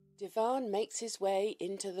Divan makes his way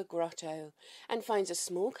into the grotto and finds a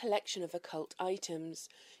small collection of occult items,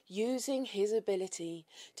 using his ability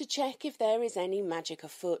to check if there is any magic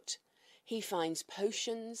afoot. He finds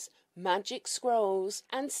potions, magic scrolls,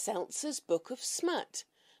 and Seltzer's Book of Smut.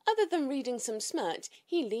 Other than reading some smut,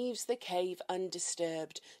 he leaves the cave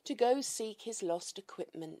undisturbed to go seek his lost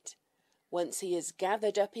equipment. Once he has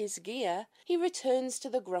gathered up his gear, he returns to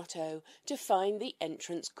the grotto to find the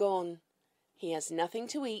entrance gone. He has nothing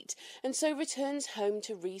to eat and so returns home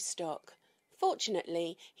to restock.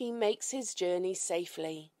 Fortunately, he makes his journey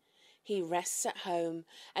safely. He rests at home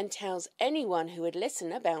and tells anyone who would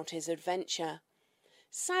listen about his adventure.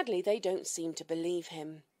 Sadly, they don't seem to believe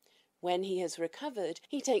him. When he has recovered,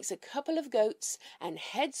 he takes a couple of goats and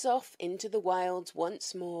heads off into the wilds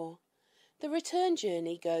once more. The return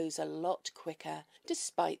journey goes a lot quicker,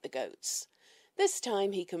 despite the goats. This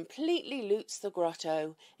time he completely loots the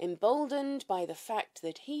grotto, emboldened by the fact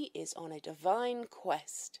that he is on a divine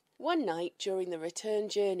quest. One night during the return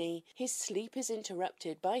journey, his sleep is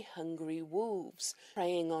interrupted by hungry wolves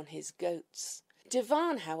preying on his goats.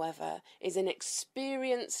 Divan, however, is an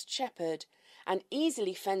experienced shepherd and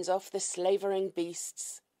easily fends off the slavering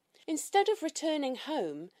beasts. Instead of returning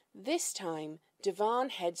home, this time Divan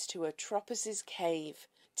heads to Atropos' cave.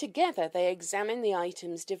 Together they examine the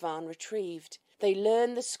items Divan retrieved. They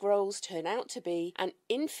learn the scrolls turn out to be an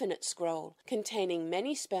infinite scroll containing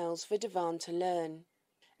many spells for Divan to learn.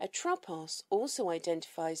 Atropos also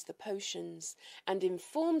identifies the potions and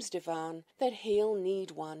informs Divan that he'll need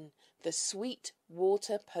one, the sweet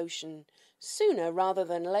water potion, sooner rather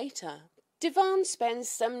than later. Divan spends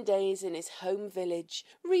some days in his home village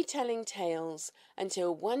retelling tales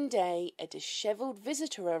until one day a dishevelled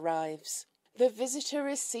visitor arrives. The visitor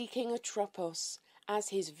is seeking Atropos, as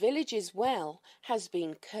his village's well has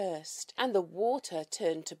been cursed and the water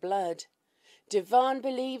turned to blood. Divan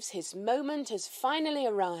believes his moment has finally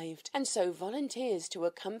arrived and so volunteers to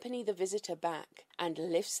accompany the visitor back and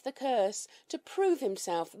lifts the curse to prove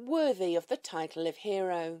himself worthy of the title of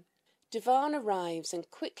hero. Divan arrives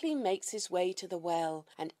and quickly makes his way to the well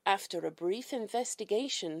and after a brief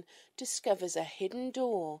investigation discovers a hidden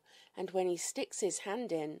door, and when he sticks his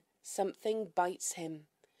hand in, something bites him.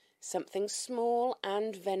 Something small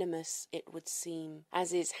and venomous, it would seem,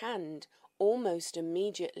 as his hand almost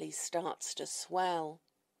immediately starts to swell.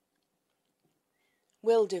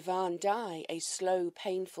 Will Divan die a slow,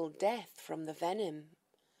 painful death from the venom?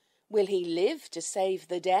 Will he live to save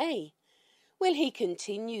the day? Will he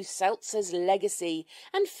continue Seltzer's legacy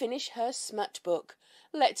and finish her smut book?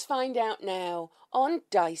 Let's find out now on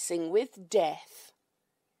Dicing with Death.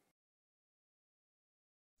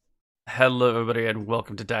 Hello, everybody, and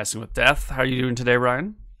welcome to Dicing with Death. How are you doing today,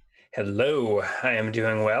 Ryan? Hello, I am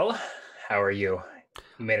doing well. How are you?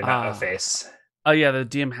 You made an out face. Oh, yeah, the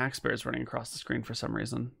DM Hackspear is running across the screen for some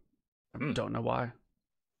reason. I don't know why.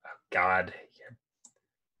 Oh, God.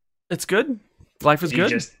 It's good. Life is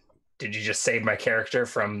good. Did you just save my character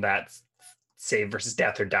from that save versus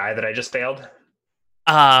death or die that I just failed?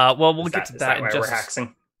 Well, we'll get to that. Is that why we're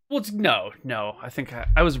hacking? Well, no. I think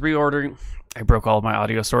I was reordering. I broke all of my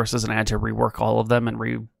audio sources and I had to rework all of them and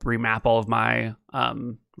remap all of my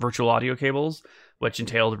virtual audio cables, which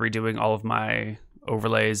entailed redoing all of my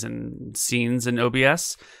overlays and scenes in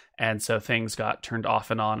OBS. And so things got turned off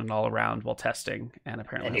and on and all around while testing, and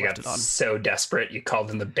apparently and you left got it on. So desperate you called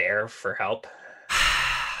in the bear for help.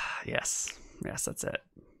 Yes, that's it.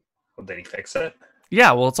 Well, did he fix it?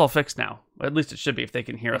 Yeah, well, it's all fixed now. At least it should be if they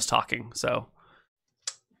can hear us talking. So,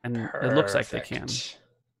 and Perfect. It looks like they can.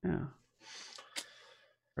 Yeah.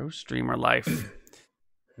 Pro streamer life.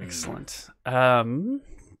 Excellent.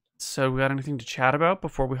 So we got anything to chat about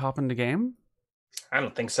before we hop into game? I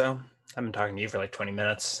don't think so. I've been talking to you for like 20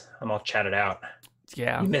 minutes. I'm all chatted out.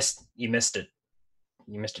 Yeah. You missed it.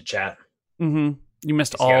 You missed a chat. Mm-hmm. You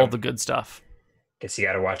missed all the good stuff. Guess you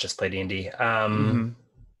got to watch us play D&D. Are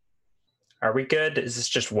we good? Is this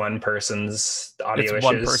just one person's audio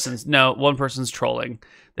issues? One person's trolling.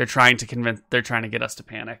 They're trying to get us to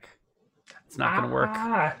panic. It's not going to work.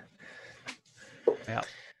 Yeah. Yeah.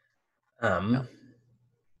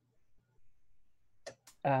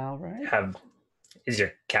 All right. Is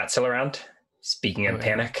your cat still around? Speaking of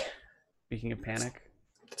panic. Speaking of panic.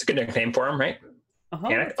 That's a good nickname for him, right? Uh-huh,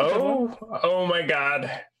 panic. Oh my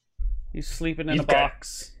God. He's sleeping in a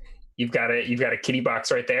box. You've got a kitty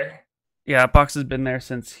box right there. Yeah, box has been there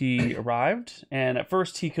since he arrived, and at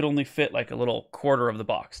first he could only fit like a little quarter of the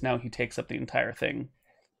box. Now he takes up the entire thing.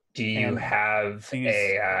 Do you have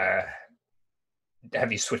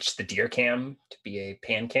have you switched the deer cam to be a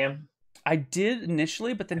pan cam? I did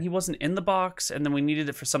initially, but then he wasn't in the box, and then we needed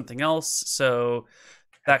it for something else. So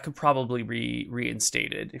that could probably be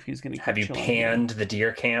reinstated if he's going to. Have you panned the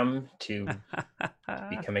deer cam to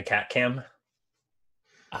become a cat cam?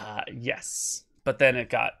 Yes, but then it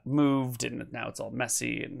got moved, and now it's all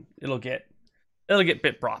messy, and it'll get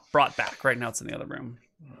brought back. Right now, it's in the other room.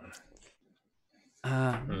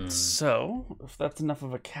 So, if that's enough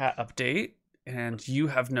of a cat update, and you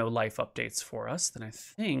have no life updates for us, then I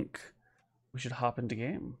think we should hop into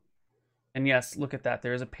game. And yes, look at that.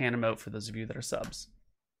 There is a pan emote for those of you that are subs.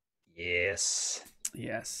 Yes.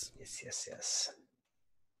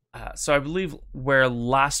 So I believe where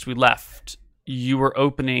last we left, you were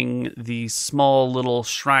opening the small little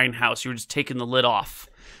shrine house. You were just taking the lid off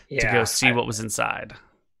to go see what was inside.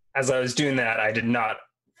 As I was doing that, I did not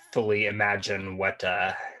fully imagine what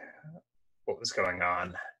was going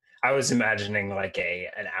on. I was imagining like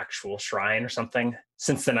an actual shrine or something.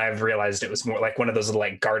 Since then, I've realized it was more like one of those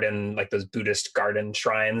like garden, like those Buddhist garden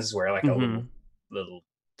shrines where like a little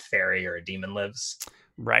fairy or a demon lives.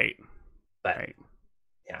 Right. But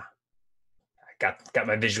yeah, I got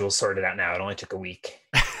my visuals sorted out now. It only took a week.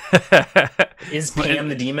 Is Pam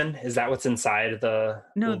the demon? Is that what's inside the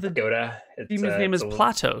pagoda? Demon's name is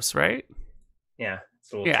Platos, right? Yeah,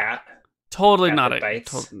 it's a little cat. Totally not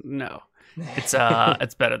no. It's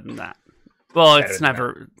it's better than that. Well, it's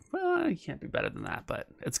never. Well, it can't be better than that, but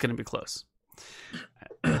it's going to be close.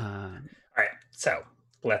 All right, so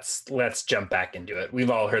let's jump back into it. We've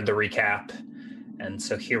all heard the recap, and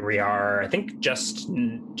so here we are. I think just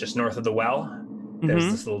north of the well. There's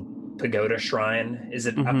this little pagoda shrine. Is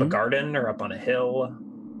it up a garden or up on a hill?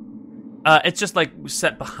 It's just like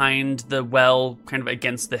set behind the well, kind of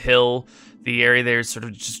against the hill. The area there is sort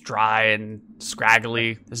of just dry and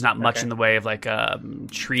scraggly. There's not much in the way of like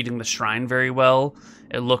treating the shrine very well.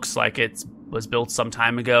 It looks like it was built some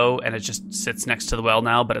time ago, and it just sits next to the well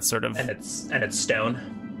now. But it's sort of and it's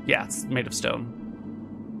stone. Yeah, it's made of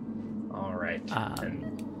stone. All right.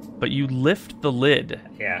 But you lift the lid.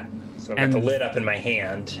 Yeah. So I've got the lid up in my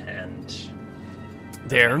hand, and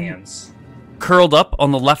there, my hands curled up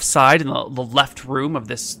on the left side in the left room of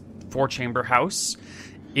this 4-chamber house,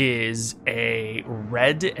 is a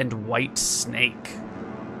red and white snake,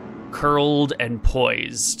 curled and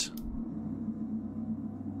poised.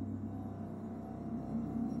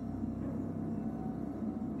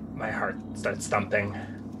 My heart starts thumping,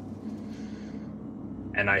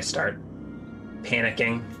 and I start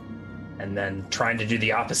panicking, and then trying to do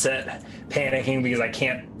the opposite, panicking because I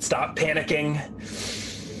can't stop panicking.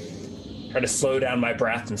 Try to slow down my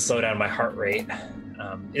breath and slow down my heart rate.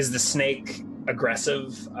 Is the snake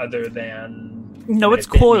aggressive other than... No, it's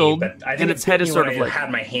coiled, but I think and its head is sort of like... I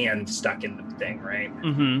had my hand stuck in the thing, right?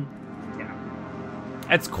 Mm-hmm.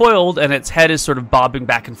 Yeah. It's coiled, and its head is sort of bobbing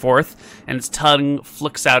back and forth, and its tongue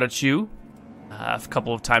flicks out at you a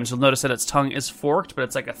couple of times. You'll notice that its tongue is forked, but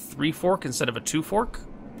it's like a 3-fork instead of a 2-fork.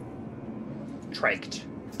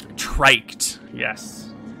 Triked, yes.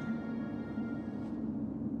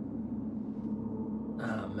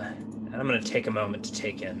 And I'm going to take a moment to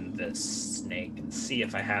take in this snake and see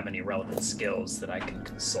if I have any relevant skills that I can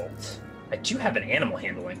consult. I do have an animal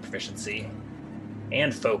handling proficiency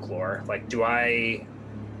and folklore. Like, are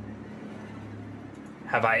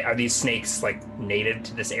these snakes like native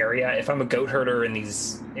to this area? If I'm a goat herder in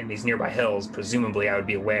these nearby hills, presumably I would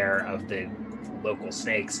be aware of the local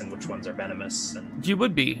snakes and which ones are venomous. And you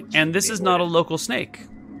would be, and this is not a local snake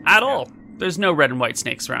at all. There's no red and white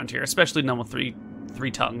snakes around here, especially none with three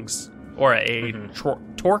tongues. Or a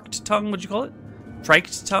torqued tongue, would you call it?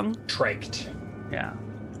 Triked tongue? Triked. Yeah.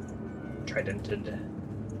 Tridented.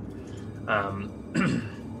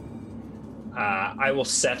 I will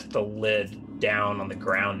set the lid down on the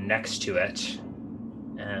ground next to it,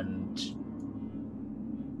 and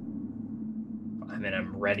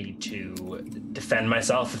I'm ready to defend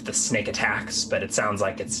myself if the snake attacks, but it sounds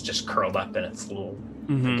like it's just curled up in its little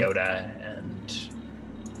pagoda, and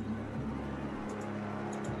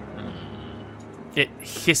it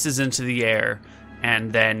hisses into the air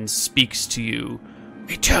and then speaks to you.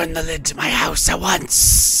 Return the lid to my house at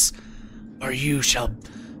once, or you shall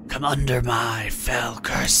come under my fell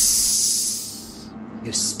curse.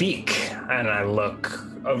 You speak, and I look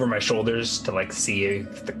over my shoulders to like see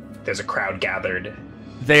if there's a crowd gathered.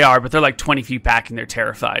 They are, but they're like 20 feet back and they're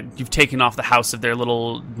terrified. You've taken off the house of their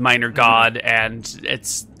little minor god, and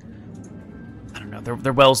it's... I don't know,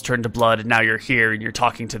 their wells turned to blood, and now you're here, and you're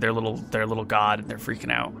talking to their little god, and they're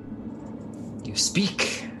freaking out. You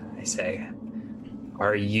speak, I say.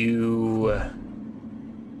 Are you...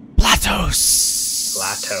 Platos!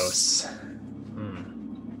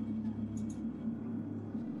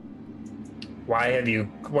 Why have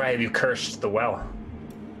you cursed the well?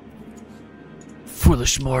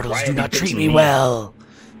 foolish mortals Why do have you not treat bitten me me? well.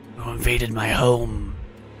 You invaded my home.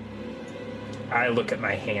 I look at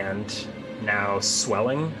my hand, now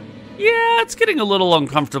swelling. Yeah, it's getting a little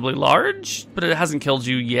uncomfortably large, but it hasn't killed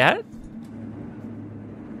you yet.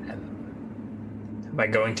 Am I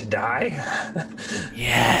going to die?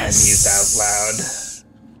 Yes. I muse out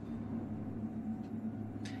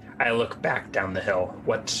loud. I look back down the hill.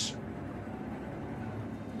 What?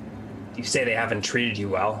 You say they haven't treated you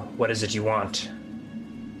well. What is it you want?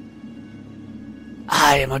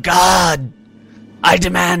 I am a god. I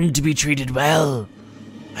demand to be treated well.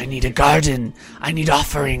 I need a garden. I need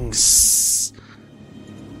offerings.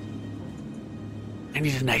 I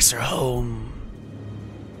need a nicer home.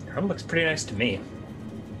 Your home looks pretty nice to me.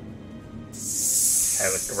 I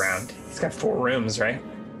looked around. He's got 4 rooms, right?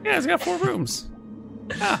 Yeah, it's got 4 rooms.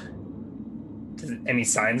 Ah. Any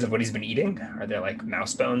signs of what he's been eating? Are there like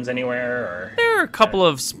mouse bones anywhere? Or There are a couple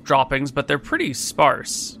of droppings, but they're pretty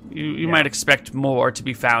sparse. You might expect more to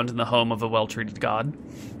be found in the home of a well-treated god.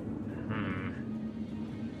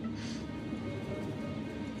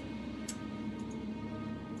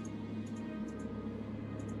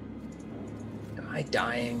 Am I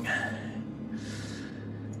dying? I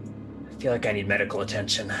feel like I need medical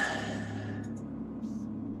attention.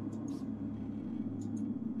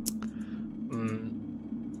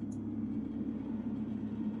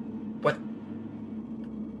 What?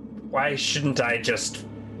 Why shouldn't I just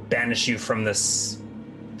banish you from this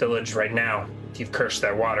village right now if you've cursed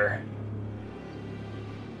their water?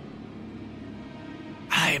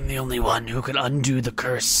 I am the only one who can undo the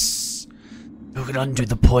curse. Who can undo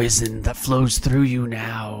the poison that flows through you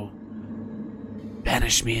now.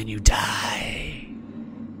 Banish me and you die.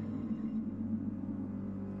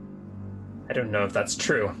 I don't know if that's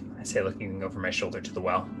true, I say, looking over my shoulder to the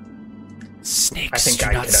well. Snakes I think do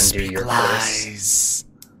I not could undo speak your lies.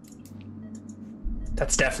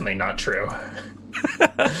 That's definitely not true.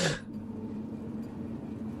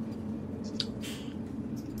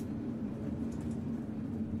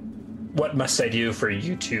 What must I do for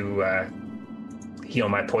you to heal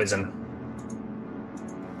my poison?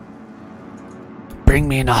 Bring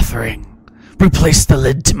me an offering. Replace the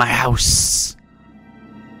lid to my house.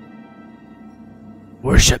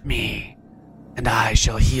 Worship me, and I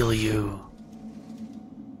shall heal you.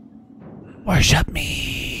 Worship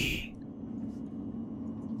me.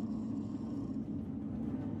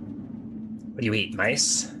 What do you eat,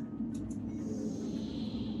 mice?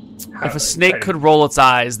 If a snake could roll its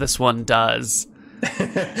eyes, this one does.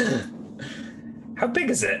 How big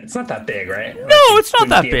is it? It's not that big, right? No, it's not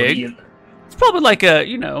that big. It's probably like a,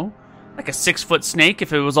 like a 6-foot snake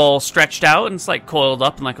if it was all stretched out and it's like coiled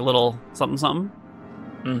up in like a little something.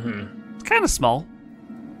 Mm-hmm. It's kind of small.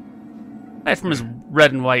 Aside from his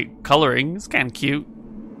red and white coloring, it's kind of cute.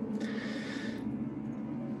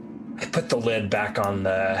 I put the lid back on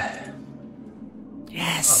the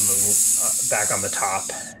Yes. back on the top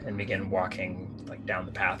and begin walking like down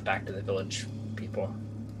the path back to the village people.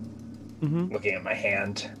 Mm-hmm. Looking at my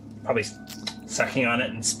hand, probably sucking on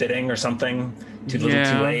it and spitting or something. Too little,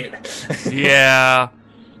 too late. Yeah.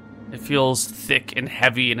 It feels thick and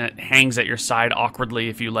heavy, and it hangs at your side awkwardly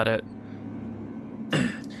if you let it.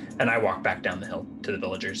 And I walk back down the hill to the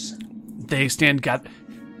villagers. They stand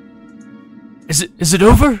Is it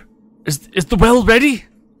over? Is the well ready?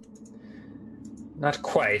 Not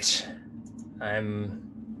quite.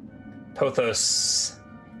 Pothos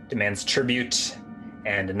demands tribute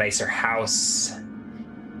and a nicer house.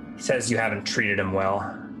 He says you haven't treated him well,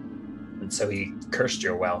 and so he cursed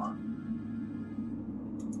your well.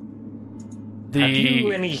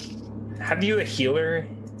 Have you a healer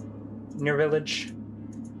in your village?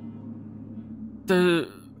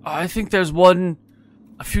 I think there's one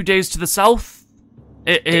a few days to the south.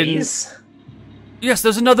 Days? Yes,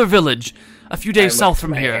 there's another village a few days south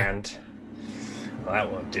from here. Hand. Well,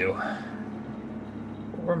 that won't do.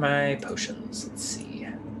 Or my potions. Let's see.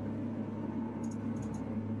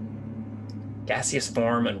 Gaseous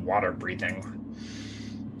form and water breathing.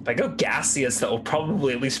 If I go gaseous, that will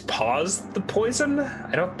probably at least pause the poison.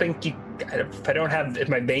 I don't think you... If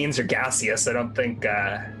my veins are gaseous, I don't think...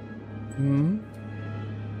 It's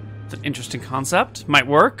an interesting concept. Might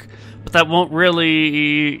work, but that won't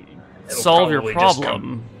really solve your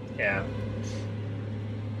problem. Yeah.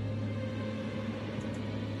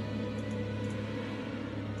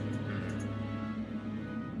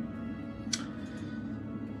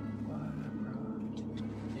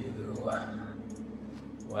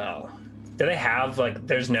 Well, do they have,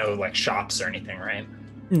 there's no, shops or anything, right?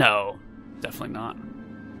 No, definitely not.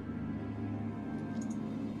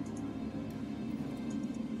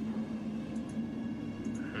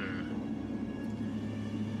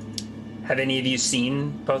 Have any of you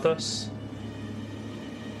seen Pothos?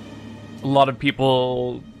 A lot of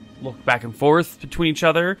people look back and forth between each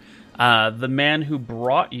other. The man who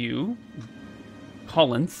brought you,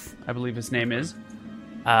 Collins, I believe his name is,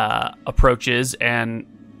 approaches and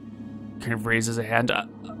kind of raises a hand.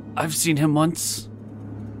 I've seen him once.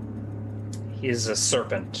 He is a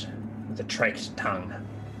serpent with a triked tongue.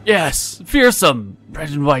 Yes, fearsome,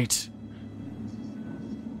 red and white.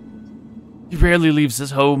 He rarely leaves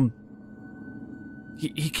his home.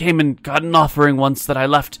 He came and got an offering once that I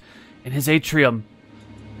left in his atrium.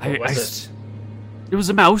 What was it? It was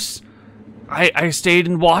a mouse. I stayed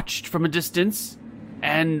and watched from a distance,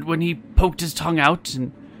 and when he poked his tongue out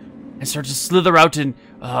and started to slither out in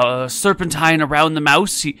serpentine around the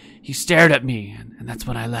mouse, he stared at me, and that's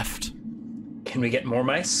when I left. Can we get more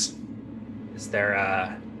mice? Is there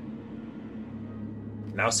a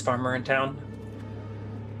mouse farmer in town?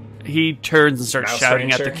 He turns and starts Mouse shouting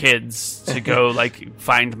ranger? at the kids to go,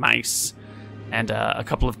 find mice. And a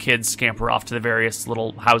couple of kids scamper off to the various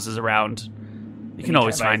little houses around. You can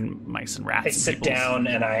always find mice and rats. I sit down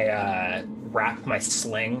and I wrap my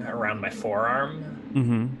sling around my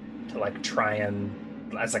forearm to try and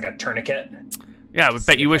as a tourniquet. Yeah, I would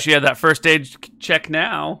bet you wish you had that first aid check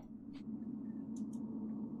now.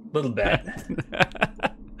 A little bit.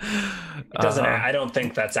 It doesn't. I don't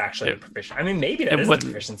think that's actually a proficiency. I mean, maybe that is a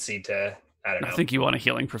proficiency to. I don't know. I think you want a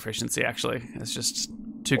healing proficiency. Actually, it's just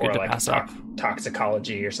too good to pass up.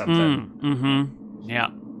 Toxicology or something. Yeah.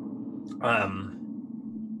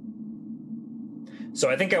 So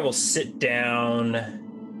I think I will sit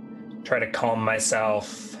down, try to calm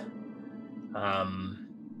myself,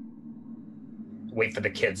 wait for the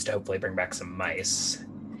kids to hopefully bring back some mice,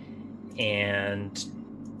 and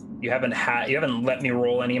you haven't let me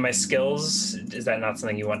roll any of my skills. Is that not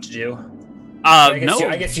something you want to do? No.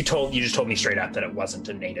 I guess you just told me straight up that it wasn't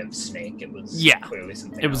a native snake. It was clearly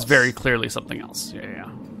something else. It was very clearly something else. Yeah.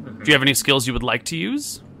 Do you have any skills you would like to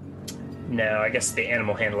use? No, I guess the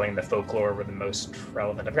animal handling and the folklore were the most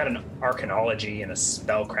relevant. I've got an arcanology and a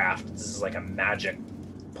spellcraft. This is like a magic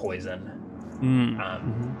poison.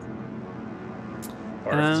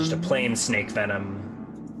 Or if it's just a plain snake venom.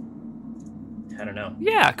 I don't know.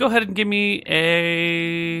 Yeah, go ahead and give me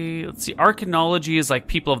a... Let's see, arcanology is like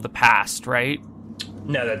people of the past, right?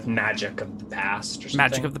 No, that's magic of the past or something.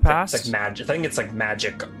 Magic of the past? It's like magic. I think it's like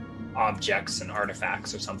magic objects and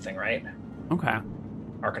artifacts or something, right? Okay.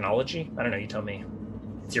 Arcanology? I don't know, you tell me.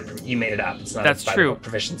 You made it up. It's not That's a true.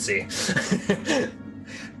 Proficiency.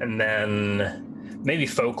 And then maybe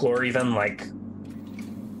folklore even, like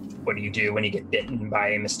what do you do when you get bitten by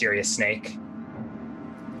a mysterious snake?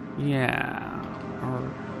 Yeah. I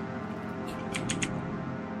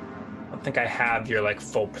don't think I have your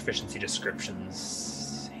full proficiency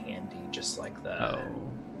descriptions handy, just like the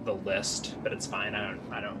list, but it's fine. I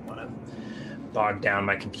don't want to bog down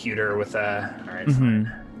my computer with a. All right,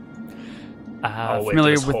 fine. I'll wait for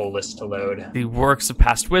this whole list to load. The works of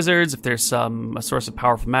past wizards. If there's a source of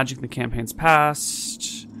powerful magic in the campaign's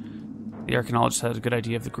past, the archaeologists had a good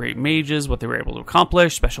idea of the great mages, what they were able to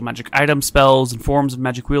accomplish. Special magic items, spells, and forms of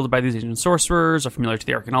magic wielded by these ancient sorcerers are familiar to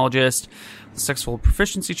the archaeologist. The successful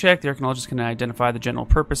proficiency check, the archaeologist can identify the general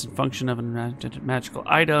purpose and function of a magical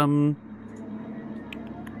item.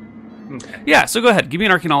 Okay. Yeah, so go ahead. Give me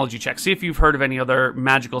an archaeology check. See if you've heard of any other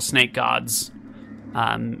magical snake gods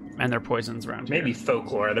and their poisons around here. Maybe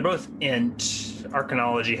folklore. They're both int.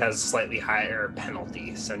 Archaeology has slightly higher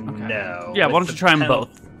penalties, so no. Yeah, why don't you try them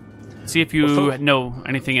both? See if you know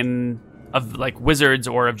anything of wizards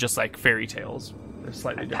or of just fairy tales. They're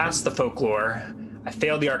slightly different. Past the folklore. I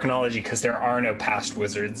failed the archaeology because there are no past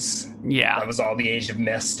wizards. Yeah, that was all the Age of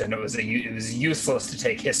Mist, and it was useless to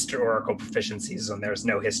take historical proficiencies when there's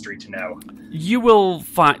no history to know. You will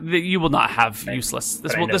find that you will not have useless.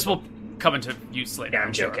 This will come into use later. Yeah,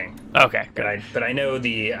 I'm joking. Okay, but I know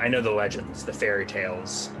the legends, the fairy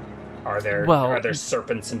tales. Are there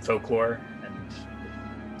serpents in folklore?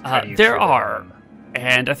 And there are,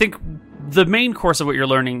 and I think the main course of what you're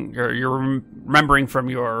learning, or you're remembering from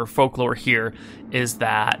your folklore here, is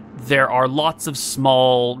that there are lots of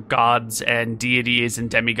small gods and deities and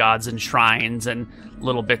demigods and shrines and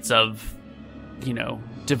little bits of,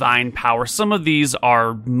 divine power. Some of these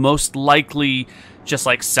are most likely just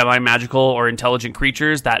semi-magical or intelligent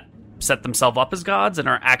creatures that set themselves up as gods and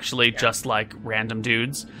are actually just random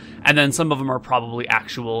dudes. And then some of them are probably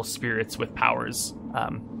actual spirits with powers.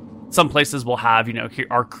 some places will have, here,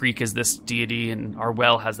 our creek is this deity and our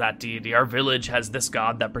well has that deity. Our village has this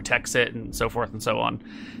god that protects it, and so forth and so on.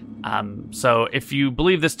 So if you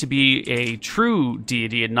believe this to be a true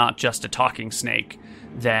deity and not just a talking snake,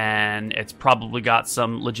 then it's probably got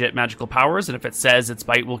some legit magical powers. And if it says its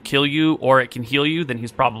bite will kill you or it can heal you, then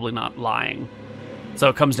he's probably not lying. So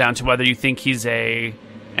it comes down to whether you think he's an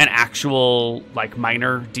actual, like,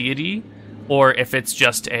 minor deity, or if it's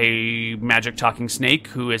just a magic talking snake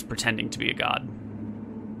who is pretending to be a god.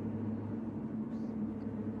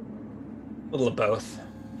 A little of both.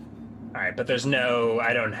 All right, but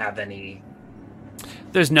I don't have any.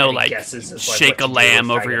 There's no, like, guesses as, shake a what to do lamb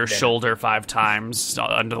if I over get your bitten. shoulder 5 times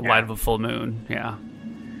under the light of a full moon. Yeah.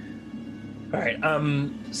 All right.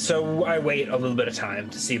 So I wait a little bit of time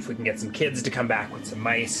to see if we can get some kids to come back with some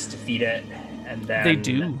mice to feed it, and then They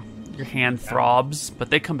do. Your hand throbs, but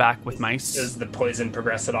they come back with mice. Does the poison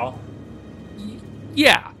progress at all?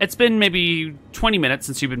 Yeah, it's been maybe 20 minutes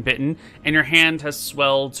since you've been bitten, and your hand has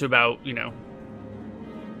swelled to about,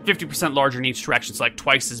 50% larger in each direction. It's like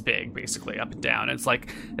twice as big, basically, up and down. It's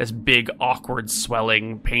like this big, awkward,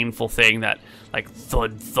 swelling, painful thing that, like,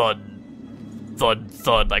 thud, thud, thud,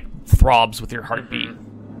 thud, like, throbs with your heartbeat.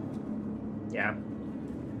 Mm-hmm. Yeah.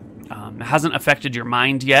 It hasn't affected your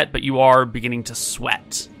mind yet, but you are beginning to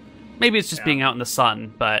sweat. Maybe it's just being out in the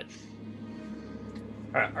sun, but...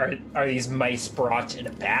 Are these mice brought in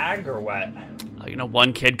a bag, or what?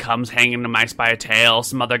 One kid comes hanging a mice by a tail.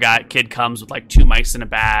 Some other kid comes with, like, 2 mice in a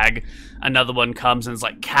bag. Another one comes and is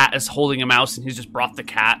like, cat is holding a mouse, and he's just brought the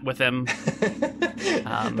cat with him.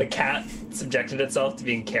 The cat subjected itself to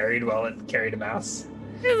being carried while it carried a mouse.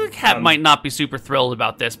 The cat might not be super thrilled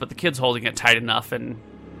about this, but the kid's holding it tight enough, and,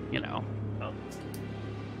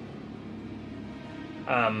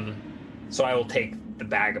 So I will take the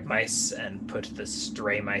bag of mice and put the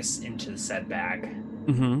stray mice into the said bag.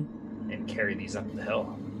 Mm-hmm. And carry these up the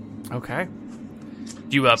hill. Okay.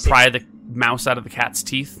 Do you pry the mouse out of the cat's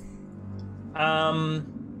teeth? I'll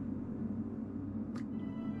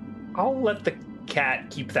let the cat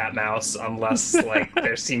keep that mouse unless, like,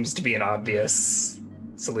 there seems to be an obvious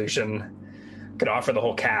solution. Could offer the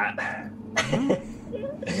whole cat.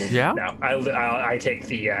 Yeah. No, I take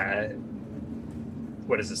the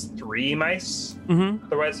what is this? 3 mice. Mm-hmm.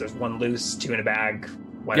 Otherwise, there's 1 loose, 2 in a bag,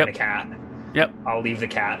 1 Yep. in a cat. Yep. I'll leave the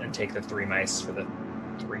cat and take the 3 mice for the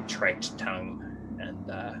 3 triked tongue and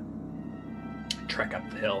trek up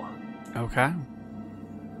the hill. Okay.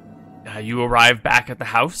 You arrive back at the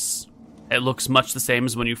house. It looks much the same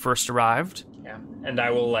as when you first arrived. Yeah, and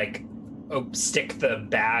I will, like, stick the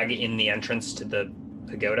bag in the entrance to the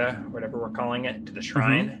pagoda, whatever we're calling it, to the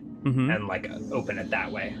shrine, Mm-hmm. and, like, open it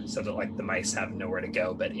that way so that, like, the mice have nowhere to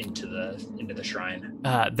go but into the shrine.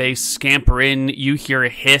 They scamper in. You hear a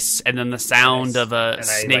hiss, and then the sound of a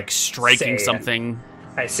snake like, striking say something.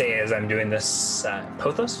 I say as I'm doing this,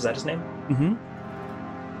 Pothos, was that his name? Mm-hmm.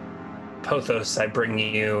 Pothos, I bring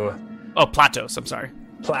you... Oh, Platos, I'm sorry.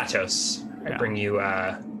 Platos, I Yeah. bring you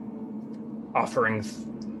offering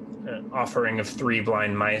of 3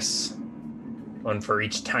 blind mice, 1 for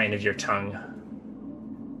each tine of your tongue.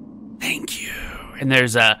 Thank you. And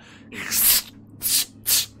there's a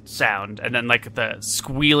sound, and then, like, the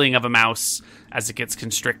squealing of a mouse as it gets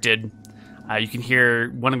constricted. You can hear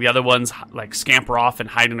one of the other ones, like, scamper off and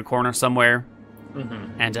hide in a corner somewhere.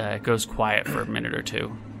 Mm-hmm. And it goes quiet for a minute or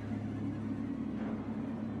 2.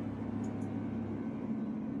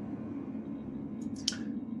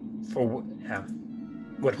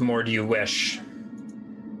 What more do you wish?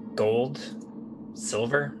 Gold?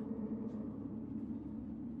 Silver?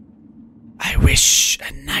 I wish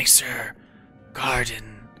a nicer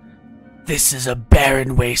garden. This is a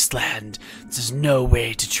barren wasteland. There's no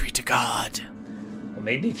way to treat a god. Well,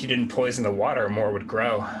 maybe if you didn't poison the water, more would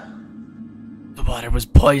grow. The water was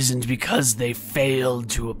poisoned because they failed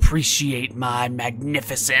to appreciate my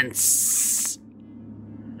magnificence.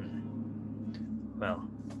 Well,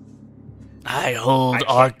 I hold I can't-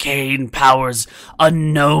 arcane powers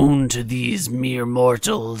unknown to these mere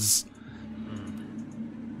mortals.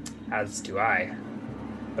 as do I.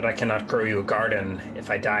 But I cannot grow you a garden if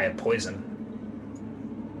I die of poison.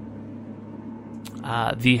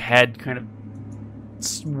 The head kind of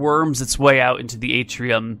worms its way out into the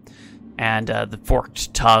atrium, and the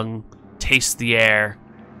forked tongue tastes the air.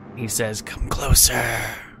 He says, "Come closer."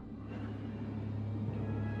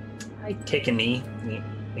 I take a knee,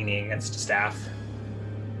 leaning against a staff.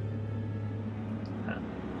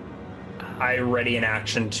 I ready an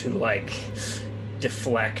action to, like,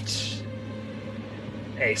 deflect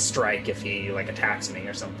a strike if he, like, attacks me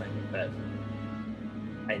or something. But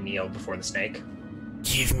I kneel before the snake.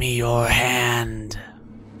 Give me your hand.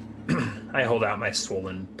 I hold out my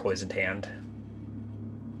swollen, poisoned hand.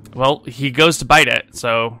 Well, he goes to bite it,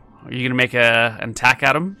 so are you going to make an attack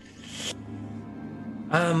at him?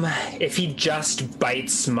 If he just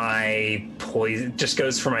bites my poison, just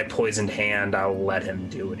goes for my poisoned hand, I'll let him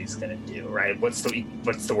do what he's gonna do, right? What's the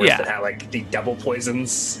word that had, like, the double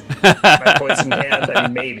poisons my poisoned hand? I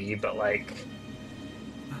mean, maybe, but like,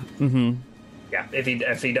 yeah.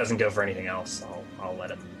 If he doesn't go for anything else, I'll let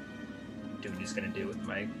him do what he's gonna do with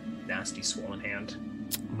my nasty swollen hand.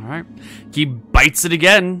 All right, he bites it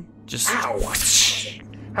again. Just ow.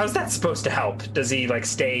 How's that supposed to help? Does he, like,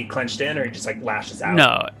 stay clenched in, or he just, like, lashes out?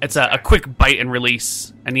 No, it's a quick bite and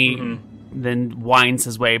release, and he then winds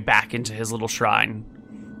his way back into his little shrine.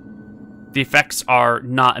 The effects are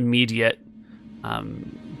not immediate,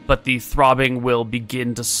 but the throbbing will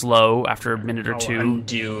begin to slow after a minute or two. I'll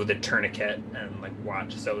undo the tourniquet and, like,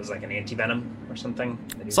 watch. So it was like an anti-venom or something?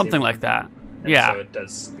 Something like that. And yeah. So it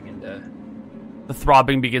does begin to... The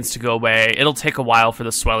throbbing begins to go away. It'll take a while for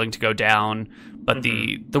the swelling to go down, but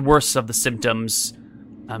the worst of the symptoms,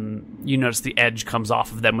 you notice the edge comes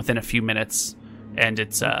off of them within a few minutes, and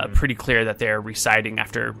it's pretty clear that they're residing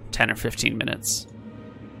after 10 or 15 minutes.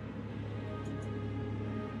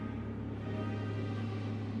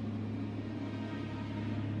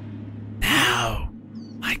 Now,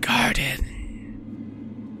 my garden.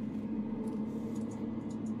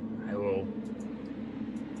 I will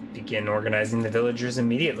begin organizing the villagers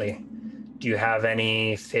immediately. Do you have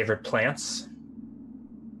any favorite plants?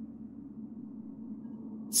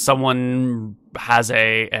 Someone has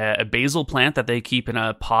a basil plant that they keep in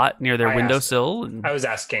a pot near their windowsill. I was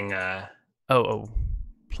asking.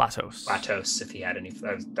 Platos. Platos, if he had any.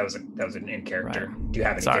 That was an in character. Right. Do you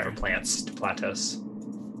have any favorite plants to Platos?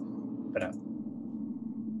 But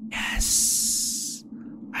yes,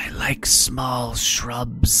 I like small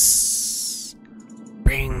shrubs.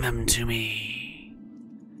 Bring them to me.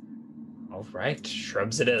 All right,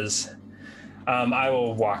 shrubs it is. I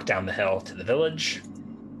will walk down the hill to the village.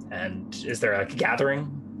 And is there, like, a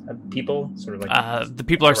gathering of people? Sort of like the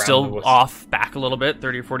people are still off back a little bit,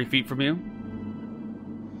 30 or 40 feet from you.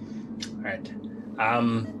 All right.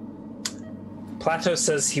 Plato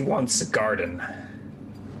says he wants a garden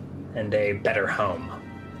and a better home.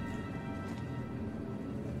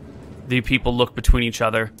 The people look between each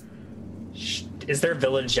other. Is there a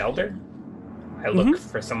village elder? I look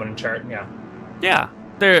for someone in charge. Yeah. Yeah,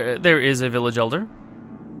 there is a village elder.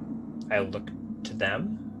 I look to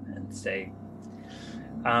them and say,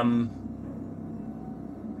 how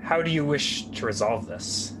do you wish to resolve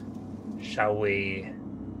this? Shall we...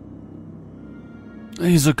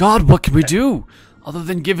 He's a god, what can we do? Other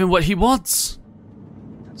than give him what he wants.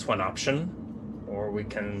 That's one option. Or we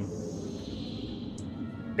can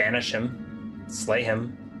banish him, slay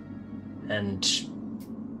him, and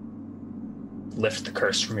lift the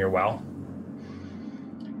curse from your well.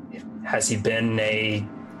 Has he been a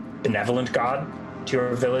benevolent god to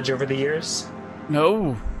your village over the years?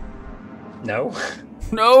 No. No?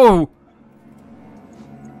 No!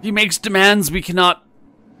 He makes demands we cannot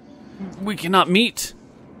meet.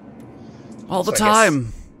 All the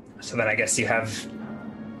time. So then I guess you have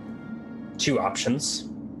two options.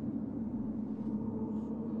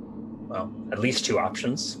 Well, at least two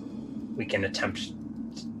options. We can attempt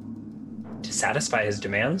to satisfy his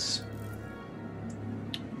demands,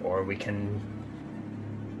 or we can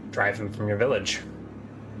drive him from your village.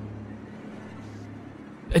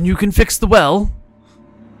 And you can fix the well?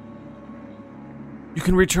 You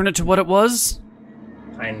can return it to what it was?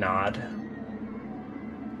 I nod.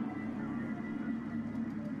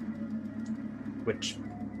 Which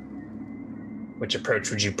approach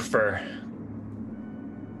would you prefer?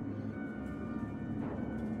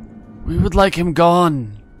 We would like him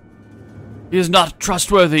gone. He is not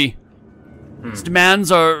trustworthy. His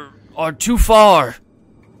demands are too far.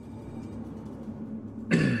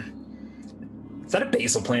 Is that a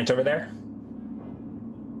basil plant over there?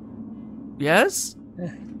 Yes?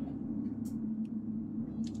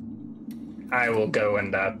 I will go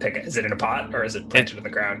and pick it. Is it in a pot, or is it planted in the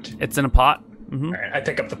ground? It's in a pot. Mm-hmm. All right, I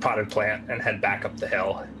pick up the potted plant and head back up the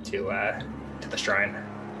hill to the shrine.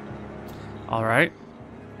 All right.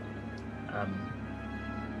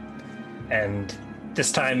 And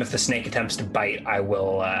this time, if the snake attempts to bite, I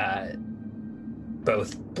will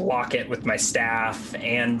both block it with my staff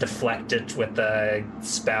and deflect it with a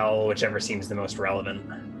spell, whichever seems the most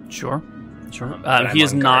relevant. Sure. He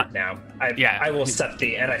is not now. I will set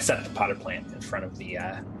the potted plant in front of the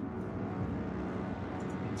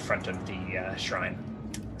shrine.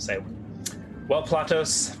 Say, well,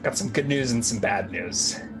 Platos, I've got some good news and some bad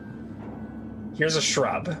news. Here's a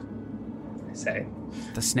shrub, I say.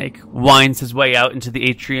 The snake winds his way out into the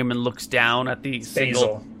atrium and looks down at the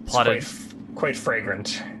single Basil. potted. It's quite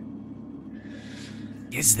fragrant.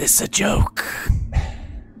 Is this a joke?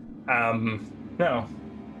 No.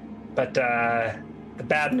 But the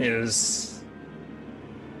bad news,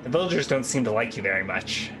 the villagers don't seem to like you very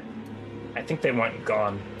much. I think they want you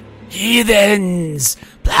gone. Heathens!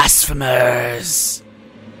 Blasphemers!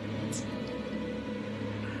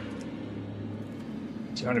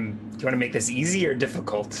 Do you want to make this easy or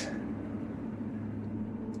difficult?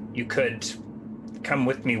 You could come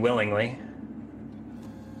with me willingly.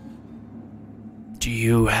 Do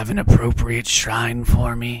you have an appropriate shrine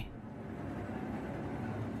for me?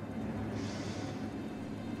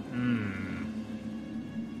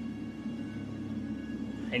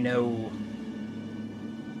 I know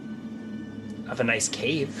of a nice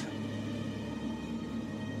cave.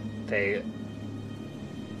 They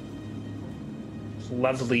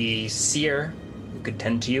lovely seer who could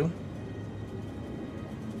tend to you.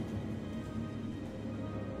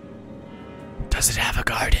 Does it have a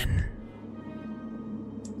garden?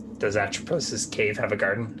 Does Atropos' cave have a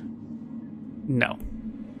garden? No.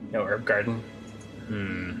 No herb garden?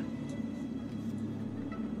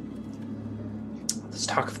 Let's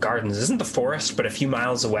talk of gardens. Isn't the forest but a few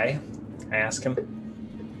miles away? I ask him.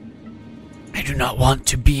 I do not want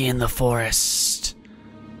to be in the forest.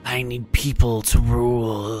 I need people to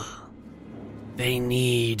rule. They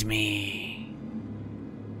need me.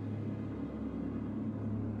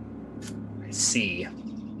 I see.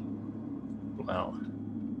 Well,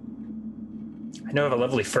 I know of a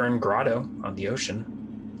lovely fern grotto on the ocean.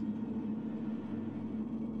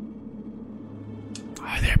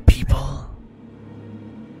 Are there people?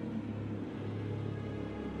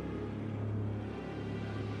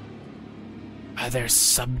 Are there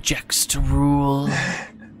subjects to rule?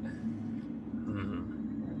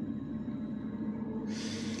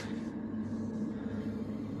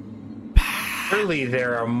 Surely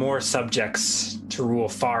there are more subjects to rule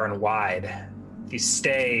far and wide. If you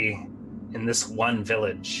stay in this one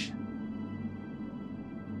village,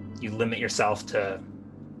 you limit yourself to,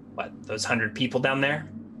 those 100 people down there?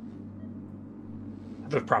 I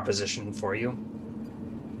have a proposition for you.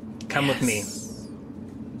 Come with me.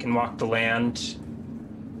 You can walk the land,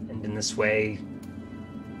 and in this way,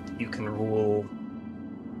 you can rule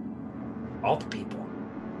all the people.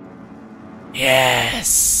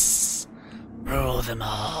 Yes. Rule them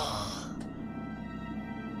all.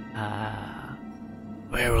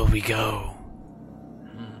 Where will we go?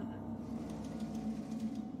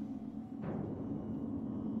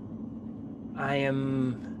 I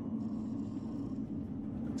am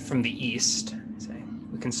from the east.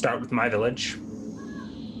 We can start with my village.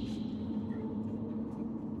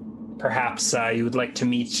 Perhaps you would like to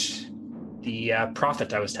meet the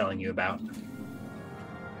prophet I was telling you about.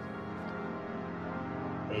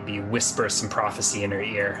 Maybe whisper some prophecy in her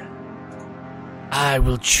ear. I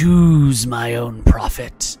will choose my own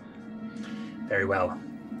prophet. Very well.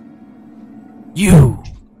 You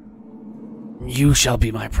shall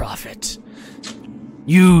be my prophet.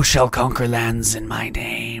 You shall conquer lands in my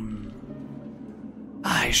name.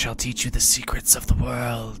 I shall teach you the secrets of the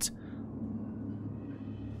world.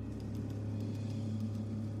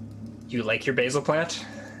 You like your basil plant?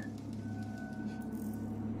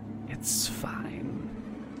 It's fine.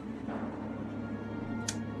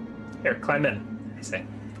 Here, climb in, I say.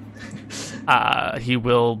 He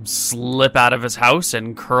will slip out of his house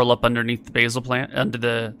and curl up underneath the basil plant, under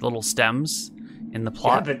the little stems in the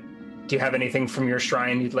plot. Do you have anything from your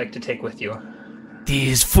shrine you'd like to take with you?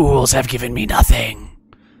 These fools have given me nothing.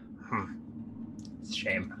 It's a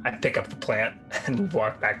shame. I pick up the plant and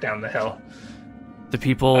walk back down the hill. The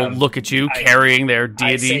people look at you carrying their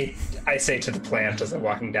deity. I say to the plant as I'm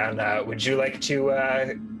walking down, would you like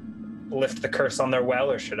to lift the curse on their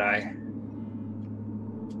well, or should I?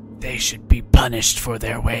 They should be punished for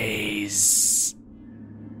their ways.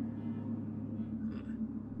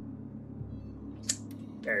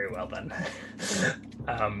 Very well, then.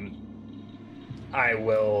 I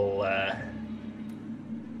will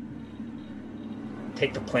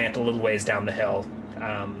take the plant a little ways down the hill,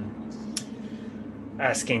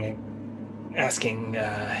 asking,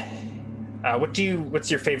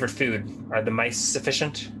 what's your favorite food? Are the mice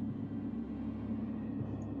sufficient?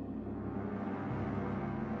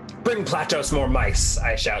 Bring Platos more mice,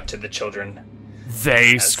 I shout to the children.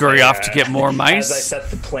 They scurry off to get more mice. As I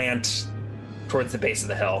set the plant towards the base of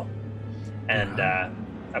the hill and I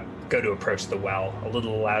go to approach the well, a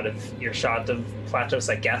little out of earshot of Platos,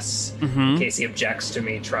 I guess, in case he objects to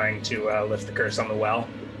me trying to lift the curse on the well.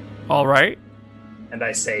 All right. And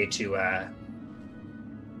I say to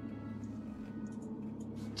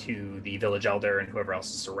to the village elder and whoever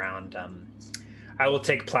else is around, I will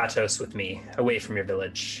take Platos with me away from your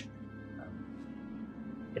village.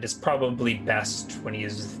 It is probably best when he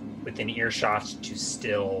is within earshot to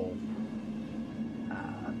still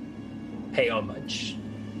pay homage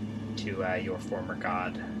to your former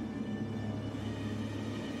god.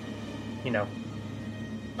 You know,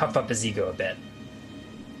 puff up his ego a bit.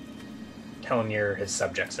 Tell him you're his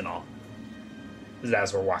subjects and all. This is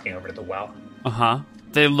as we're walking over to the well. Uh-huh.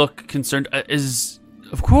 They look concerned.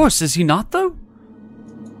 Of course, is he not, though?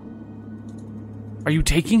 Are you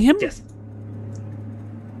taking him? Yes.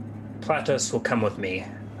 Platos will come with me.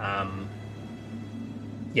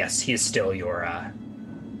 Yes, he is still your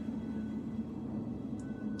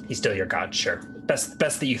he's still your god, sure. Best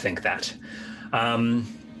that you think that.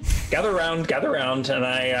 Gather around, and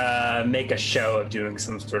I make a show of doing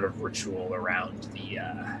some sort of ritual around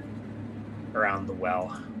the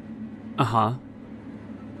well. Uh-huh.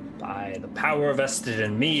 By the power vested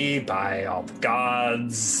in me, by all the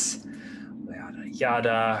gods, yada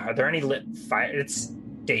yada. Are there any lit fire? It's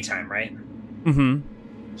daytime, right? Mm-hmm.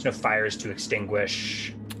 There's no fires to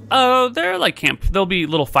extinguish. Oh, they're like camp. There'll be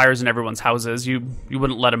little fires in everyone's houses. You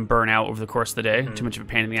wouldn't let them burn out over the course of the day. Mm-hmm. Too much of a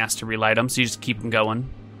pain in the ass to relight them, so you just keep them going.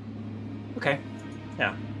 Okay.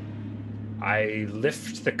 Yeah. I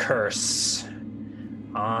lift the curse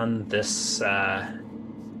on this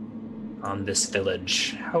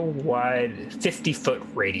village. How wide? 50-foot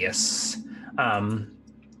radius.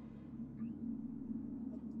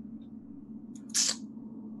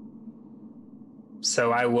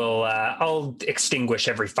 So I will. I'll extinguish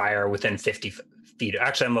every fire within 50 feet.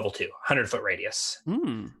 Actually, I'm level 2, 100-foot radius.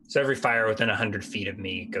 Mm. So every fire within 100 feet of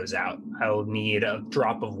me goes out. I'll need a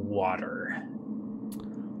drop of water.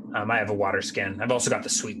 I have a water skin. I've also got the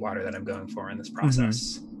sweet water that I'm going for in this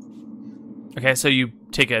process. Mm-hmm. Okay, so you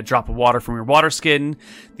take a drop of water from your water skin.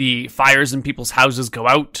 The fires in people's houses go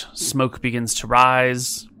out. Smoke begins to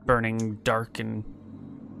rise, burning dark and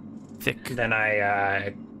thick. Then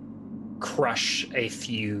I crush a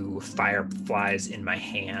few fireflies in my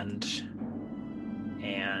hand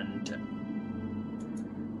and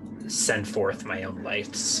send forth my own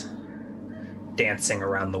lights, dancing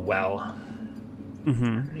around the well.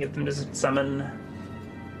 Mm-hmm. Any of them does it summon?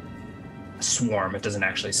 A swarm, it doesn't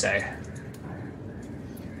actually say.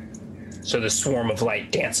 So the swarm of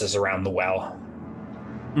light dances around the well.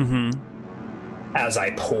 Mm-hmm. As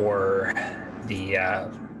I pour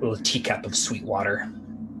the little teacup of sweet water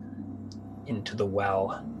into the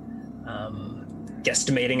well,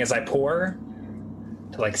 guesstimating as I pour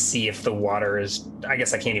to like see if the water is. I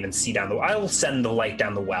guess I can't even see down the well. I will send the light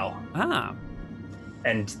down the well.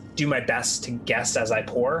 And do my best to guess as I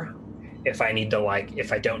pour if I need to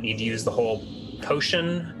if I don't need to use the whole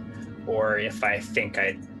potion, or if I think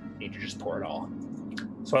I need to just pour it all.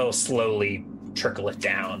 So I will slowly trickle it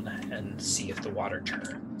down and see if the water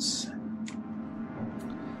turns.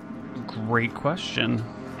 Great question.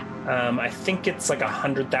 I think it's like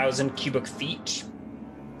 100,000 cubic feet.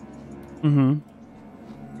 Mm-hmm.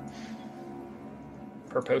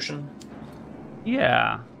 Per potion.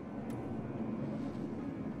 Yeah.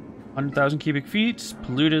 100,000 cubic feet,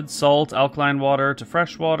 polluted salt, alkaline water to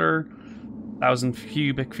fresh water, 1,000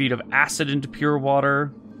 cubic feet of acid into pure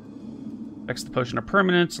water. Effects of the potion are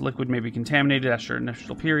permanent. The liquid may be contaminated after an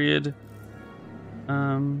initial period.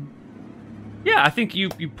 Yeah, I think you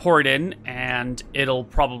pour it in, and it'll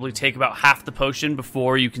probably take about half the potion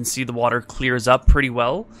before you can see the water clears up pretty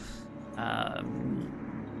well.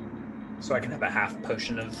 So I can have a half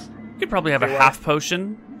potion of... You could probably have a half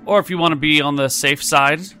potion, or if you want to be on the safe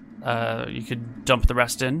side, you could dump the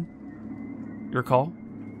rest in. Your call.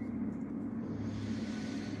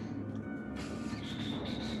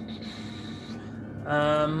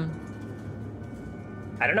 I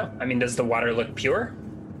don't know. I mean, does the water look pure?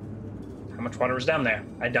 How much water was down there?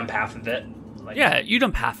 I dump half of it. Yeah, you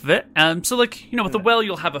dump half of it. So, with the well,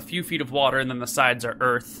 you'll have a few feet of water, and then the sides are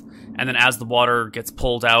earth. And then as the water gets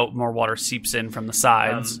pulled out, more water seeps in from the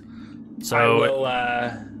sides.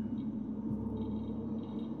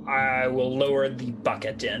 I will lower the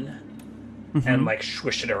bucket in and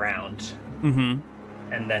swish it around,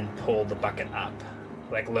 and then pull the bucket up.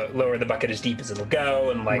 Lower the bucket as deep as it'll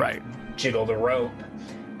go, and jiggle the rope,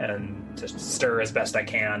 and just stir as best I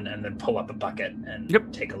can, and then pull up a bucket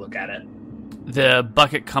and take a look at it. The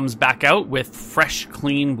bucket comes back out with fresh,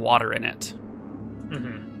 clean water in it.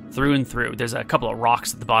 Mm-hmm. Through and through. There's a couple of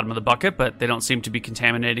rocks at the bottom of the bucket, but they don't seem to be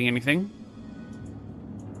contaminating anything.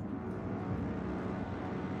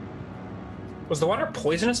 Was the water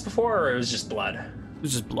poisonous before, or it was just blood? It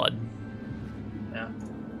was just blood. Yeah.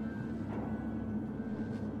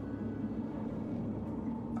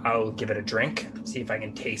 I'll give it a drink, see if I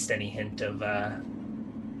can taste any hint of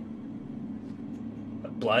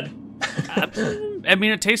blood. I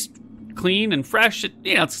mean, it tastes clean and fresh.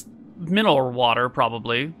 It's mineral water,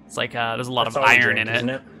 probably. It's like there's a lot That's of all we iron drink, in it. isn't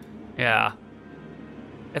it? Yeah.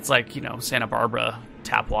 It's like, Santa Barbara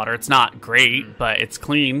tap water. It's not great, but it's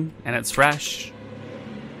clean and it's fresh.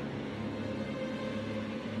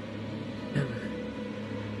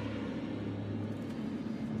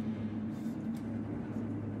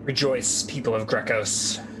 Rejoice, people of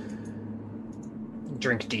Grekos.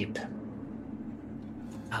 Drink deep.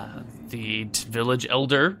 The village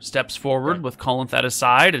elder steps forward with Colinth at his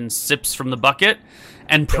side and sips from the bucket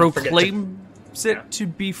and proclaims it to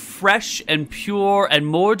be fresh and pure and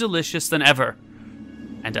more delicious than ever.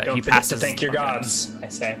 And Don't he forget passes to thank your gods, I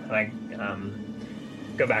say. And I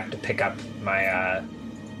go back to pick up my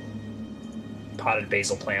potted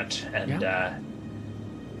basil plant and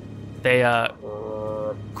they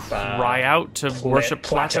cry out to worship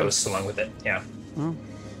Platos along with it. Yeah. Oh.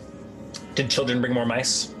 Did children bring more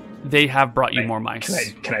mice? They have brought you more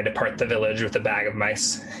mice. Can I depart the village with a bag of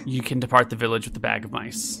mice? You can depart the village with a bag of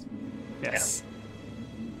mice. Yes.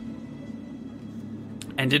 Yeah.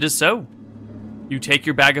 And it is so. You take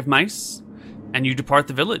your bag of mice, and you depart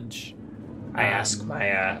the village. I ask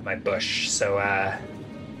my bush. So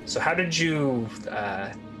how did you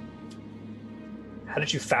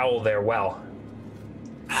foul their well?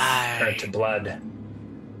 Turn to blood.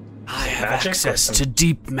 I have access to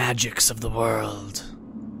deep magics of the world.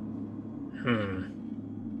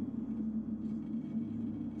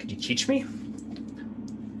 Could you teach me?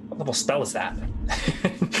 What level spell is that?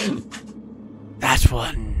 That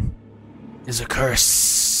one is a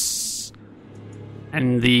curse.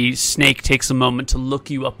 And the snake takes a moment to look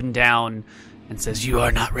you up and down and says, "You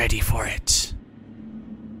are not ready for it."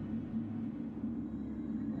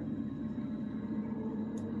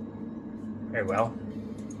 Very well.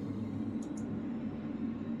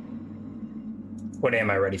 What am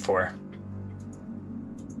I ready for?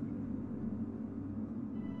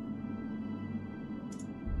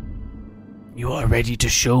 You are ready to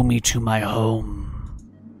show me to my home.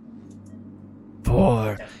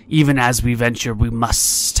 For even as we venture, we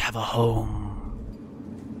must have a home.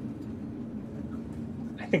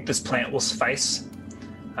 I think this plant will suffice.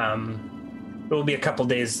 It will be a couple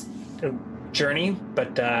days journey,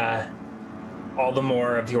 but all the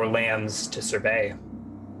more of your lands to survey.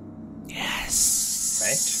 Yes.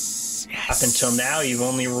 Right? Yes. Up until now, you've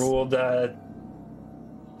only ruled that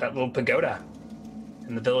little pagoda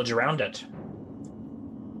and the village around it.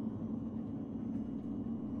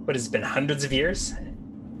 What has it been, hundreds of years?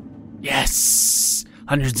 Yes.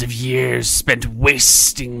 Hundreds of years spent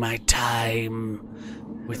wasting my time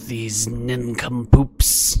with these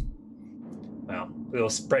nincompoops. Well, we will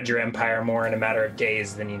spread your empire more in a matter of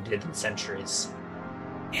days than you did in centuries.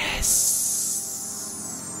 Yes.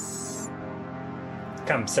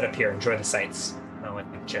 Come, sit up here, enjoy the sights. I'll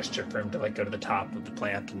gesture for him to go to the top of the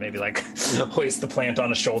plant and maybe hoist the plant on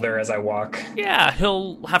his shoulder as I walk. Yeah,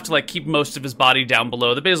 he'll have to keep most of his body down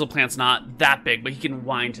below. The basil plant's not that big, but he can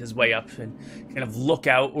wind his way up and kind of look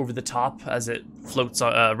out over the top as it floats,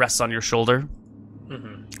 rests on your shoulder.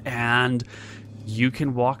 Mm-hmm. And you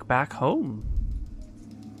can walk back home.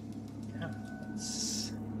 Yeah.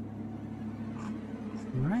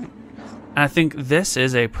 All right. And I think this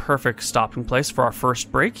is a perfect stopping place for our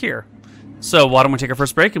first break here. So why don't we take our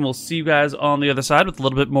first break, and we'll see you guys on the other side with a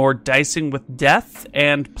little bit more Dicing with Death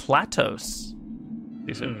and Platos. See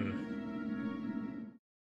you soon.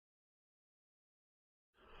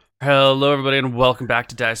 Hello, everybody, and welcome back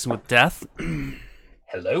to Dicing with Death.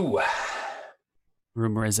 Hello.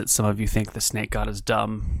 Rumor is that some of you think the snake god is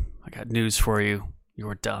dumb. I got news for you.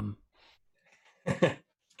 You're dumb.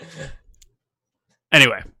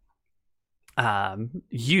 Anyway.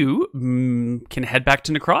 You can head back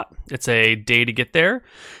to Necrot. It's a day to get there.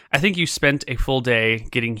 I think you spent a full day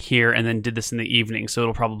getting here and then did this in the evening, so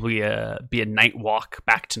it'll probably be a night walk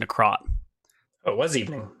back to Necrot. Oh, it was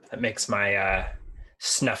evening. That makes my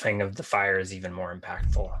snuffing of the fires even more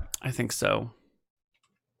impactful. I think so.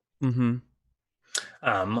 Mm-hmm.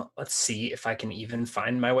 Let's see if I can even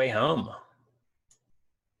find my way home.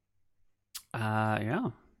 Yeah.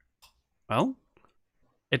 Well,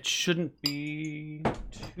 it shouldn't be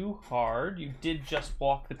too hard. You did just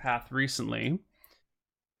walk the path recently.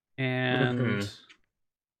 And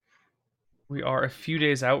we are a few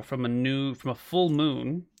days out from a full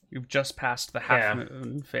moon. You've just passed the half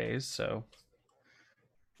moon phase, so.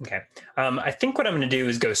 Okay. I think what I'm going to do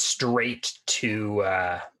is go straight to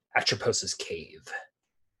Atropos's cave.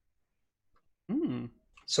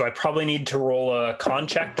 So I probably need to roll a con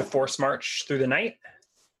check to force march through the night.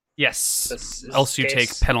 Yes. This is Else you take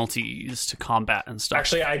case. penalties to combat and stuff.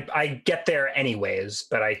 Actually, I get there anyways,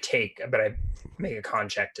 but I make a con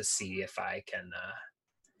check to see if I can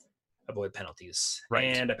avoid penalties. Right.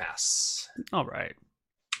 And I pass. All right.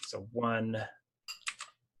 So 1,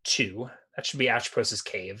 2. That should be Atropos's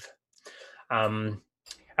cave.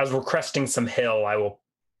 As we're cresting some hill, I will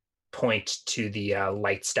point to the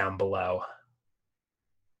lights down below,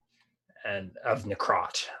 and of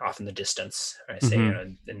Necrot off in the distance. I say,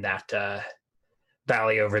 in that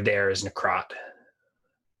valley over there is Necrot.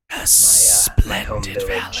 A my home splendid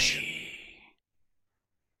village. valley.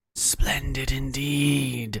 Splendid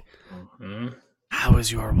indeed. Mm-hmm. How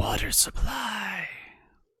is your water supply?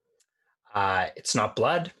 It's not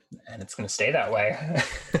blood, and it's going to stay that way.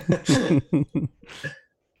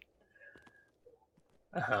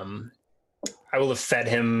 I will have fed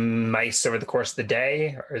him mice over the course of the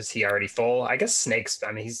day, or is he already full? I guess snakes.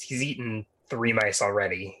 I mean, he's eaten 3 mice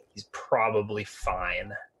already. He's probably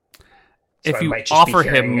fine. So If you offer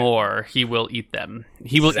him more, he will eat them.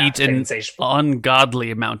 He will eat an ungodly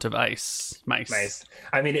amount of mice.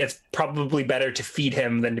 I mean, it's probably better to feed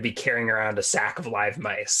him than to be carrying around a sack of live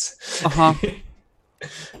mice. Uh-huh.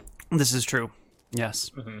 This is true. Yes.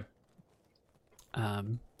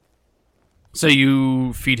 Mm-hmm. So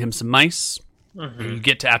you feed him some mice. Mm-hmm. You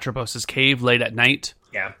get to Atropos's cave late at night.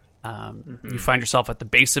 Yeah. You find yourself at the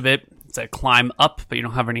base of it. It's a climb up, but you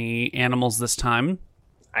don't have any animals this time.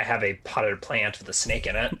 I have a potted plant with a snake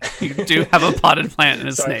in it. You do have a potted plant and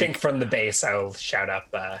a so snake. I think from the base, I will shout up,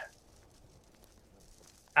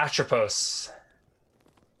 Atropos,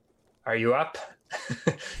 are you up?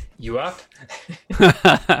 You up?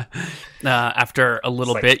 After a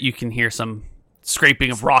little bit, you can hear some scraping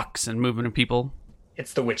of rocks and movement of people.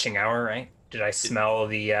 It's the witching hour, right? Did I smell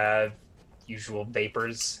the usual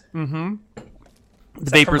vapors? Mm-hmm. The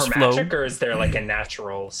vapors from her flow. Magic, or is there like a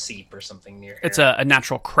natural seep or something near here? It's a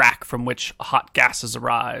natural crack from which hot gases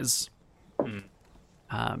arise. But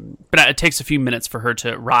it takes a few minutes for her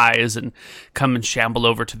to rise and come and shamble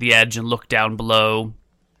over to the edge and look down below.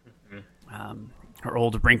 Her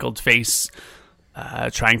old wrinkled face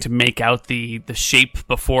trying to make out the shape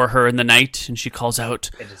before her in the night, and she calls out,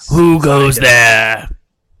 "Who goes there?"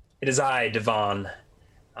 It is I, Divan.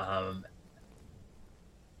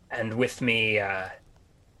 And with me,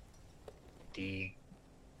 the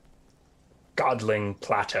godling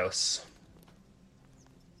Platos,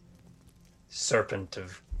 serpent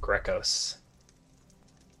of Grekos.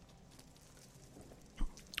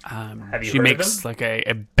 Have you she heard makes of him? like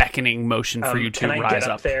a beckoning motion for you to can I rise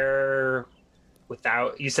get up. there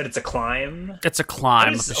without? You said it's a climb. It's a climb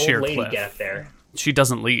How up does a this sheer old lady cliff. get up there? She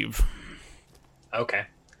doesn't leave. Okay.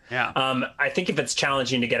 Yeah. I think if it's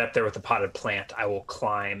challenging to get up there with a potted plant, I will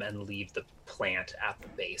climb and leave the plant at the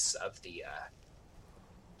base of the.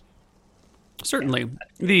 Certainly.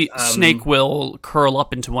 The snake will curl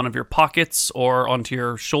up into one of your pockets or onto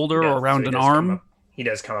your shoulder or around an arm. He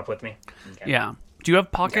does come up with me. Okay. Yeah. Do you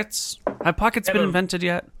have pockets? Have pockets been invented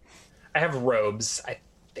yet? I have robes. I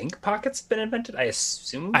think pockets have been invented. I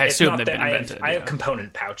assume. I If assume not, they've then been invented. I have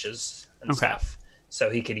component pouches and Okay. stuff, so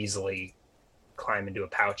he could easily climb into a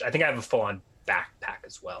pouch. I think I have a full-on backpack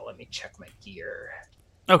as well. Let me check my gear.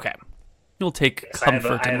 Okay. You'll take Yes,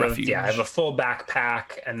 comfort and refuge. I have a full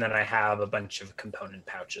backpack, and then I have a bunch of component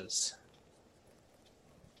pouches.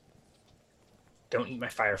 Don't eat my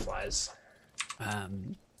fireflies.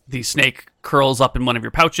 The snake curls up in one of your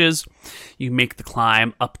pouches. You make the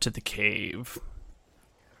climb up to the cave.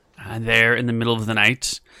 And there, in the middle of the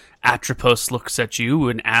night, Atropos looks at you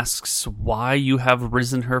and asks why you have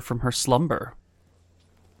risen her from her slumber.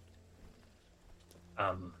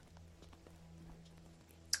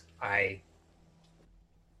 I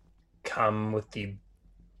come with the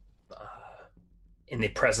in the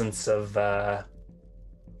presence of a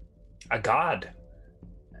god.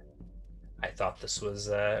 I thought this was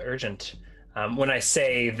urgent. When I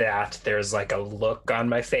say that, there's like a look on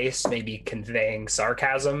my face, maybe conveying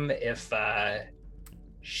sarcasm if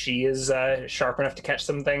she is sharp enough to catch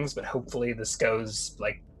some things, but hopefully this goes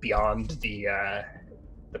like beyond the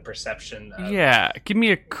perception. Yeah, give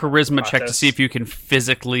me a charisma check to Process. see if you can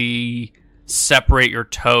physically separate your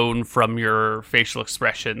tone from your facial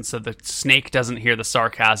expression, so the snake doesn't hear the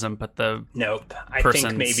sarcasm, but the Nope. I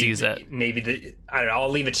person think maybe sees it. Maybe I don't know, I'll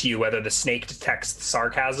leave it to you whether the snake detects the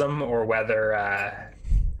sarcasm or whether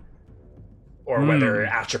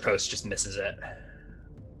Atropos just misses it.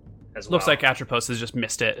 As well. Looks like Atropos has just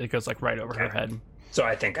missed it. It goes like right over her Okay. head. So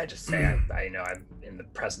I think I just say I know I'm in the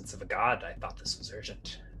presence of a god. I thought this was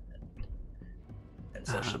urgent. And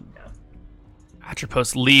so she, yeah.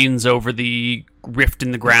 Atropos leans over the rift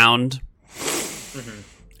in the ground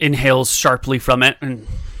inhales sharply from it, and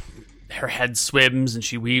her head swims, and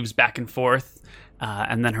she weaves back and forth,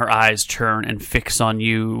 and then her eyes turn and fix on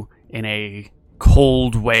you in a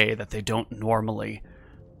cold way that they don't normally.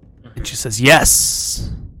 And she says,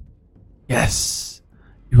 yes,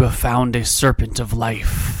 you have found a serpent of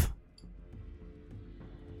life,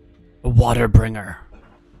 a water bringer.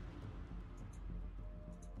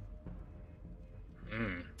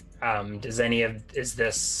 Is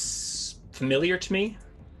this familiar to me?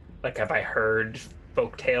 Like, have I heard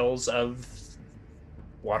folk tales of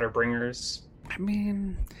water bringers? I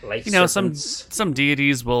mean, Life some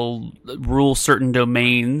deities will rule certain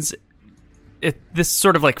domains. This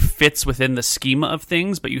sort of like fits within the schema of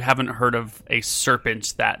things, but you haven't heard of a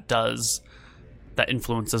serpent that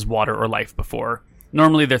influences water or life before.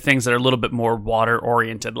 Normally, they're things that are a little bit more water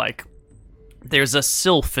oriented, like there's a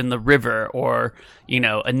sylph in the river, or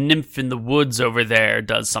a nymph in the woods over there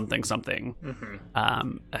does something.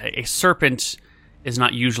 Mm-hmm. A serpent is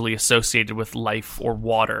not usually associated with life or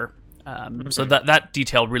water. So that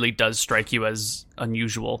detail really does strike you as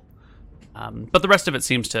unusual. But the rest of it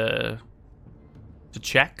seems to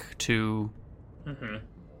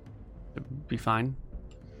be fine.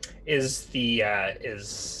 Is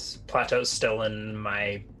Plato still in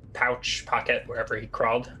my pocket wherever he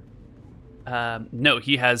crawled? No,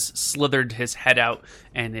 he has slithered his head out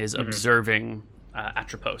and is observing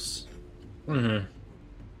Atropos. Mm-hmm.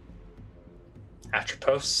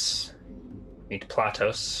 Atropos, meet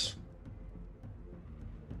Platos.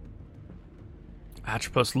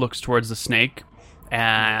 Atropos looks towards the snake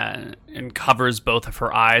and covers both of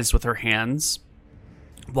her eyes with her hands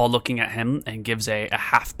while looking at him, and gives a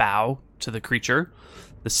half bow to the creature.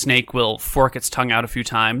 The snake will fork its tongue out a few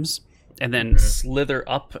times and then slither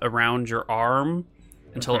up around your arm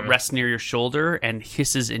until it rests near your shoulder and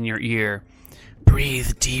hisses in your ear.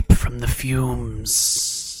 Breathe deep from the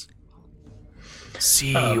fumes.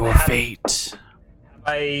 See your fate. Have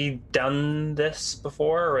I done this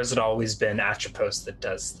before, or has it always been Atropos that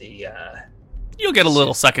does the... You'll get a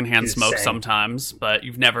little secondhand smoke sometimes, but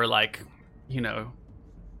you've never,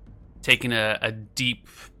 taken a deep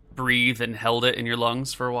breathe and held it in your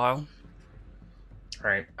lungs for a while. All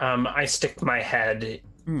right. I stick my head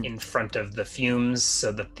in front of the fumes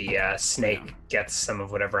so that the snake gets some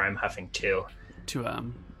of whatever I'm huffing too.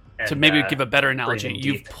 To maybe give a better analogy,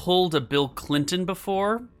 you've pulled a Bill Clinton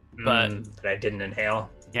before, but that I didn't inhale.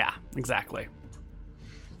 Yeah, exactly.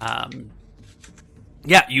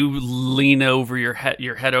 Yeah, you lean over your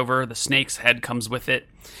head over. The snake's head comes with it.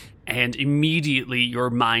 And immediately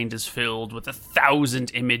your mind is filled with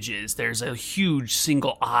 1,000 images. There's a huge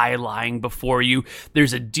single eye lying before you.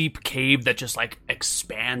 There's a deep cave that just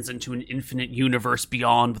expands into an infinite universe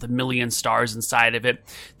beyond with 1,000,000 stars inside of it.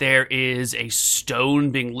 There is a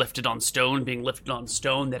stone being lifted on stone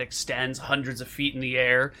that extends hundreds of feet in the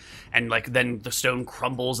air. And then the stone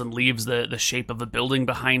crumbles and leaves the shape of a building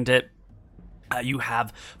behind it. You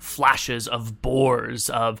have flashes of boars,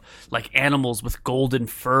 of animals with golden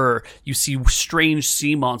fur. You see strange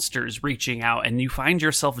sea monsters reaching out, and you find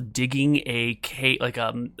yourself digging a cave,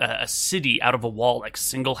 a city out of a wall,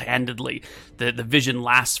 single-handedly. The vision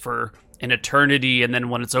lasts for an eternity, and then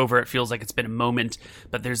when it's over, it feels like it's been a moment.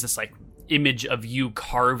 But there's this image of you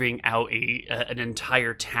carving out an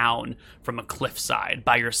entire town from a cliffside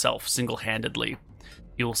by yourself, single-handedly.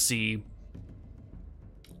 You'll see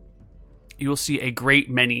a great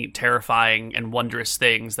many terrifying and wondrous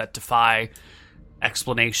things that defy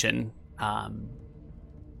explanation. And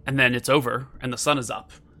then it's over, and the sun is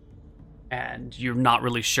up. And you're not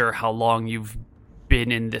really sure how long you've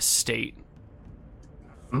been in this state.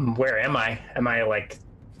 Where am I? Am I,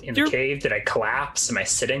 in the cave? Did I collapse? Am I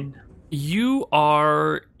sitting? You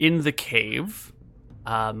are in the cave,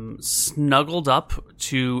 snuggled up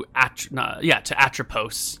to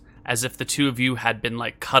Atropos, as if the two of you had been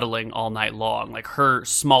cuddling all night long. Her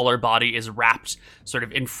smaller body is wrapped sort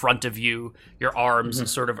of in front of you, your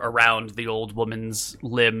arms sort of around the old woman's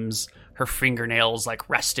limbs, her fingernails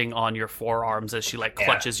resting on your forearms as she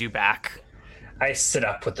clutches you back. I sit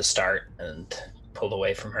up with the start and pull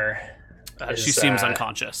away from her. She seems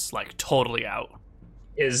unconscious, totally out.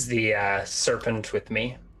 Is the serpent with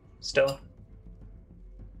me still?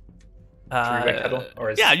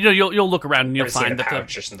 You'll look around and you'll find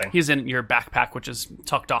that he's in your backpack, which is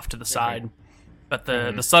tucked off to the side. But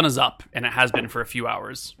the sun is up, and it has been for a few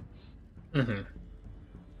hours.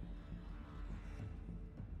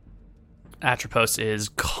 Atropos is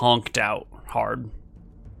conked out hard.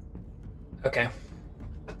 Okay.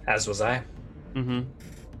 As was I.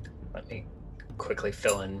 Let me quickly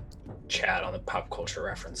fill in chat on the pop culture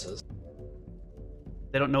references.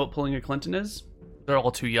 They don't know what pulling a Clinton is? They're all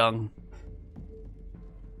too young.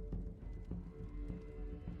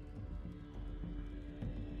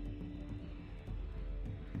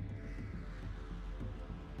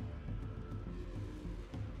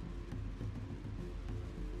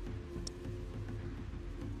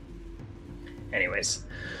 Anyways,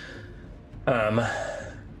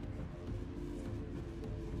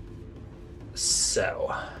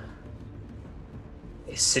 so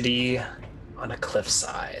a city on a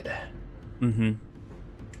cliffside. Mm-hmm.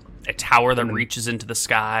 A tower that reaches into the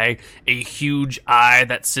sky, a huge eye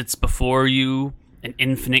that sits before you, an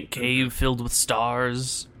infinite cave filled with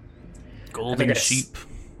stars, golden sheep.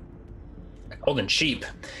 Golden sheep.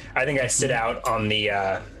 I think I sit out on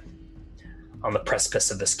the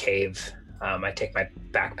precipice of this cave. I take my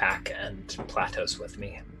backpack and Platos with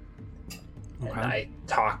me. Okay. And I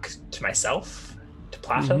talk to myself, to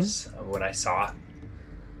Platos, of what I saw.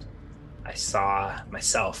 I saw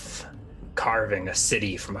myself carving a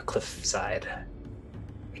city from a cliffside.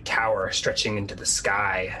 A tower stretching into the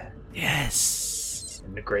sky. Yes.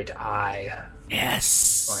 And a great eye.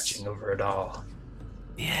 Yes. Watching over it all.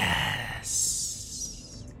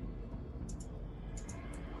 Yes.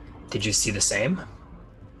 Did you see the same?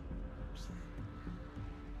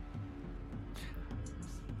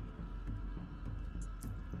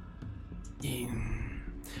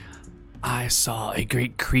 I saw a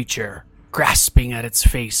great creature grasping at its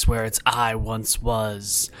face where its eye once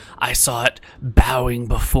was. I saw it bowing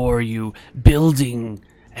before you, building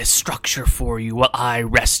a structure for you while I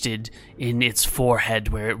rested in its forehead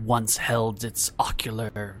where it once held its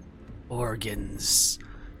ocular organs,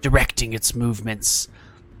 directing its movements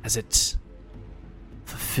as it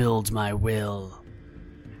fulfilled my will.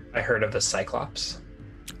 I heard of the Cyclops.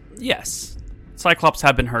 Yes. Cyclops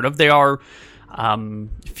have been heard of. They are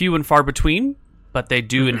few and far between, but they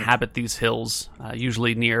do inhabit these hills,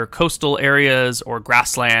 usually near coastal areas or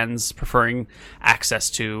grasslands, preferring access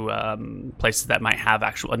to places that might have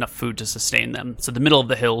enough food to sustain them. So the middle of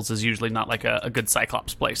the hills is usually not like a good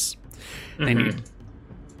Cyclops place. They need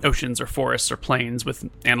oceans or forests or plains with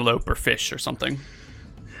antelope or fish or something.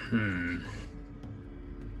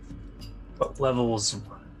 What levels?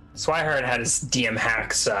 Swihard had his DM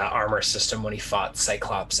Hack's armor system when he fought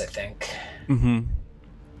Cyclops, I think. I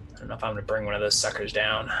don't know if I'm going to bring one of those suckers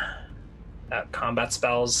down. Combat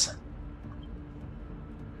spells.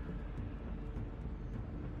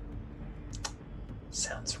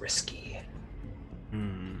 Sounds risky.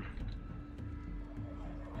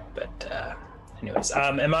 But anyways,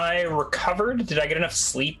 am I recovered? Did I get enough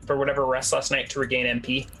sleep or whatever rest last night to regain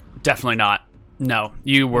MP? Definitely not. No,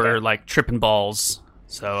 you were like tripping balls.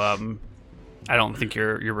 So I don't think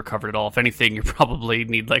you're recovered at all. If anything, you probably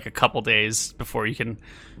need like a couple days before you can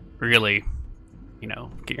really,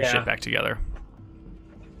 get your shit back together.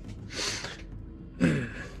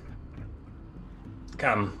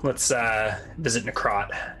 Come, let's visit Necrot,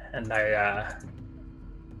 and I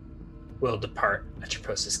will depart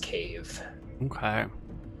Atroposis Cave. Okay.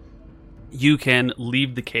 You can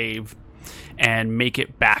leave the cave and make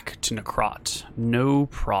it back to Necrot. No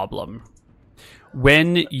problem.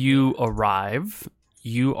 When you arrive,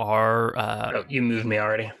 you are... you moved me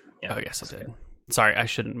already? Yeah, yes, I did. Sorry, I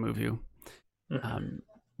shouldn't move you.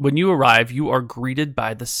 When you arrive, you are greeted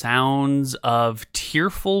by the sounds of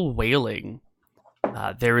tearful wailing.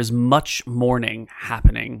 There is much mourning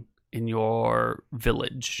happening in your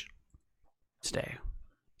village today.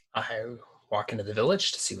 I walk into the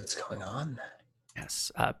village to see what's going on.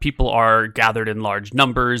 Yes, people are gathered in large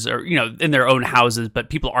numbers, or in their own houses, but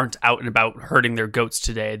people aren't out and about herding their goats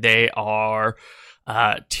today. They are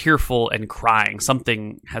tearful and crying.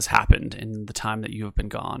 Something has happened in the time that you have been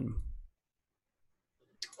gone.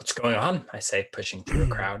 What's going on? I say, pushing through a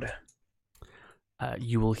crowd.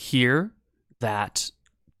 You will hear that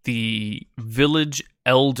the village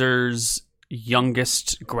elder's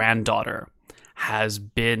youngest granddaughter has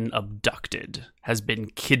been abducted, has been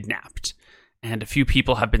kidnapped, and a few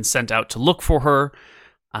people have been sent out to look for her,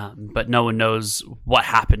 but no one knows what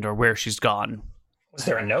happened or where she's gone. Was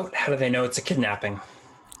there a note? How do they know it's a kidnapping?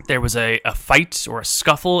 There was a fight or a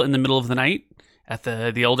scuffle in the middle of the night at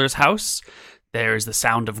the elder's house. There's the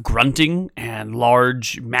sound of grunting, and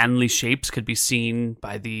large manly shapes could be seen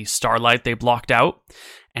by the starlight they blocked out.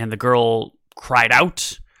 And the girl cried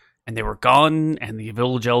out, and they were gone, and the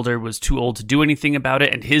village elder was too old to do anything about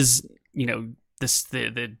it. And his, he's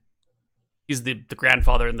the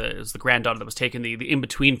grandfather, and it was the granddaughter that was taken. The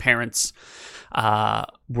in-between parents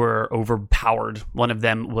were overpowered. One of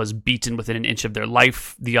them was beaten within an inch of their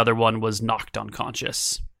life. The other one was knocked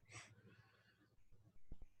unconscious.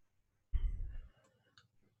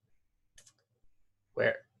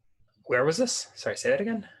 Where was this? Sorry, say that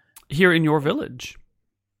again. Here in your village.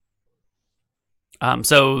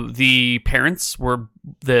 So the parents were,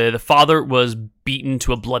 the father was beaten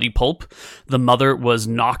to a bloody pulp. The mother was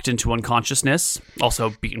knocked into unconsciousness,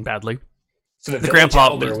 also beaten badly. So the village grandpa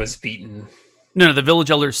elder was beaten. No, the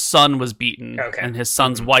village elder's son was beaten, Okay. and his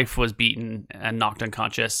son's wife was beaten and knocked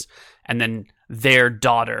unconscious. And then their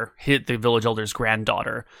daughter, the village elder's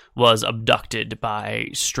granddaughter, was abducted by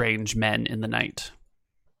strange men in the night.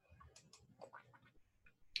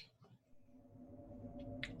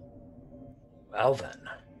 Well then,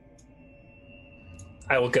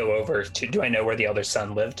 I will go over to. Do I know where the elder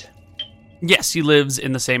son lived? Yes, he lives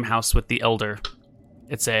in the same house with the elder.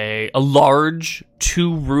 It's a large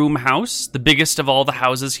 2-room house, the biggest of all the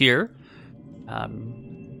houses here.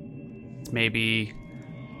 It's maybe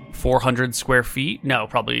 400 square feet. No,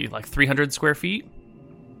 probably like 300 square feet.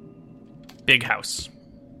 Big house.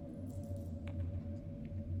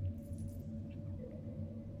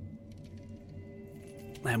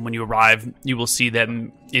 And when you arrive, you will see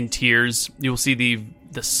them in tears. You will see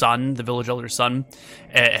the son, the village elder's son,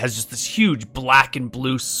 has just this huge black and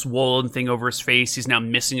blue swollen thing over his face. He's now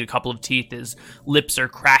missing a couple of teeth. His lips are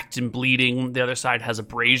cracked and bleeding. The other side has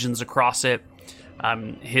abrasions across it.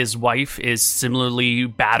 His wife is similarly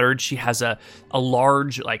battered. She has a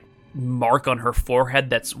large like mark on her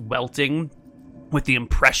forehead that's welting with the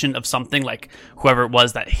impression of something, like whoever it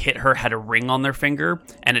was that hit her had a ring on their finger,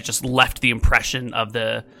 and it just left the impression of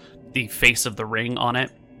the face of the ring on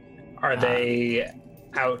it. Are they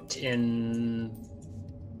out in,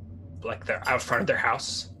 like, they're out front of their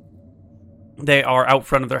house? They are out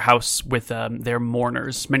front of their house with their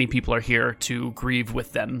mourners. Many people are here to grieve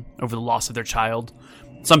with them over the loss of their child.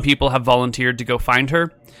 Some people have volunteered to go find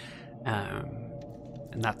her,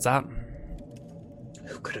 and that's that.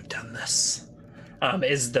 Who could have done this?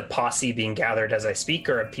 Is the posse being gathered as I speak,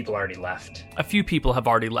 or have people already left? A few people have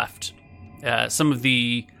already left. Some of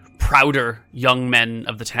the prouder young men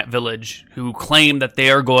of the village who claim that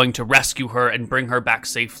they are going to rescue her and bring her back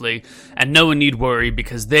safely, and no one need worry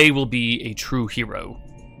because they will be a true hero.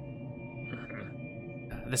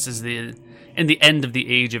 This is in the end of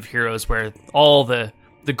the age of heroes, where all the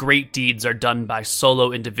great deeds are done by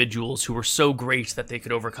solo individuals who were so great that they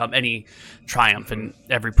could overcome any triumph, and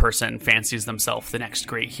every person fancies themselves the next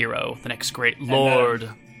great hero, the next great lord.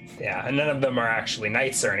 And none of them are actually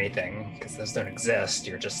knights or anything, because those don't exist.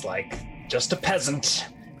 You're just a peasant,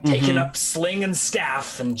 taking up sling and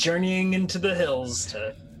staff and journeying into the hills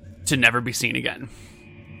to never be seen again.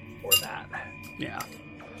 Or that. Yeah.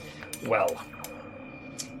 Well,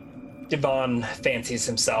 Divan fancies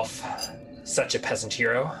himself such a peasant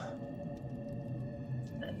hero.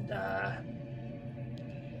 And,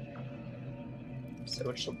 so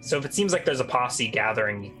if it seems like there's a posse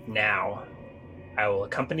gathering now, I will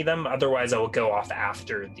accompany them. Otherwise, I will go off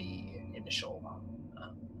after the initial.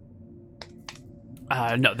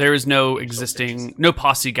 No, there is no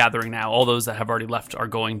posse gathering now. All those that have already left are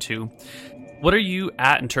going to. What are you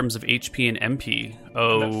at in terms of HP and MP?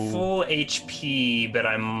 I'm at full HP, but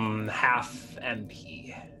I'm half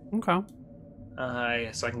MP. Okay.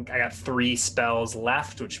 So I got 3 spells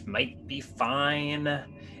left, which might be fine.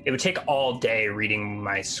 It would take all day reading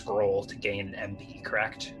my scroll to gain MP,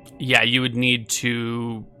 correct? Yeah, you would need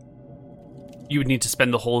to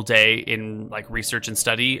spend the whole day in like research and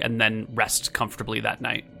study, and then rest comfortably that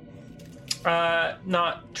night.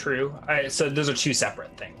 Not true. So those are 2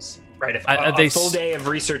 separate things, right? If a full day of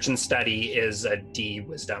research and study is a D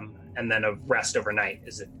wisdom, and then a rest overnight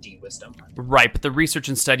is a D wisdom. Right, but the research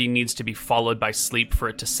and study needs to be followed by sleep for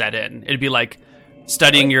it to set in. It'd be like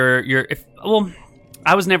studying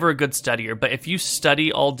I was never a good studier, but if you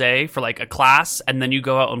study all day for like a class and then you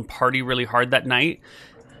go out and party really hard that night,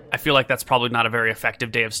 I feel like that's probably not a very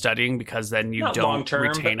effective day of studying, because then you not don't long-term,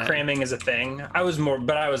 retain but it. Cramming is a thing. I was more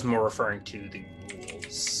referring to the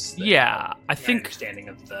rules. Yeah, I think understanding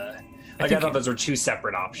of the. I thought those were 2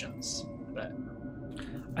 separate options. But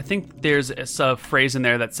I think there's a phrase in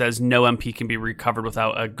there that says no MP can be recovered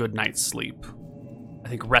without a good night's sleep. I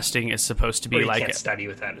think resting is supposed to be like can't study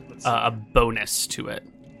without it. A bonus to it.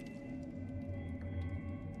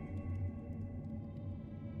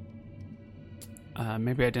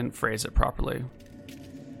 Maybe I didn't phrase it properly.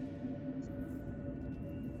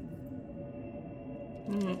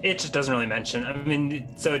 It just doesn't really mention. I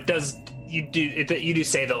mean, so it does. You do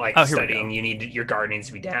say that, like, studying, you need your guard needs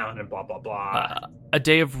to be down and blah blah blah. A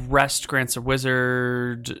day of rest grants a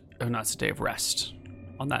wizard. Oh, no, it's a day of rest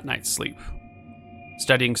on that night's sleep.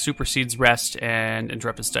 Studying supersedes rest, and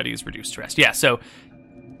interrupted study is reduced to rest. Yeah, so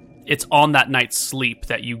it's on that night's sleep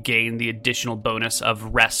that you gain the additional bonus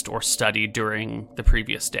of rest or study during the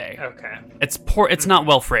previous day. Okay. It's not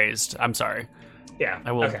well phrased. I'm sorry. Yeah.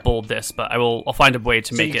 I will bold this, but I'll find a way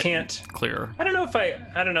to make it clearer. I don't know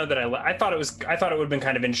that I thought it would have been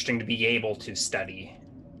kind of interesting to be able to study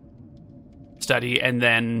And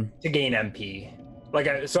then to gain MP.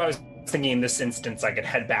 So I was thinking in this instance I could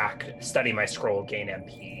head back, study my scroll, gain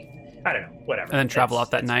MP. I don't know, whatever. And then travel out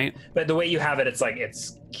that night. But the way you have it, it's like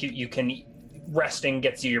it's cute. You can resting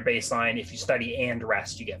gets you your baseline. If you study and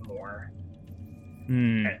rest, you get more. I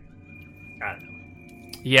don't know.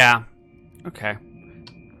 Yeah. Okay.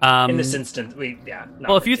 In this instance,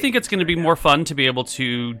 well, if you think it's going to be more fun to be able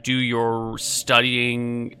to do your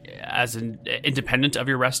studying as independent of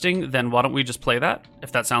your resting, then why don't we just play that?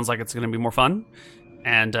 If that sounds like it's going to be more fun,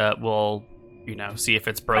 and we'll, see if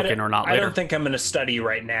it's broken or not later. I don't think I'm going to study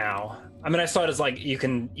right now. I mean, I saw it as like you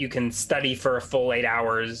can study for a full 8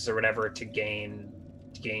 hours or whatever to gain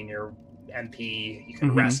your MP. You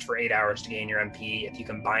can rest for 8 hours to gain your MP. If you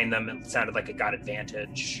combine them, it sounded like it got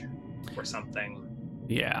advantage or something.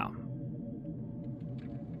 Yeah.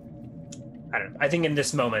 I don't know. I think in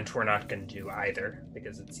this moment we're not going to do either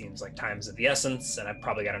because it seems like time's of the essence, and I've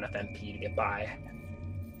probably got enough MP to get by.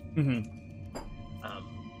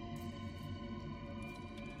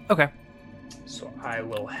 Okay. So I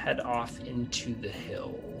will head off into the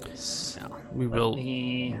hills. Yeah, we will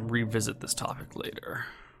revisit this topic later.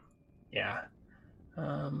 Yeah.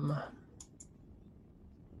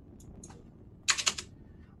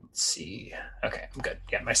 Let's see. Okay, I'm good.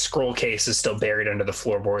 Yeah, my scroll case is still buried under the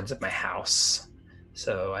floorboards of my house,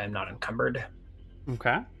 so I am not encumbered.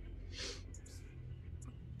 Okay.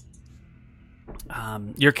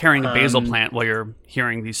 You're carrying a basil plant while you're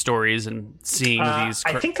hearing these stories and seeing these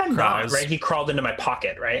I think I'm cries. not, right? He crawled into my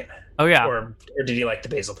pocket, right? Oh, yeah. Or did he like the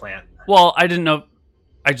basil plant? Well, I didn't know.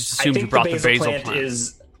 I just assumed you brought the basil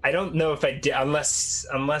plant. I don't know if I did, unless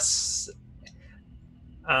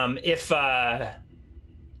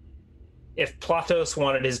if Platos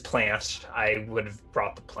wanted his plant, I would have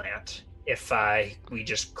brought the plant. If we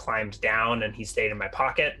just climbed down and he stayed in my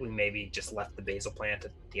pocket, we maybe just left the basil plant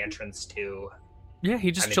at the entrance to... Yeah,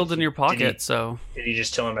 he just chilled in your pocket, so... Did he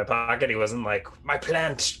just chill in my pocket? He wasn't like, my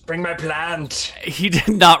plant, bring my plant! He did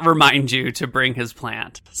not remind you to bring his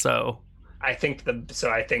plant, so... I think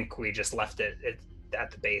we just left it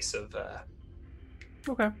at the base of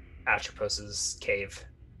Atropos's cave.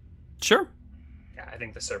 Sure. Yeah, I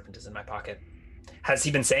think the serpent is in my pocket. Has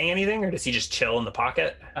he been saying anything, or does he just chill in the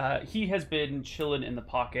pocket? He has been chilling in the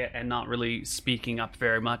pocket and not really speaking up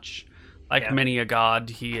very much. Like many a god,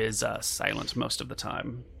 he is silent most of the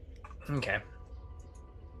time. Okay.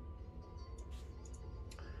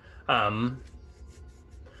 Then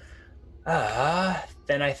I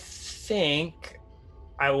think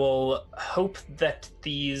I will hope that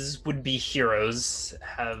these would-be heroes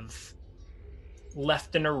have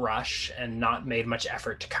left in a rush and not made much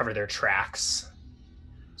effort to cover their tracks.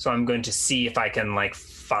 So I'm going to see if I can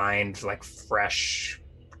find fresh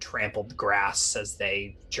trampled grass as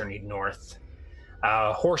they journeyed north.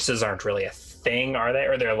 Horses aren't really a thing, are they?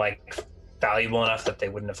 Or they're valuable enough that they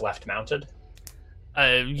wouldn't have left mounted?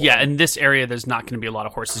 In this area there's not going to be a lot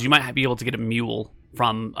of horses. You might be able to get a mule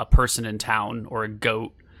from a person in town or a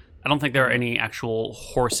goat. I don't think there are any actual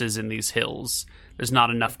horses in these hills. There's not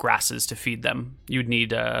enough grasses to feed them. You'd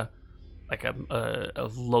need a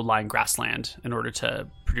low-lying grassland in order to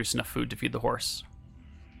produce enough food to feed the horse.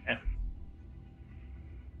 Yeah.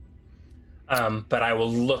 But I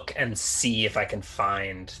will look and see if I can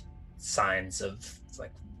find signs of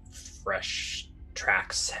fresh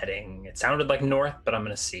tracks heading. It sounded like north, but I'm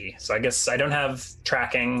going to see. So I guess I don't have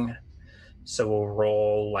tracking, so we'll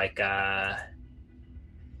roll what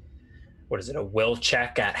is it, a will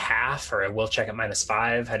check at half or a will check at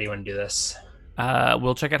 -5? How do you want to do this?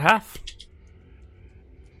 Will check at half.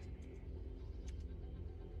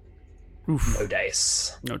 Oof. No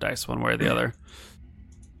dice. No dice, one way or the other.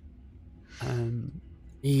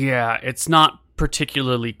 Yeah, it's not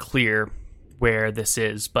particularly clear where this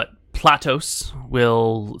is, but Platos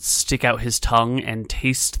will stick out his tongue and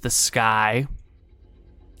taste the sky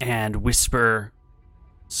and whisper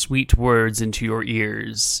sweet words into your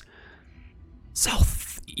ears.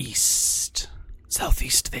 Southeast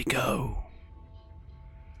they go.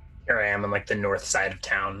 Here I am on the north side of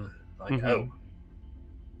town. Oh.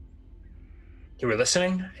 You were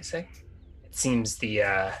listening, I say? It seems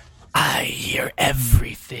I hear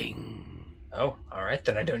everything. Oh, all right,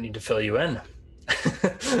 then I don't need to fill you in.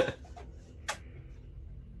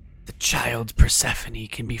 The child Persephone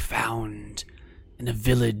can be found in a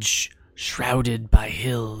village shrouded by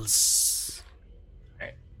hills.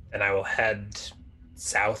 Right. And I will head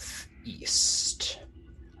southeast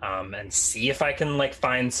and see if I can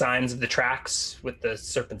find signs of the tracks with the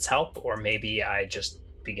serpent's help, or maybe I just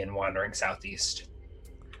begin wandering southeast.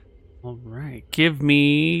 All right, give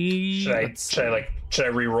me. Should I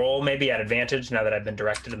re-roll maybe at advantage now that I've been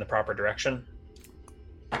directed in the proper direction?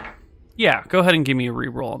 Yeah, go ahead and give me a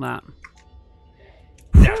re-roll on that.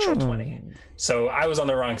 Natural 20. So I was on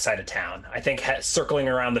the wrong side of town. I think circling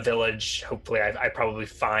around the village, hopefully I probably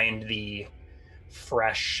find the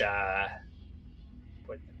fresh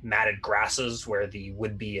matted grasses where the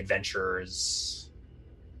would-be adventurers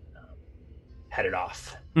headed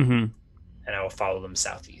off. Mm-hmm. And I will follow them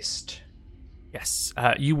southeast. Yes,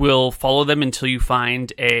 you will follow them until you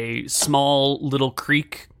find a small little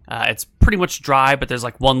creek. It's pretty much dry, but there's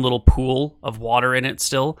one little pool of water in it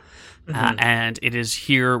still. Mm-hmm. And it is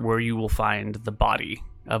here where you will find the body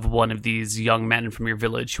of one of these young men from your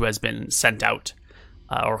village who has been sent out,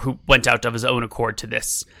 or who went out of his own accord to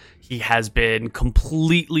this. He has been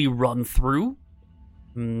completely run through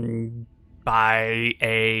by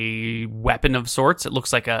a weapon of sorts. It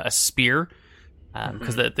looks like a spear,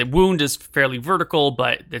 because the wound is fairly vertical,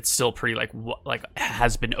 but it's still pretty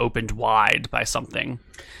has been opened wide by something.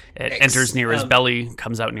 It enters near his belly,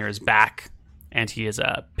 comes out near his back, and he is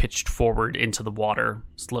pitched forward into the water.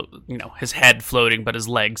 His head floating, but his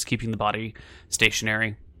legs keeping the body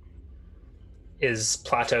stationary. Is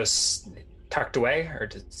Platos tucked away, or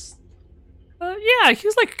does? Yeah,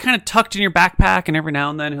 he's kind of tucked in your backpack, and every now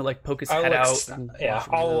and then he'll poke his head out. Yeah,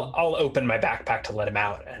 I'll open my backpack to let him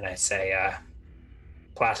out, and I say,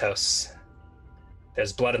 Platos,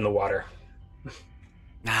 there's blood in the water.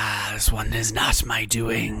 This one is not my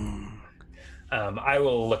doing. I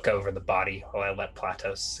will look over the body while I let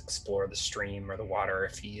Platos explore the stream or the water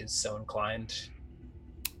if he is so inclined.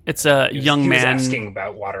 It's a young man. He was asking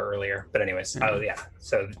about water earlier, but anyways,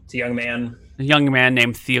 So it's a young man. A young man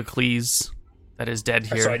named Theocles that is dead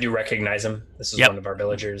here. So I do recognize him. This is one of our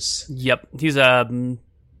villagers. Yep, he's a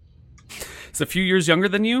few years younger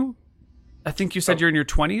than you. I think you said you're in your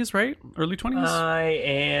 20s, right? Early 20s? I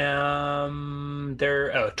am...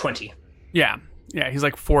 20. Yeah, he's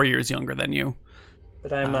 4 years younger than you.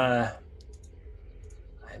 But I'm a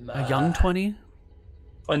young 20?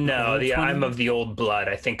 Oh, no, I'm of the old blood.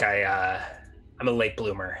 I think I'm a late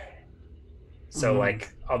bloomer. So,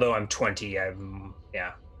 although I'm 20, I'm,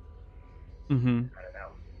 Mm-hmm. I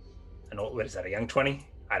don't know. What is that, a young 20?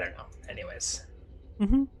 I don't know. Anyways.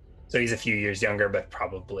 Mm-hmm. So he's a few years younger, but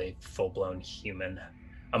probably full-blown human.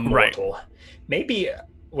 A mortal. Right. Maybe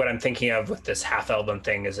what I'm thinking of with this half-elven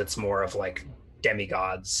thing is it's more of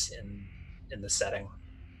demigods in the setting.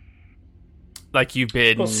 You've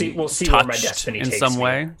been we'll see touched where my destiny in takes some me.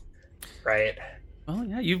 way. Right. Oh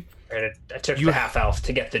yeah, I took the half-elf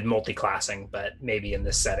to get the multi-classing, but maybe in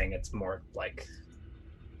this setting it's more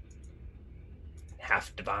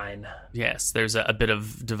half divine. Yes, there's a bit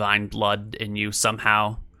of divine blood in you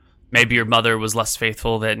somehow. Maybe your mother was less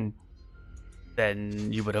faithful than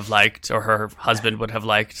you would have liked, or her husband would have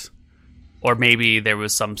liked. Or maybe there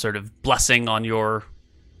was some sort of blessing on your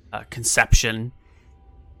conception.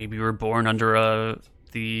 Maybe you were born under a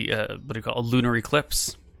lunar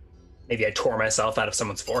eclipse. Maybe I tore myself out of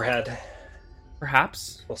someone's forehead.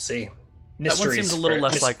 Perhaps. We'll see. Mysteries that one seems a little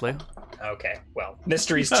less likely. Okay, well,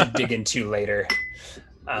 mysteries to dig into later.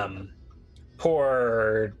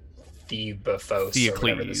 Poor Theophos,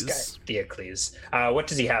 Theocles. What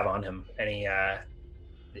does he have on him? Any?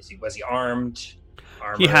 Was he armed?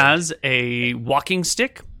 Armored? He has a walking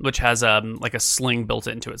stick, which has a sling built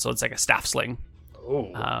into it, so it's like a staff sling.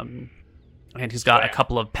 Ooh. And he's got a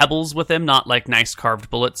couple of pebbles with him, not nice carved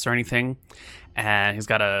bullets or anything. And he's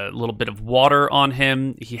got a little bit of water on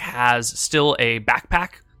him. He has still a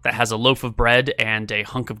backpack that has a loaf of bread and a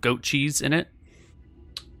hunk of goat cheese in it.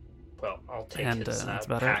 Well, I'll take his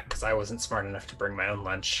pack because I wasn't smart enough to bring my own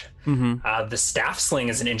lunch. Mm-hmm. The staff sling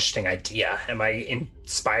is an interesting idea. Am I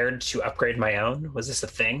inspired to upgrade my own? Was this a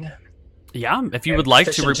thing? Yeah, if you would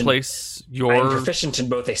like to replace your... I'm proficient in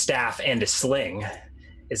both a staff and a sling.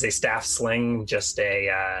 Is a staff sling just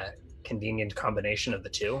a convenient combination of the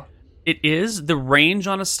two? It is. The range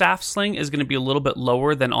on a staff sling is going to be a little bit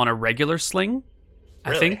lower than on a regular sling,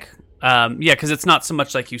 really? I think. Yeah, because it's not so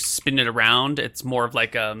much you spin it around. It's more of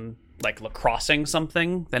lacrossing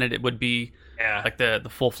something than it would be the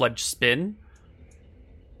full-fledged spin.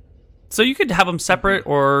 So you could have them separate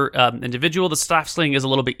or individual. The staff sling is a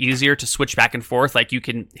little bit easier to switch back and forth. You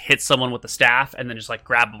can hit someone with the staff and then just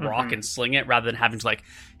grab a rock and sling it, rather than having to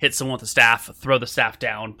hit someone with the staff, throw the staff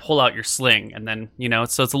down, pull out your sling, and then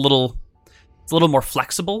it's a little more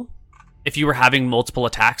flexible. If you were having multiple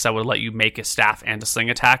attacks, I would let you make a staff and a sling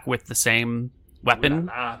attack with the same weapon.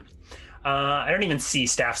 I don't even see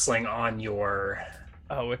staff sling on your...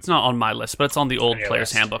 Oh, it's not on my list, but it's on the old player's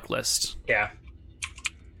list. handbook list. Yeah.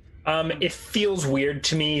 It feels weird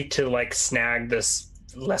to me to like snag this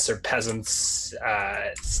lesser peasant's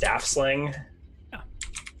staff sling. Yeah.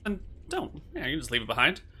 And don't. Yeah, you can just leave it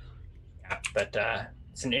behind. Yeah, but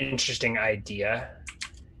it's an interesting idea.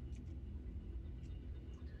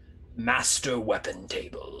 Master weapon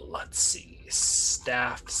table. Let's see.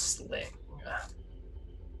 Staff sling.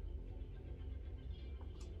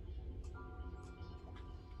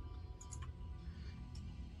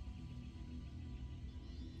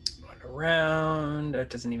 Around. It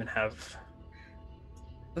doesn't even have.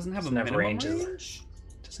 Doesn't have a minimum ranges. Range?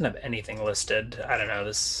 Doesn't have anything listed. I don't know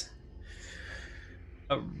this.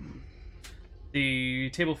 The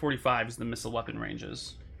table 45 is the missile weapon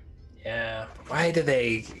ranges. Yeah. Why do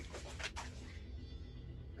they?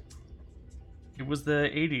 It was the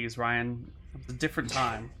 80s, Ryan. It was a different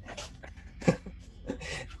time.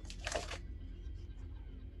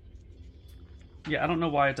 Yeah, I don't know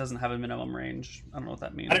why it doesn't have a minimum range. I don't know what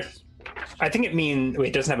that means. I think it means... Wait,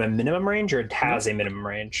 it doesn't have a minimum range, or it has a minimum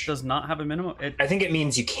range? Does not have a minimum? I think it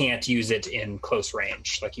means you can't use it in close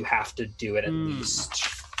range. Like, you have to do it at least...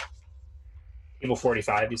 Table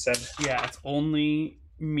 45, you said? Yeah, it's only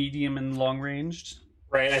medium and long ranged.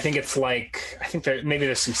 Right, I think it's like... I think maybe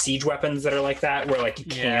there's some siege weapons that are like that, where, like, you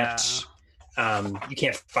can't... you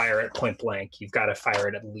can't fire it point blank. You've got to fire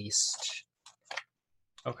it at least...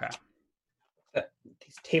 Okay.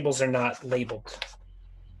 These tables are not labeled.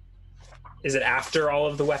 Is it after all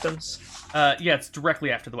of the weapons? Yeah, it's directly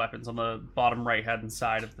after the weapons on the bottom right hand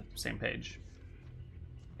side of the same page.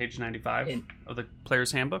 Page 95 of the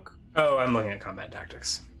player's handbook. Oh, I'm looking at combat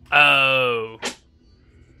tactics. Oh.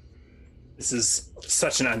 This is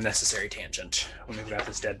such an unnecessary tangent when we've got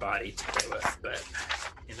this dead body to play with, but,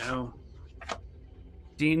 you know.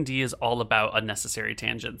 D&D is all about unnecessary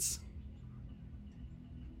tangents.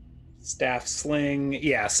 Staff sling.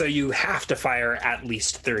 Yeah, so you have to fire at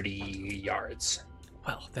least 30 yards.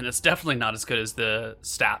 Well, then it's definitely not as good as the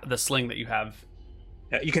sling that you have.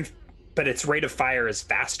 You can, but its rate of fire is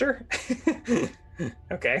faster.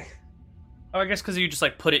 Okay. Oh, I guess because you just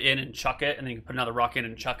like put it in and chuck it, and then you can put another rock in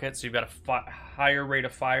and chuck it, so you've got a higher rate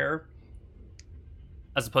of fire,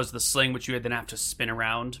 as opposed to the sling, which you would then have to spin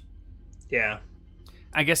around. Yeah.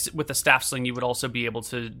 I guess with the staff sling, you would also be able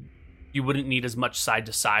to. You wouldn't need as much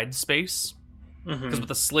side-to-side space. Because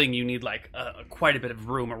with a sling, you need like quite a bit of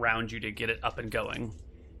room around you to get it up and going.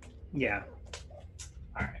 Yeah.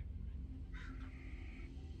 All right.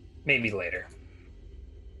 Maybe later.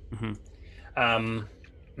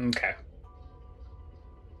 Okay.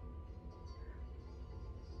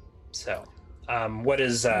 So, what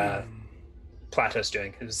is Platos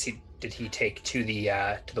doing? Did he take to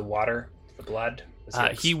the water, the blood?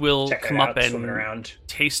 He will come up and around,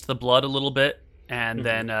 taste the blood a little bit, and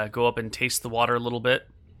then go up and taste the water a little bit,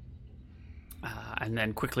 and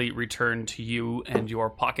then quickly return to you and your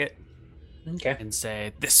pocket. Okay. And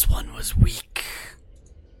say, "This one was weak.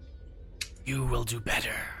 You will do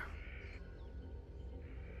better."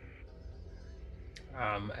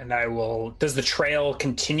 And I will... Does the trail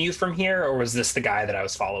continue from here, or was this the guy that I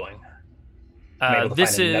was following? Am I able to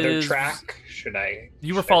this find another is... track?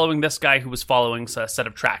 You were following this guy who was following a set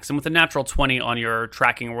of tracks, and with a natural 20 on your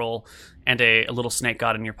tracking roll and a little snake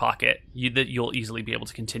god in your pocket, you'll easily be able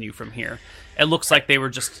to continue from here. It looks like there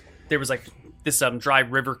was like this dry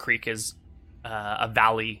river creek is a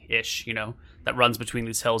valley-ish, that runs between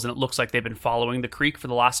these hills, and it looks like they've been following the creek for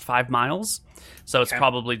the last 5 miles. So it's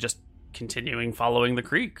probably just continuing following the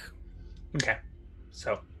creek. Okay.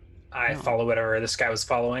 So I follow whatever this guy was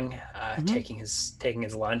following, taking his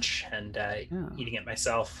lunch and eating it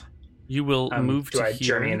myself. You will move to here. Do I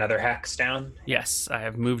journey another hex down? Yes, I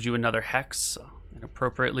have moved you another hex,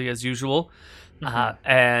 inappropriately as usual.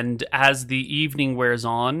 And as the evening wears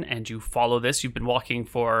on and you follow this, you've been walking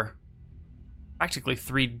for practically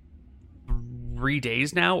three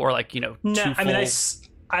days now, or like, No, I mean,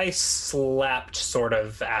 I slept sort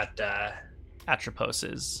of at...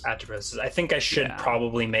 Atropos's. I think I should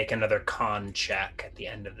probably make another con check at the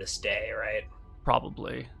end of this day, right?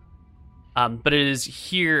 Probably. But it is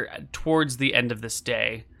here towards the end of this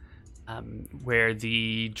day where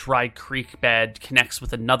the dry creek bed connects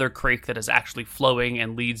with another creek that is actually flowing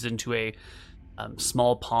and leads into a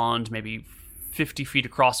small pond, maybe 50 feet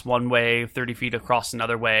across one way, 30 feet across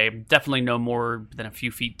another way, definitely no more than a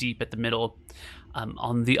few feet deep at the middle,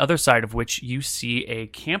 on the other side of which you see a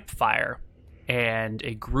campfire and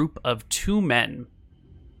a group of 2 men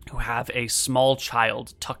who have a small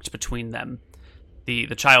child tucked between them. The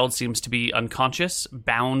child seems to be unconscious,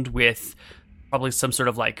 bound with probably some sort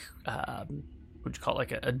of like, what would you call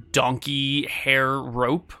it, like a donkey hair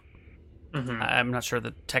rope. Mm-hmm. I'm not sure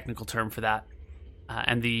the technical term for that.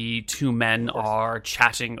 And the two men are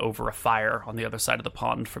chatting over a fire on the other side of the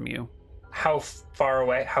pond from you. How far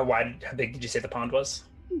away? How wide? How big did you say the pond was?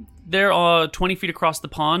 They're 20 feet across the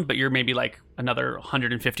pond, but you're maybe like another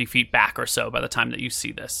 150 feet back or so by the time that you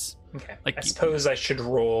see this. Okay. Like, I suppose I should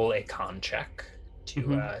roll a con check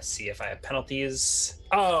to see if I have penalties.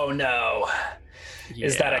 Oh, no. Yeah.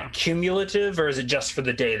 Is that a cumulative, or is it just for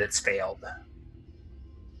the day that's failed?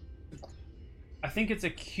 I think it's a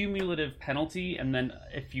cumulative penalty, and then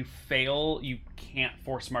if you fail, you can't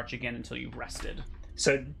force march again until you've rested.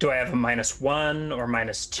 So do I have a -1 or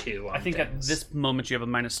 -2 on I think things? At this moment you have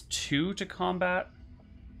a -2 to combat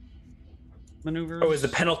maneuvers. Oh, is the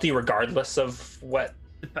penalty regardless of what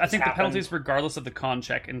I think the penalty is regardless of the con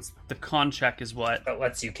check, and the con check is what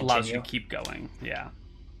lets you continue. Allows you to keep going. Yeah.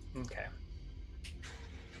 Okay.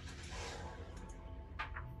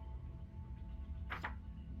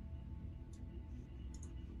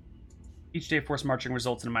 Each day of forced marching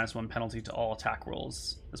results in a -1 penalty to all attack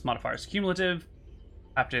rolls. This modifier is cumulative.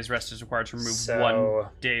 Half day's rest is required to remove 1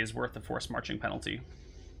 day's worth of forced marching penalty.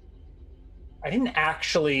 I didn't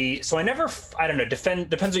actually. So I never. I don't know. Depends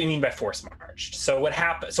what you mean by force marched. So what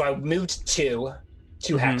happened? So I moved two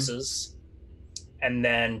hexes, and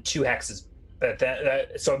then 2 hexes. But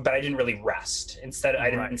I didn't really rest. Instead,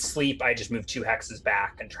 I didn't sleep. I just moved 2 hexes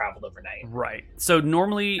back and traveled overnight. Right. So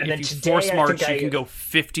normally, if you force march, you can go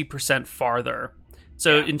 50% farther.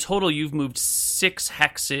 So in total, you've moved 6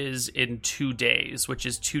 hexes in 2 days, which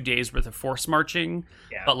is 2 days worth of force marching.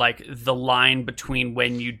 Yeah. But like the line between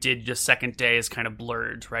when you did the second day is kind of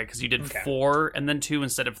blurred, right? Because you did 4 and then 2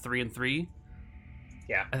 instead of 3 and 3.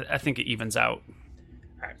 Yeah. I think it evens out.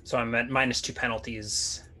 All right. So I'm at -2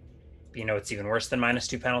 penalties. But you know what's even worse than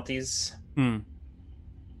 -2 penalties?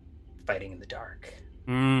 Fighting in the dark.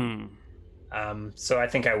 So I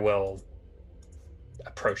think I will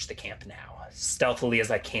approach the camp now, stealthily as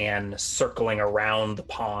I can, circling around the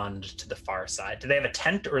pond to the far side. Do they have a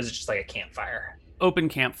tent, or is it just like a campfire? Open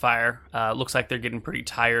campfire. Looks like they're getting pretty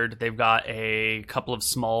tired. They've got a couple of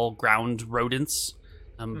small ground rodents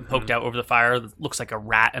poked out over the fire. Looks like a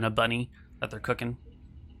rat and a bunny that they're cooking.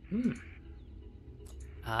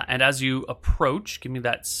 And as you approach, give me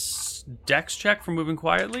that dex check for moving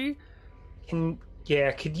quietly.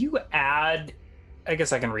 Could you add... I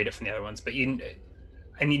guess I can read it from the other ones, but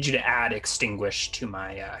I need you to add extinguish to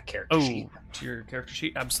my character sheet. Oh, to your character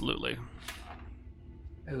sheet? Absolutely.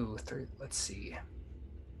 Oh, let's see.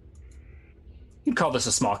 You'd call this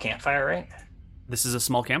a small campfire, right? This is a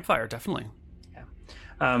small campfire, definitely. Yeah.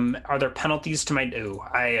 Are there penalties to my... Oh,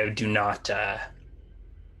 I do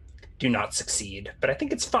not succeed, but I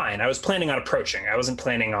think it's fine. I was planning on approaching. I wasn't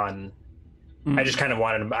planning on... I just kind of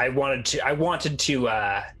wanted... I wanted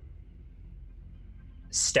to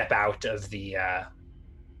step out of the...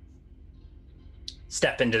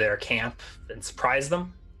 step into their camp and surprise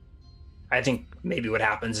them. I think maybe what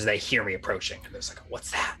happens is they hear me approaching and they're like,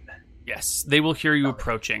 what's that? Yes, they will hear you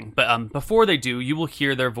approaching. But before they do, you will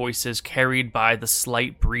hear their voices carried by the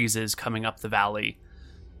slight breezes coming up the valley.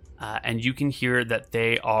 And you can hear that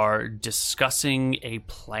they are discussing a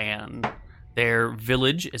plan. Their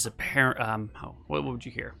village is apparent... what would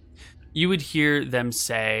you hear? You would hear them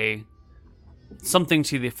say something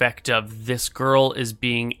to the effect of, this girl is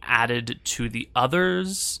being added to the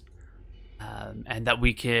others, and that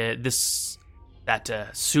we can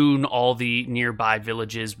soon all the nearby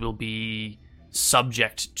villages will be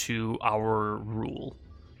subject to our rule.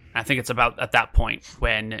 I think it's about at that point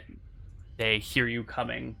when they hear you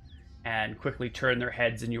coming and quickly turn their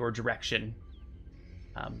heads in your direction,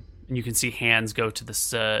 and you can see hands go to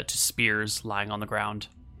to spears lying on the ground.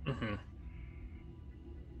 Mm-hmm.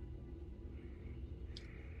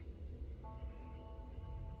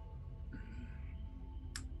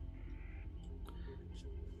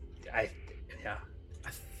 I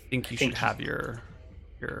think you should have your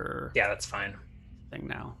yeah, that's fine. Thing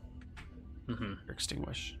now. Your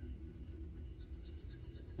extinguish.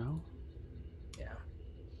 No? Yeah.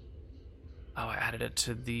 Oh, I added it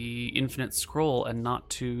to the infinite scroll and not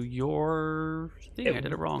to your thing. I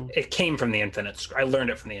did it wrong. It came from the infinite scroll. I learned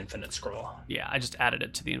it from the infinite scroll. Yeah, I just added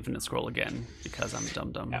it to the infinite scroll again because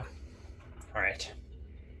I'm dumb. Yeah. All right.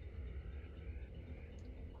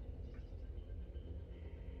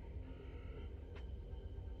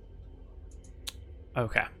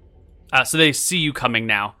 Okay. So they see you coming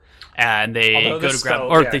now, and they go to grab,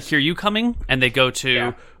 or they hear you coming, and they go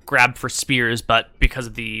to grab for spears, but because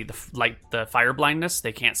of the fire blindness,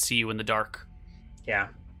 they can't see you in the dark. Yeah.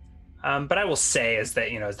 But I will say is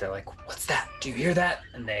that, as they're like, what's that? Do you hear that?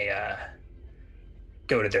 And they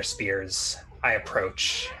go to their spears. I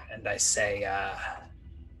approach and I say,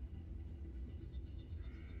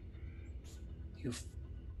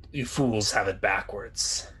 you fools have it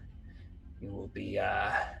backwards. You will be,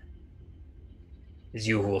 is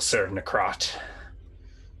you who will serve Necrot.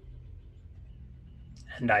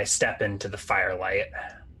 And I step into the firelight.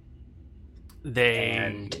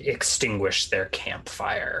 And extinguish their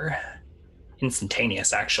campfire.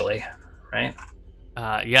 Instantaneous, actually, right?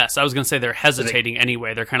 Yes, I was going to say they're hesitating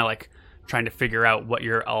anyway. They're kind of like trying to figure out what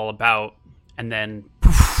you're all about, and then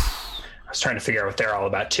poof. I was trying to figure out what they're all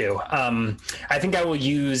about too. I think I will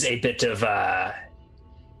use a bit of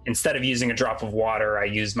instead of using a drop of water, I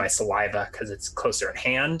use my saliva because it's closer at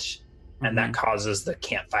hand, and that causes the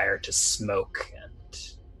campfire to smoke.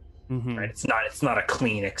 And right, it's not a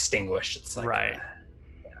clean extinguish. It's like right.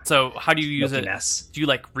 So how do you use it? Mess. Do you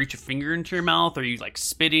like reach a finger into your mouth, or are you like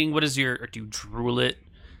spitting? What is or do you drool it?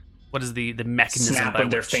 What is the mechanism? Snap with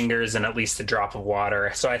their fingers and at least a drop of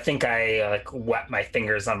water. So I think I like wet my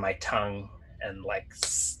fingers on my tongue and like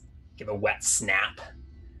give a wet snap.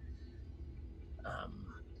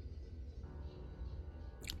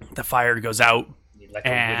 The fire goes out, like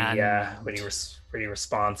a witty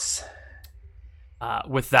response.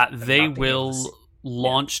 With that, they will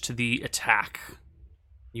launch to the attack.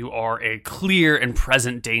 You are a clear and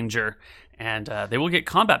present danger, and they will get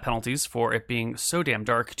combat penalties for it being so damn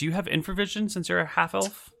dark. Do you have infravision since you're a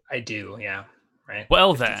half-elf? I do, yeah. Right.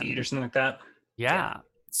 Well, then. Feet or something like that? Yeah.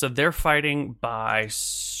 So they're fighting by...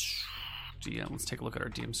 Yeah, let's take a look at our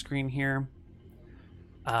DM screen here.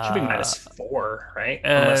 Should be -4, right?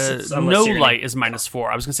 Unless no light is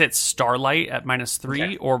 -4. I was going to say it's starlight at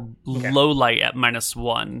 -3 or low light at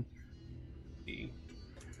 -1.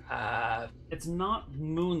 It's not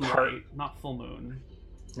moonlight, not full moon.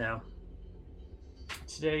 No.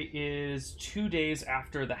 Today is 2 days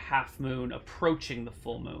after the half moon, approaching the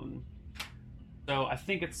full moon. So I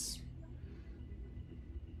think it's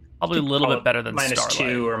probably a little bit better than starlight.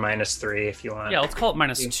 -2 or -3 if you want. Yeah, let's call it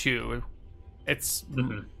 -2. It's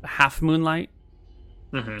half moonlight.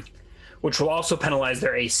 Which will also penalize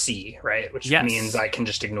their AC, right? Which means I can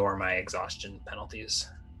just ignore my exhaustion penalties.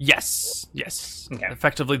 Yes. Okay.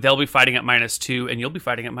 Effectively, they'll be fighting at -2, and you'll be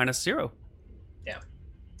fighting at -0. Yeah.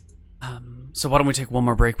 So why don't we take one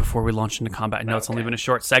more break before we launch into combat? I know it's only been a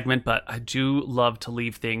short segment, but I do love to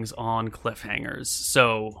leave things on cliffhangers.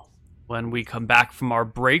 So when we come back from our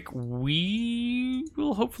break, we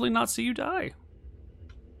will hopefully not see you die.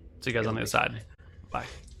 See you guys on the other side. Bye.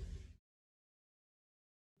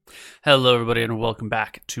 Hello, everybody, and welcome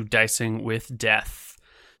back to Dicing with Death.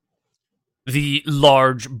 The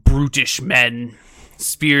large, brutish men,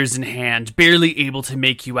 spears in hand, barely able to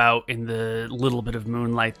make you out in the little bit of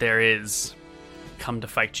moonlight there is, come to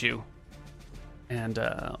fight you. And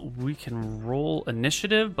we can roll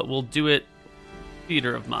initiative, but we'll do it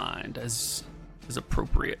theater of mind as is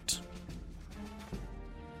appropriate.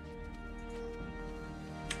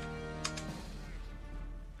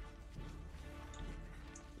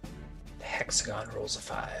 Hexagon rolls a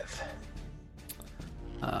 5.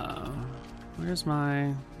 Where's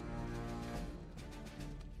my...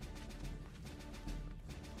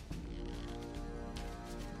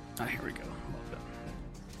 Here we go.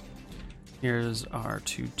 Here's our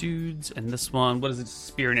two dudes, and this one, what is it?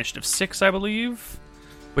 Spear initiative 6, I believe?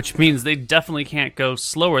 Which means they definitely can't go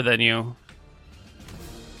slower than you.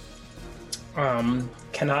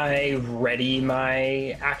 Can I ready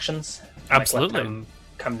my actions? Absolutely.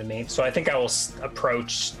 Come to me. So I think I will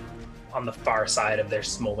approach on the far side of their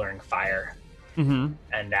smoldering fire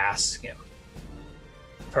and ask him,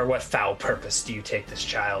 for what foul purpose do you take this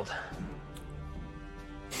child?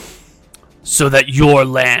 So that your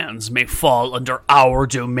lands may fall under our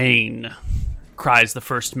domain, cries the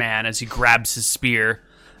first man as he grabs his spear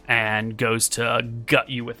and goes to gut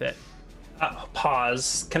you with it.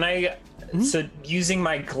 Pause. Can I... So using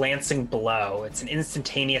my glancing blow, it's an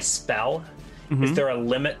instantaneous spell. Is there a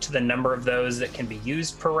limit to the number of those that can be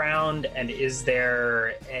used per round? And is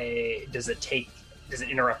there does it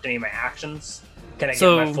interrupt any of my actions? Can I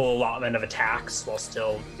get my full allotment of attacks while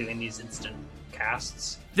still doing these instant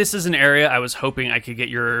casts? This is an area I was hoping I could get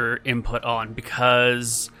your input on,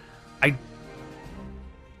 because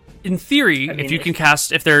in theory,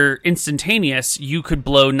 if they're instantaneous, you could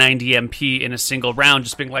blow 90 MP in a single round,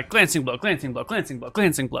 just being like glancing blow, glancing blow, glancing blow,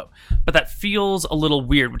 glancing blow. But that feels a little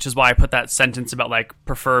weird, which is why I put that sentence about like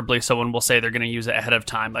preferably someone will say they're going to use it ahead of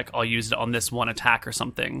time, like I'll use it on this one attack or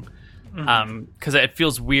something. Because it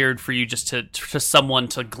feels weird for you just to someone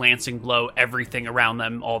to glancing blow everything around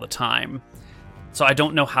them all the time. So I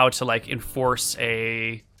don't know how to like enforce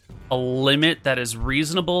a limit that is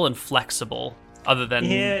reasonable and flexible. Other than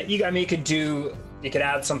you could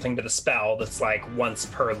add something to the spell that's like once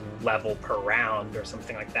per level per round or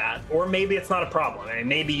something like that. Or maybe it's not a problem. I mean,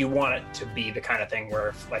 maybe you want it to be the kind of thing where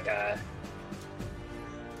if like a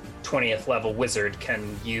 20th level wizard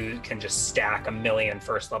can just stack 1,000,000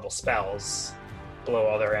 first level spells, blow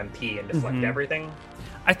all their MP and deflect everything.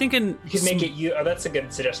 I think you can make it that's a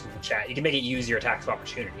good suggestion in the chat. You can make it use your attacks of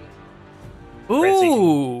opportunity. Ooh. Right? So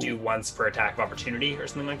you can do once per attack of opportunity or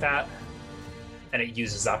something like that. And it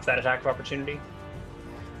uses up that attack of opportunity.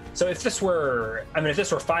 So if this were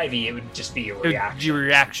 5e, it would just be a reaction. Your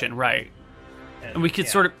reaction, right. And we could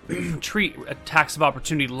sort of treat attacks of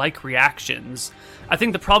opportunity like reactions. I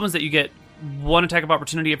think the problem is that you get one attack of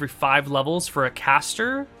opportunity every 5 levels for a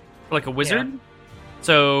caster, like a wizard. Yeah.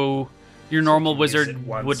 So your normal wizard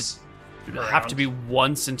would have to be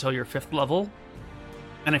once until your 5th level.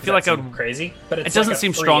 And I feel like crazy, but it doesn't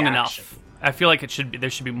seem strong enough. I feel like there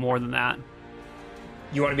should be more than that.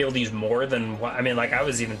 You want to be able to use more than one? I mean, like I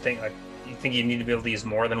was even thinking, like, you think you need to be able to use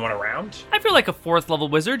more than one around? I feel like a 4th level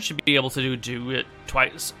wizard should be able to do it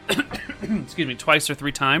twice. Excuse me, twice or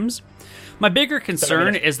 3 times. My bigger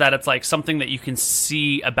concern is that it's like something that you can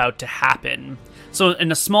see about to happen. So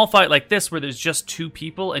in a small fight like this, where there's just 2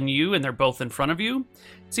 people and they're both in front of you,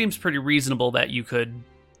 it seems pretty reasonable that you could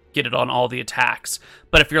get it on all the attacks.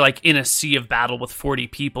 But if you're like in a sea of battle with 40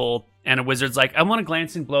 people and a wizard's like, I want to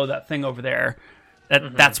glancing blow that thing over there.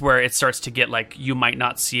 That's where it starts to get like you might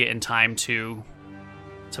not see it in time to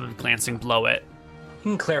glancing blow it.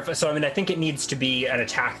 You can clarify. So I mean, I think it needs to be an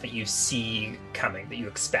attack that you see coming, that you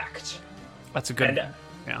expect. That's a good.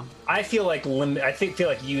 Yeah. I feel like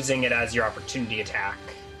using it as your opportunity attack,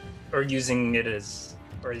 or using it as,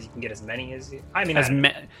 or you can get as many as you. I mean,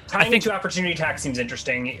 tying it to opportunity attack seems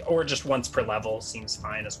interesting, or just once per level seems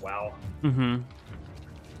fine as well. Mm-hmm.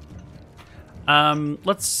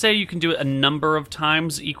 Let's say you can do it a number of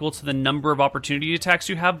times equal to the number of opportunity attacks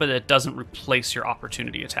you have, but it doesn't replace your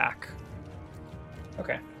opportunity attack.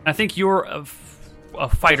 Okay. I think you're a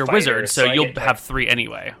fighter wizard, so you'll have 3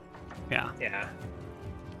 anyway. Yeah. Yeah.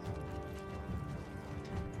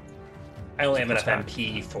 I only have enough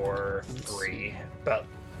MP for 3, but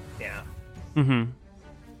yeah. Mm-hmm.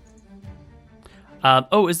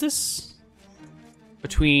 Is this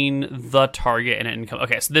between the target and income?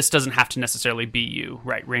 Okay, so this doesn't have to necessarily be you,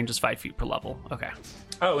 right? Range is 5 feet per level. Okay.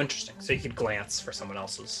 Oh, interesting. So you could glance for someone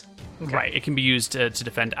else's. Okay. Right. It can be used to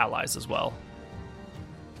defend allies as well.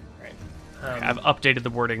 Right. Okay, I've updated the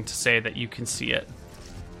wording to say that you can see it.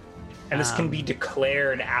 And this can be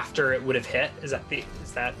declared after it would have hit. Is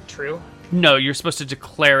that true? No, you're supposed to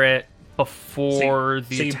declare it before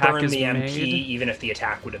the attack is made. So you burn the MP even if the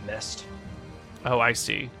attack would have missed. Oh, I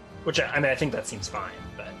see. Which, I mean, I think that seems fine,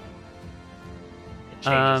 but it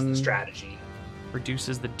changes the strategy.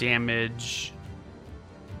 Reduces the damage.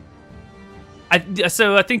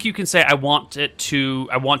 So I think you can say I want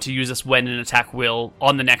to use this when an attack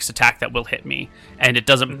on the next attack that will hit me, and it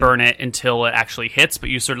doesn't burn it until it actually hits, but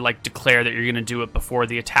you sort of like declare that you're going to do it before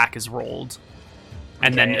the attack is rolled,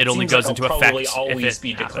 and then it only goes into effect. Probably always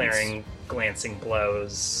be declaring glancing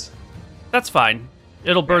blows. That's fine.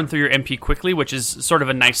 It'll burn through your MP quickly, which is sort of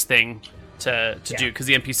a nice thing to do, because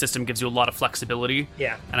the MP system gives you a lot of flexibility.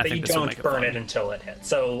 Yeah, and I think you don't burn it until it hits.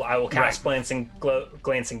 So I will cast glancing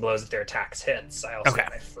blows if their attacks hits. I also have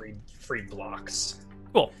my free blocks.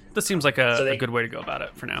 Cool. This seems like a good way to go about it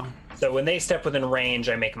for now. So when they step within range,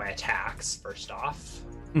 I make my attacks first off.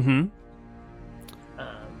 Mm-hmm.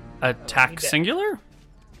 Attack singular?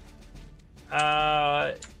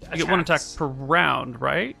 You get 1 attack per round,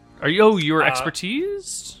 right? You're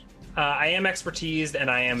expertised? I am expertised,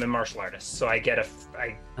 and I am a martial artist. So I get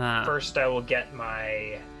first I will get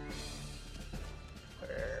my...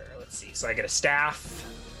 let's see. So I get a staff,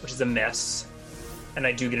 which is a miss. And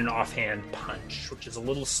I do get an offhand punch, which is a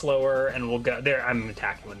little slower, and we'll go... There, I'm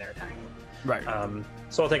attacking when they're attacking. Right.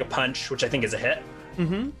 So I'll take a punch, which I think is a hit.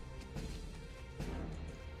 Mm-hmm.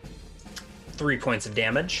 3 points of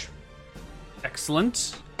damage.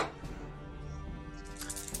 Excellent.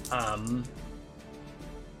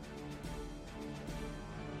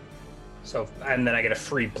 So, and then I get a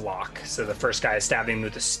free block. So the first guy is stabbing me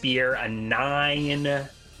with a spear, a 9. We're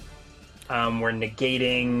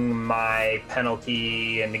negating my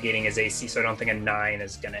penalty and negating his AC, so I don't think a 9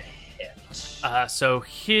 is going to hit. So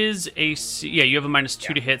his AC... Yeah, you have a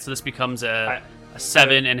 -2 to hit, so this becomes a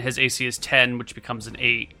 7, and his AC is 10, which becomes an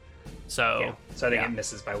 8. So I think it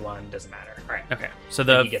misses by 1. Doesn't matter. All right. Okay. So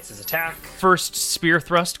Then the he gets his attack. first spear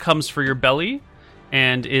thrust comes for your belly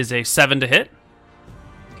and is a 7 to hit.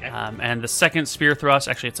 Okay. And the second spear thrust,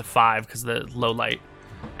 actually it's a 5 because the low light.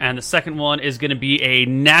 And the second one is going to be a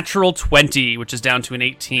natural 20, which is down to an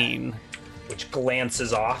 18. Which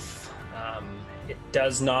glances off. It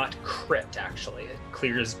does not crit, actually. It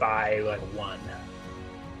clears by like 1.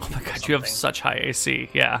 Oh my god, you have such high AC.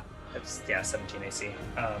 Yeah. It's 17 AC.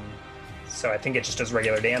 So I think it just does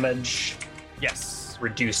regular damage. Yes.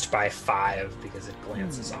 Reduced by 5 because it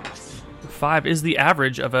glances off. 5 is the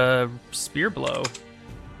average of a spear blow.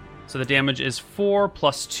 So the damage is 4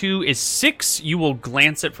 plus 2 is 6. You will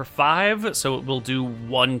glance it for 5, so it will do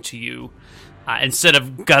 1 to you. Instead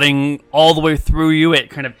of gutting all the way through you, it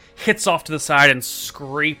kind of hits off to the side and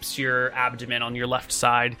scrapes your abdomen on your left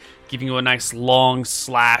side, giving you a nice long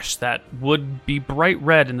slash that would be bright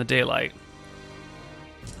red in the daylight.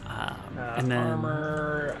 And then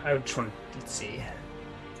armor, I just want to, let's see,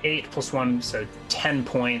 8 plus 1, so 10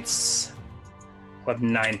 points. I'll have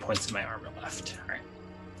 9 points of my armor left. All right.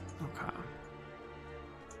 Okay.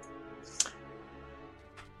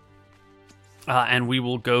 And we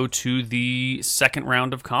will go to the second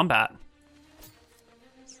round of combat.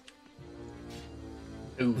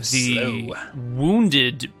 Ooh, The slow.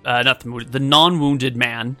 wounded, the non-wounded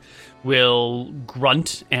man will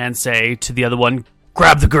grunt and say to the other one,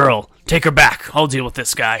 "Grab the girl, take her back. I'll deal with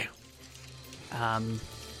this guy." And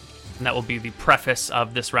that will be the preface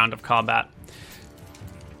of this round of combat.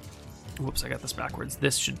 Whoops, I got this backwards.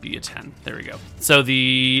 This should be a 10. There we go. So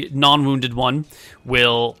the non-wounded one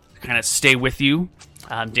will kind of stay with you,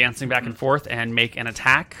 dancing back and forth, and make an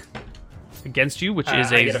attack against you, which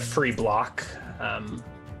is I get a free block.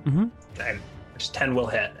 Which 10 will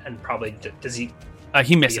hit, and probably does he?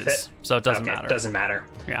 He misses, so it doesn't matter. It doesn't matter.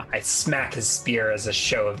 Yeah. I smack his spear as a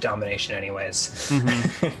show of domination, anyways.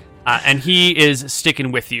 And he is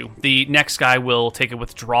sticking with you. The next guy will take a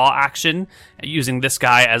withdraw action, using this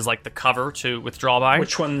guy as like the cover to withdraw by.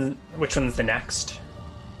 Which one's the next?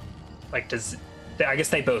 Like, I guess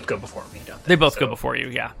they both go before me, don't they? They both go before you,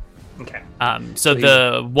 yeah. Okay. So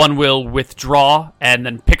the one will withdraw and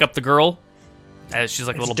then pick up the girl, as she's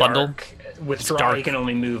like a little bundle. Withdraw, dark. he can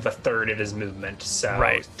only move a third of his movement, so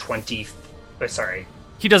Right. 20... sorry.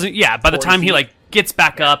 He doesn't, yeah, by the 40 time he feet. like gets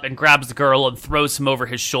back up and grabs the girl and throws him over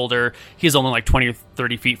his shoulder, he's only like 20 or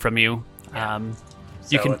 30 feet from you. You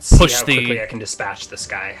So can let's push see how the... quickly I can dispatch this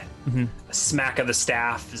guy. A smack of the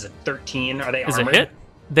staff is a 13. Are they Is armored? a hit.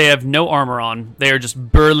 They have no armor on. They are just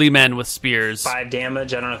burly men with spears. 5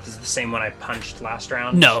 damage. I don't know if this is the same one I punched last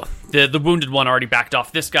round. No, the wounded one already backed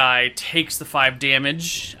off. This guy takes the 5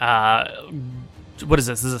 damage. What is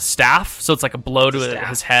this? This is a staff, so it's like a blow to staff.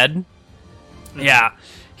 his head. Yeah,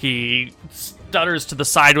 he stutters to the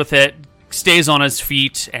side with it, stays on his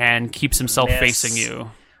feet, and keeps himself Miss. facing you.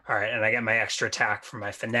 All right, and I get my extra attack for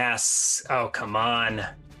my finesse. Oh, come on.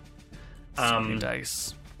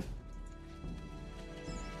 Dice.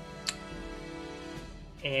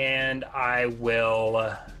 And I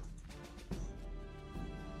will...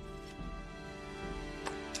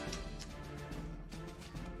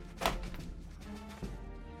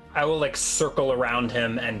 I will like circle around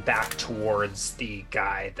him and back towards the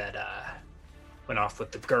guy that went off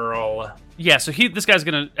with the girl. Yeah, so this guy's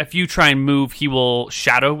gonna. If you try and move, he will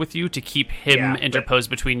shadow with you to keep him Yeah, interposed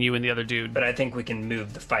between you and the other dude. But I think we can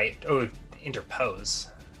move the fight. Oh, interpose.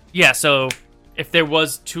 Yeah, so if there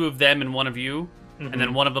was 2 of them and 1 of you, and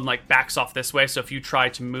then one of them like backs off this way, so if you try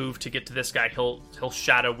to move to get to this guy, he'll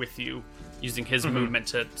shadow with you using his movement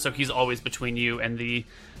to. So he's always between you and the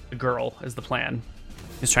girl is the plan.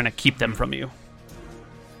 He's trying to keep them from you.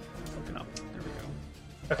 Open up. There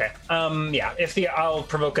we go. Okay. Yeah. I'll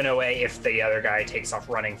provoke an OA if the other guy takes off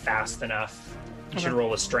running fast enough. You should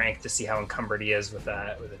roll a strength to see how encumbered he is with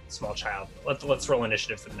a small child. Let's roll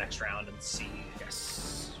initiative for the next round and see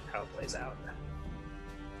how it plays out.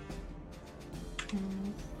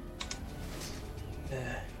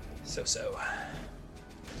 So.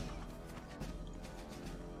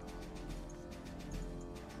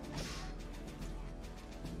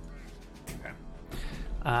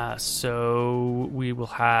 So we will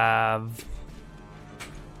have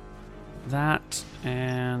that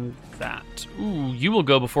and that. Ooh, you will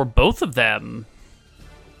go before both of them.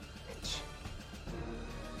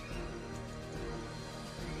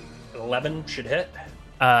 11 should hit.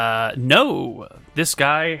 No. this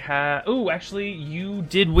guy actually, you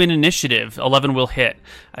did win initiative. 11 will hit.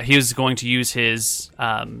 He was going to use his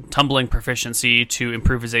tumbling proficiency to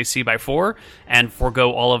improve his AC by 4 and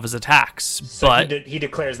forego all of his attacks. So but he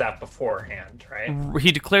declares that beforehand, right?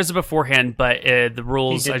 He declares it beforehand, but the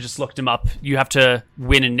rules, I just looked him up. You have to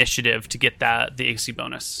win initiative to get the AC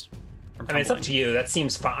bonus. I mean, it's up to you. That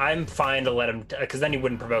seems fine. I'm fine to let him, because then he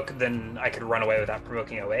wouldn't provoke. Then I could run away without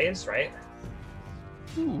provoking OAs, right?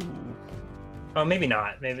 Ooh. Oh, maybe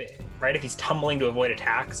not. Maybe, right? If he's tumbling to avoid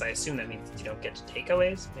attacks, I assume that means you don't get to take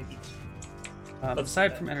OAs. Maybe.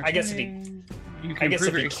 Aside from entertaining, I guess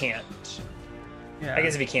if he can't. Yeah. I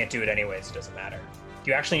guess if he can't do it anyways, it doesn't matter.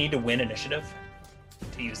 Do you actually need to win initiative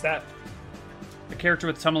to use that? A character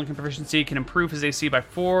with tumbling proficiency can improve his AC by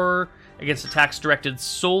 4 against attacks directed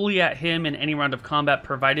solely at him in any round of combat,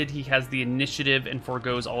 provided he has the initiative and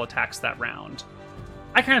forgoes all attacks that round.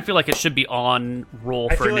 I kind of feel like it should be on roll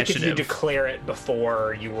for initiative. I feel like if you declare it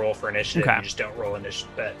before you roll for initiative, okay. You just don't roll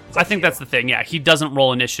initiative. But I think that's the thing, yeah. He doesn't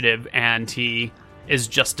roll initiative, and he is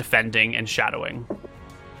just defending and shadowing.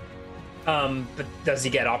 But does he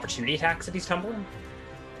get opportunity attacks if he's tumbling?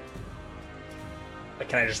 Like,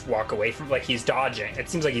 can I just walk away from... Like, he's dodging. It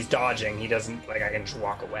seems like he's dodging. He doesn't... Like, I can just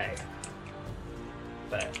walk away.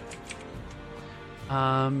 But...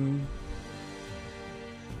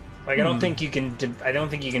 Like, I don't think you can... I don't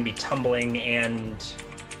think you can be tumbling and...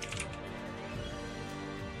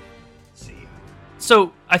 Let's see.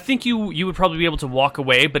 So, I think you would probably be able to walk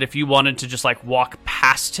away, but if you wanted to just, like, walk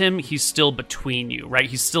past him, he's still between you, right?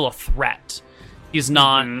 He's still a threat. He's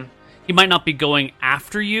not... Mm-hmm. He might not be going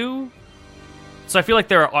after you. So I feel like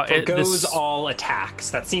there are... Forgoes all attacks.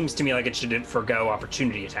 That seems to me like it should forgo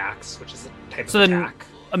opportunity attacks, which is a type of attack. Then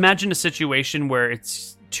imagine a situation where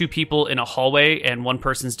it's two people in a hallway and one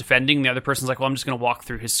person's defending, the other person's like, well, I'm just going to walk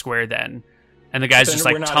through his square then. And the guy's just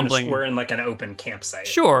like tumbling. We're in like an open campsite.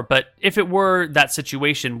 Sure, but if it were that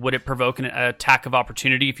situation, would it provoke an attack of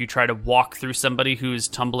opportunity if you try to walk through somebody who's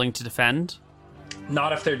tumbling to defend?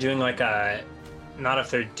 Not if they're doing like a...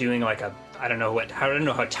 I don't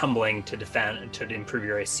know how tumbling to defend to improve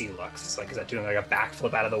your AC looks. It's like, is that doing like a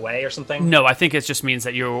backflip out of the way or something? No, I think it just means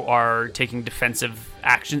that you are taking defensive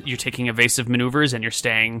action. You're taking evasive maneuvers and you're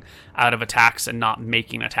staying out of attacks and not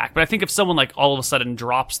making an attack. But I think if someone like all of a sudden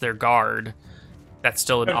drops their guard, that's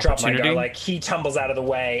still an opportunity. Drop my guard, like he tumbles out of the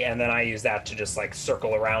way and then I use that to just like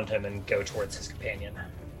circle around him and go towards his companion.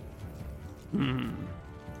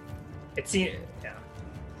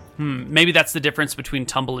 Maybe that's the difference between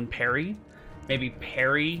tumble and parry. Maybe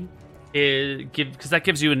parry because that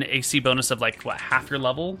gives you an AC bonus of like what, half your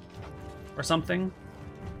level or something.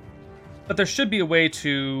 But there should be a way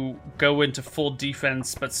to go into full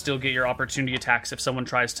defense but still get your opportunity attacks if someone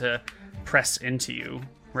tries to press into you,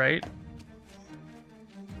 right?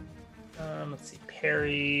 Let's see,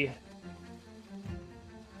 parry.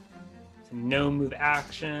 No move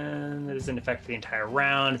action that is in effect for the entire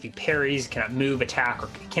round. If he parries, cannot move, attack, or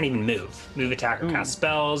can't even move. Move, attack, or cast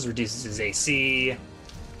spells, reduces his AC.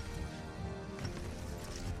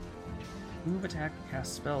 Move, attack, or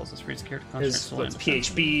cast spells. This reads character constructs. Let's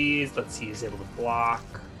PHBs. Let's see, he's able to block.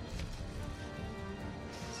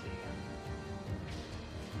 Let's see.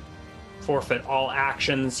 Forfeit all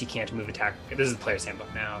actions. He can't move, attack. This is the player's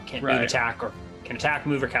handbook now. Can't move, attack, or can attack,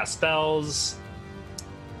 move, or cast spells.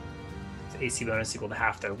 AC bonus equal to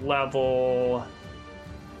half their level.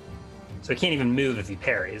 So he can't even move if he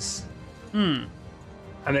parries. I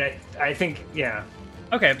mean, I think, yeah.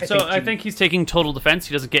 Okay, I think he's taking total defense.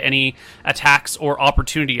 He doesn't get any attacks or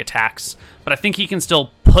opportunity attacks. But I think he can still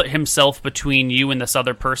put himself between you and this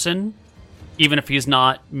other person, even if he's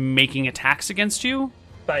not making attacks against you.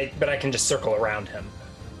 But I can just circle around him.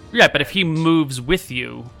 Yeah, but if he moves with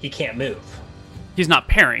you... He can't move. He's not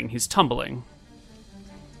parrying, he's tumbling.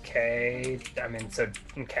 Okay, I mean,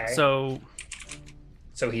 okay. So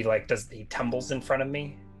he tumbles in front of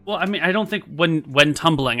me? Well, I mean, I don't think when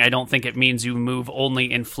tumbling, I don't think it means you move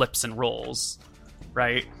only in flips and rolls,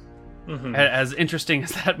 right? Mm-hmm. As interesting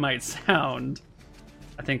as that might sound,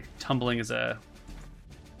 I think tumbling is a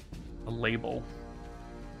label.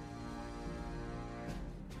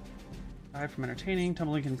 Aside from entertaining,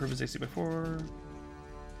 tumbling can improve his AC by 4.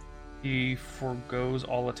 He forgoes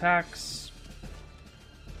all attacks.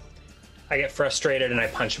 I get frustrated and I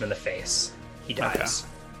punch him in the face. He dies. Okay.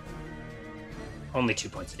 Only 2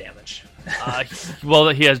 points of damage. Well,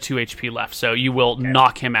 he has 2 HP left, so you will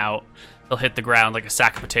knock him out. He'll hit the ground like a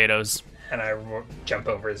sack of potatoes. And I jump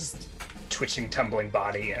over his twitching, tumbling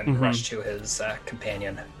body and rush to his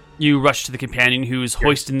companion. You rush to the companion who's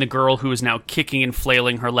hoisting the girl who is now kicking and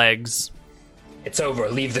flailing her legs. It's over.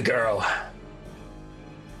 Leave the girl.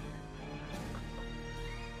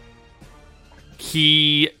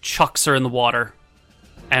 He chucks her in the water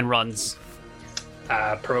and runs.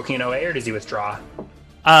 Provoking an OA, or does he withdraw?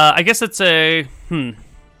 I guess it's a...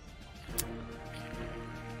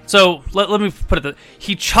 So, let me put it...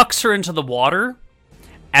 He chucks her into the water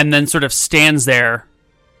and then sort of stands there,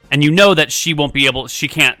 and you know that she won't be able... She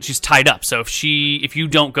can't... She's tied up, so if you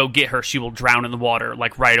don't go get her, she will drown in the water,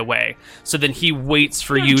 like, right away. So then he waits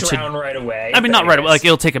for you to... Drown right away. I mean, not right away. Like,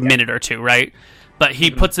 it'll take a minute or two, right? But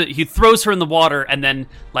he he throws her in the water and then,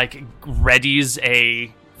 like, readies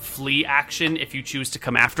a flee action if you choose to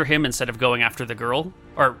come after him instead of going after the girl.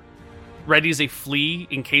 Or readies a flee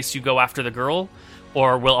in case you go after the girl,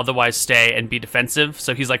 or will otherwise stay and be defensive.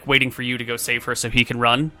 So he's, like, waiting for you to go save her so he can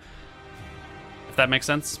run. If that makes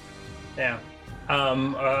sense? Yeah.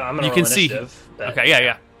 I'm going to roll initiative. Okay,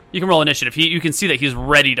 yeah. You can roll initiative. You can see that he's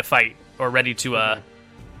ready to fight, or ready to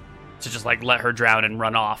just, like, let her drown and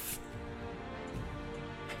run off.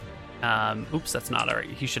 Oops, that's not alright.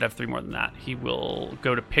 He should have 3 more than that. He will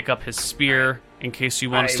go to pick up his spear in case you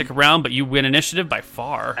want to stick around, but you win initiative by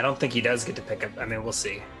far. I don't think he does get to pick up. I mean, we'll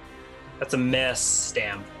see. That's a miss,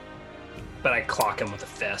 Stam. But I clock him with a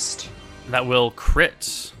fist. That will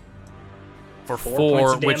crit for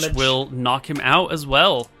 4, which will knock him out as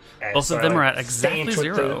well. Okay, both of them are at exactly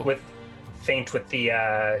 0. Feint with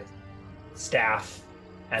the staff,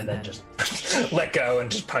 and then just let go and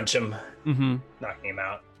just punch him, knocking him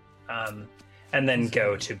out. And then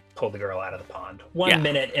go to pull the girl out of the pond. 1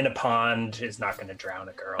 minute in a pond is not going to drown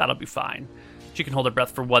a girl. That'll be fine. She can hold her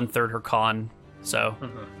breath for 1/3 her con, so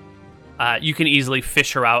you can easily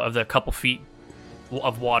fish her out of the couple feet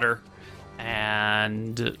of water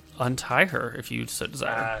and untie her if you so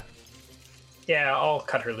desire. Yeah, I'll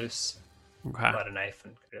cut her loose. Okay. I'll a knife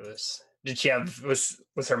and cut her loose. Did she have was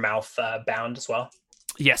her mouth bound as well?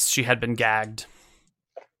 Yes, she had been gagged.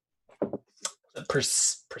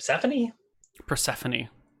 Persephone? Persephone.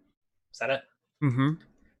 Is that it? Mm-hmm.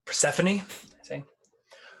 Persephone, I think.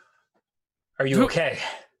 Are you okay?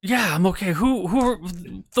 Yeah, I'm okay.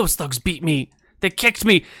 Who those thugs beat me? They kicked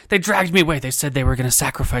me. They dragged me away. They said they were going to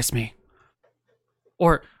sacrifice me.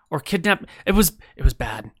 Or kidnap. It was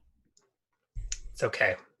bad. It's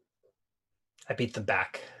okay. I beat them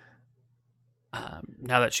back.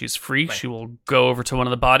 Now that she's free, she will go over to one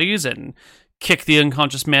of the bodies and kick the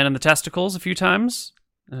unconscious man in the testicles a few times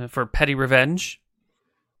for petty revenge.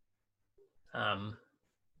 Are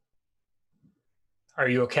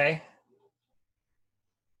you okay?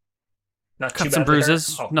 Not Cuts and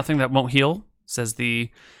bruises, nothing that won't heal, says I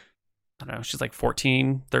don't know, she's like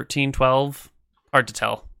 14, 13, 12. Hard to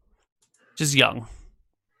tell. Just young.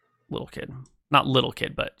 Little kid. Not little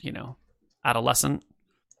kid, but, adolescent.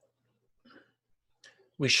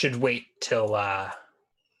 We should wait till the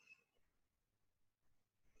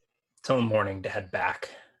morning to head back.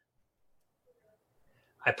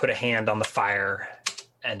 I put a hand on the fire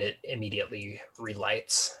and it immediately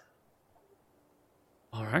relights.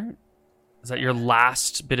 All right. Is that your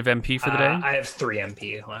last bit of MP for the day? I have 3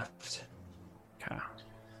 MP left. Okay.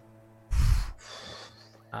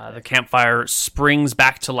 The campfire springs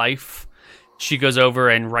back to life. She goes over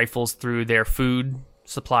and rifles through their food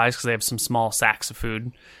supplies because they have some small sacks of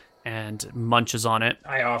food and munches on it.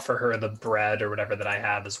 I offer her the bread or whatever that I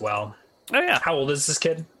have as well. Oh, yeah. How old is this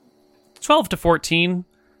kid? 12 to 14.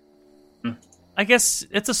 I guess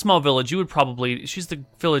it's a small village. She's the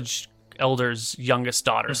village elder's youngest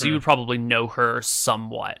daughter, so you would probably know her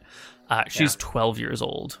somewhat. She's 12 years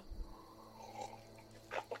old.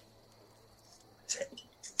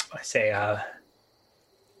 I say,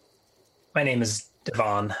 my name is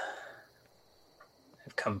Divan.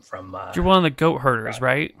 I've come from... You're one of the goat herders,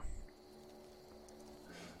 right?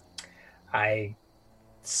 I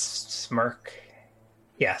smirk.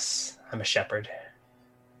 Yes, I'm a shepherd.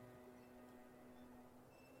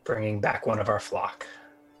 Bringing back one of our flock.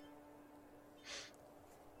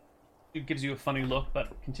 He gives you a funny look,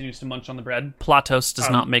 but continues to munch on the bread. Platos does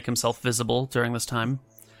not make himself visible during this time.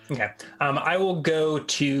 Okay. I will go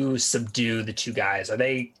to subdue the 2 guys. Are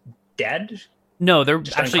they dead? No, they're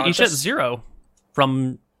actually each at 0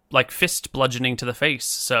 from, fist bludgeoning to the face.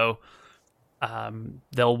 So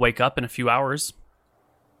they'll wake up in a few hours.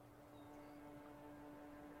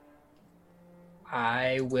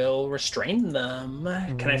 I will restrain them.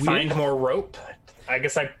 Can I find more rope? I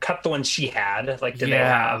guess I cut the one she had. Did they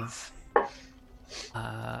have...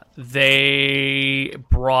 They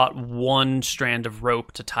brought 1 strand of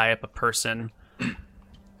rope to tie up a person. I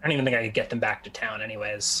don't even think I could get them back to town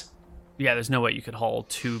anyways. Yeah, there's no way you could haul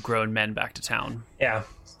 2 grown men back to town. Yeah.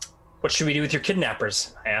 What should we do with your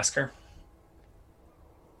kidnappers? I ask her.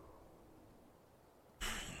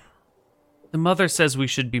 The mother says we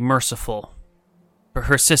should be merciful. But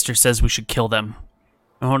her sister says we should kill them.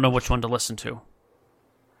 I don't know which one to listen to.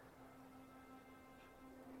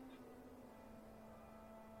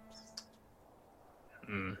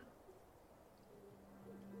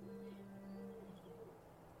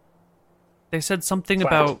 They said something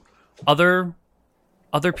about other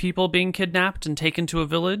people being kidnapped and taken to a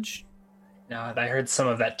village. No, I heard some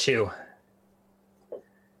of that too.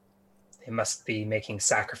 They must be making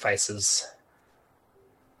sacrifices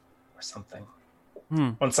or something.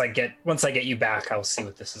 Once I get you back, I'll see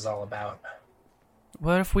what this is all about.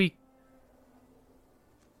 What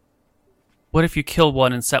if you kill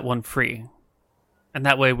one and set one free? And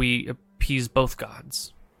that way we appease both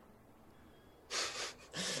gods.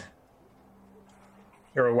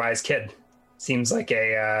 You're a wise kid. Seems like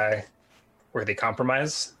a worthy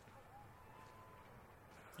compromise.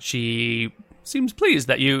 She seems pleased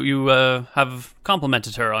that you have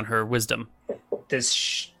complimented her on her wisdom. Does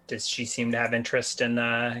she seem to have interest in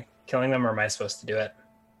killing them, or am I supposed to do it?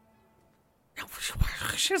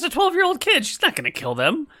 She has a 12-year-old kid. She's not going to kill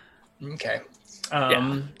them. Okay.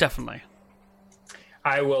 Yeah, definitely.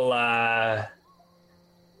 I will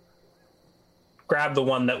grab the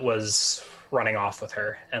one that was running off with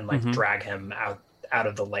her and drag him out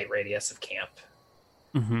of the light radius of camp.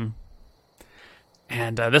 Mm-hmm.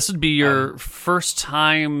 And this would be your first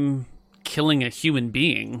time killing a human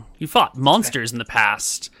being. You fought monsters in the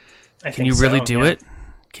past. Can you really do it?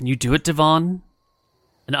 Can you do it, Divan?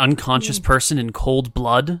 An unconscious person in cold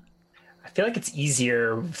blood? I feel like it's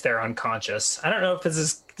easier if they're unconscious. I don't know if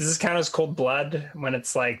does this count as cold blood when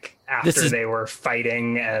it's like after they were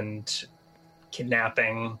fighting and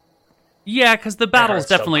kidnapping. Yeah, because the battle's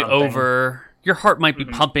definitely over. Your heart might be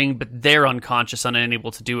pumping, but they're unconscious and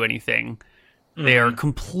unable to do anything. They are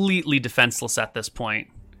completely defenseless at this point.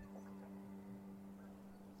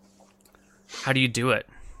 How do you do it?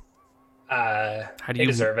 How do you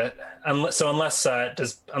deserve it? Unless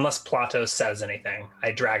Plato says anything,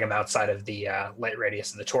 I drag him outside of the light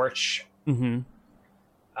radius of the torch.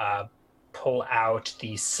 Pull out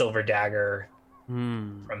the silver dagger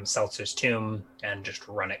from Seltzer's tomb and just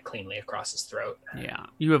run it cleanly across his throat. Yeah,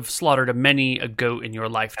 you have slaughtered many a goat in your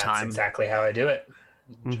lifetime. That's exactly how I do it.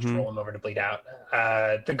 Just roll him over to bleed out.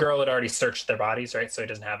 The girl had already searched their bodies, right? So he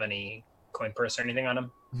doesn't have any coin purse or anything on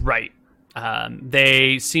him. Right.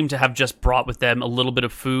 They seem to have just brought with them a little bit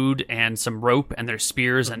of food and some rope and their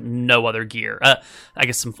spears and no other gear. I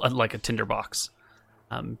guess some like a tinderbox.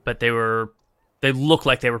 But they look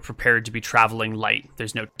like they were prepared to be traveling light.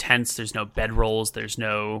 There's no tents, there's no bedrolls, there's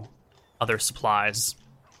no other supplies.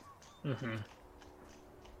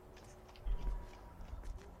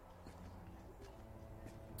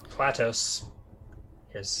 Platos,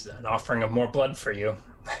 here's an offering of more blood for you.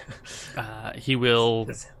 He will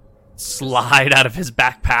slide out of his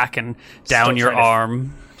backpack and down your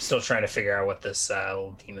arm. Still trying to figure out what this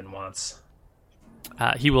little demon wants.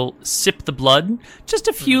 He will sip the blood, just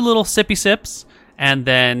a few little sippy sips, and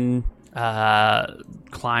then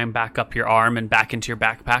climb back up your arm and back into your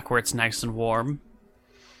backpack where it's nice and warm.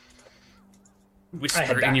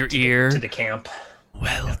 Whisper in your ear. To the camp.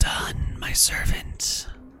 Well done, my servant.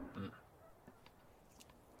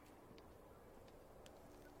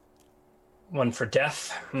 One for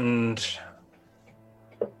death, and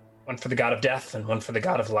one for the god of death, and one for the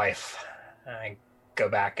god of life. I go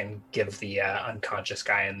back and give the unconscious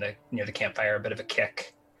guy near the campfire a bit of a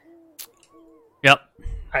kick. Yep.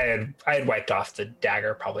 I had wiped off the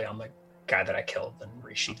dagger probably on the guy that I killed and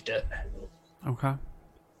resheathed it. Okay.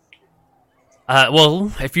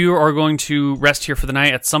 Well, if you are going to rest here for the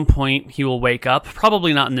night, at some point he will wake up.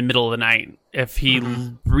 Probably not in the middle of the night. If he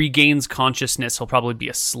regains consciousness, he'll probably be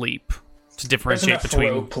asleep. To differentiate between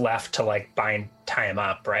rope left to tie him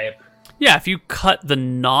up, right? Yeah, if you cut the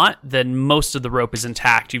knot, then most of the rope is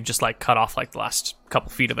intact. You've just cut off the last couple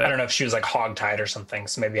feet of it. I don't know if she was hog-tied or something,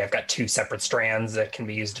 so maybe I've got two separate strands that can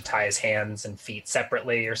be used to tie his hands and feet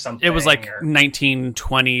separately or something. It was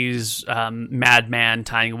 1920s madman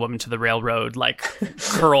tying a woman to the railroad,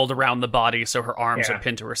 curled around the body so her arms are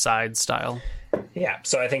pinned to her side style. Yeah,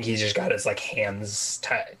 so I think he's just got his hands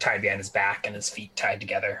tied behind his back and his feet tied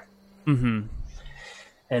together. Mm-hmm.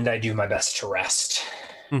 And I do my best to rest.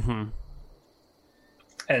 Mm-hmm.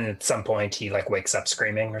 And at some point he wakes up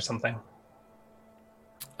screaming or something.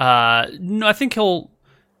 No, I think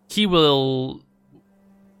he will.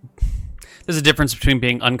 There's a difference between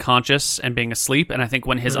being unconscious and being asleep, and I think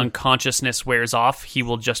when his unconsciousness wears off, he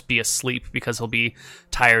will just be asleep because he'll be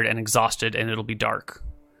tired and exhausted, and it'll be dark,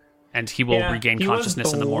 and he will regain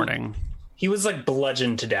consciousness in the morning. He was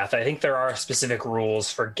bludgeoned to death. I think there are specific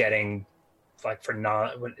rules for getting, for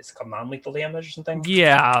what is it called, non-lethal damage or something?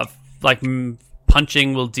 Yeah,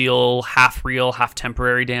 punching will deal half real, half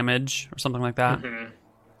temporary damage, or something like that.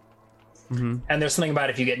 And there's something about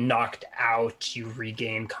if you get knocked out, you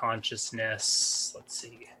regain consciousness. Let's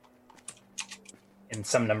see. In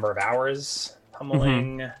some number of hours,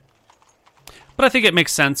 pummeling. But I think it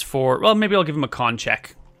makes sense maybe I'll give him a con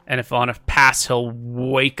check. And if on a pass, he'll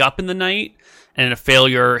wake up in the night. And in a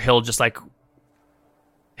failure, he'll just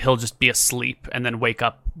be asleep and then wake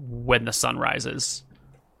up when the sun rises.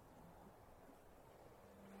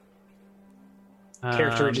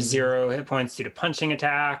 Character reaches 0 hit points due to punching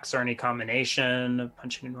attacks or any combination of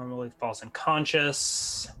punching and normally falls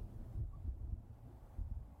unconscious.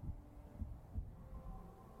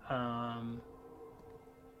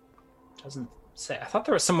 Doesn't say. I thought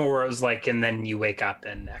there was somewhere where it was like, and then you wake up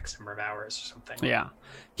in X number of hours or something. Yeah.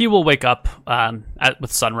 He will wake up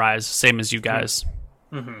with sunrise, same as you guys.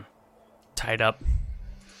 Tied up.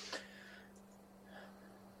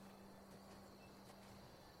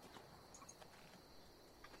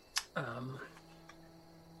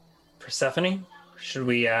 Persephone, should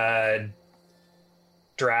we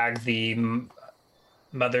drag the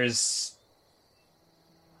mother's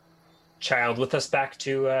child with us back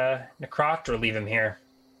to Necrot, or leave him here?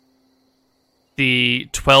 The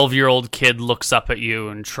 12-year-old kid looks up at you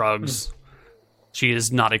and shrugs. She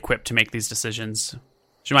is not equipped to make these decisions.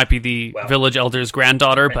 She might be the village elder's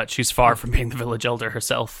granddaughter, but she's far from being the village elder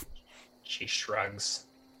herself. She shrugs.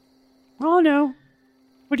 Oh, no.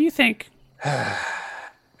 What do you think?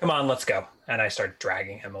 Come on, let's go. And I start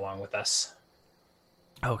dragging him along with us.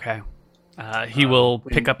 Okay. He will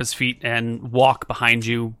pick up his feet and walk behind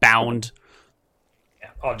you, bound. Yeah,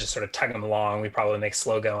 I'll just sort of tug him along. We probably make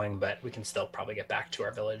slow going, but we can still probably get back to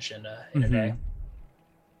our village in a day.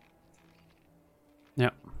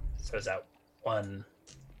 Yep. So is that 1,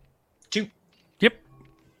 2? Yep.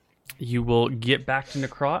 You will get back to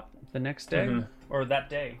Necrot the next day, or that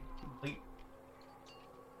day.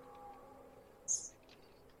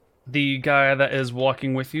 The guy that is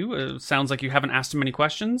walking with you, sounds like you haven't asked him any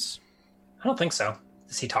questions. I don't think so.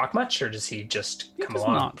 Does he talk much, or does he just come along?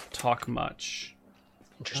 He does not talk much.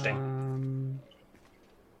 Interesting.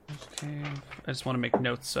 Okay. I just want to make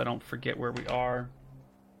notes so I don't forget where we are.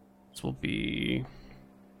 This will be...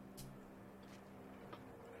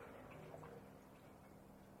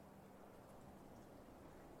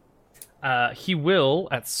 he will,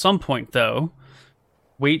 at some point, though,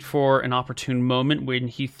 wait for an opportune moment when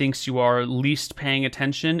he thinks you are least paying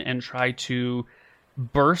attention and try to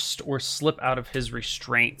burst or slip out of his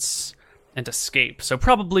restraints and escape. So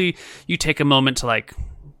probably you take a moment to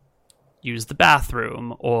use the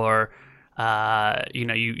bathroom, or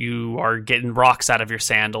you are getting rocks out of your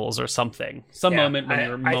sandals or something. Moment when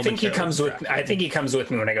you're I think he comes with. I think he comes with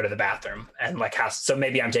me when I go to the bathroom, and so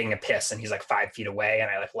maybe I'm taking a piss and he's 5 feet away, and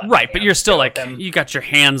I let right. But you're still you got your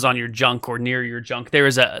hands on your junk or near your junk. There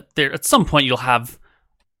at some point you'll have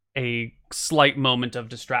a slight moment of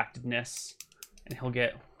distractedness, and he'll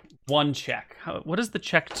get one check. What is the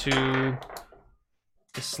check to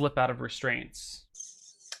slip out of restraints?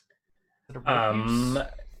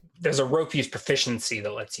 There's a rope use proficiency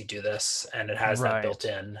that lets you do this, and it has that built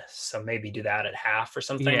in. So maybe do that at half or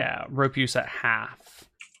something. Yeah, rope use at half.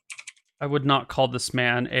 I would not call this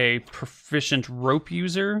man a proficient rope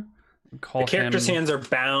user. The character's hands are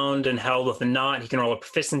bound and held with a knot. He can roll a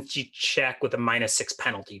proficiency check with a -6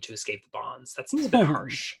 penalty to escape the bonds. That seems a bit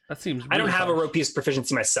harsh. That seems. I don't have a rope use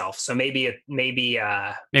proficiency myself, so maybe the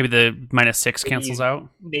 -6 cancels out.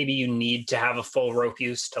 Maybe you need to have a full rope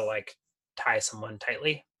use to tie someone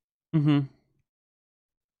tightly. Mm-hmm.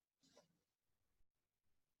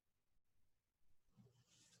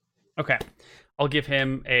 Okay. I'll give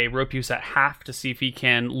him a rope use at half to see if he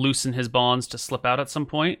can loosen his bonds to slip out at some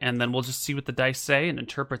point, and then we'll just see what the dice say and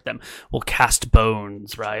interpret them. We'll cast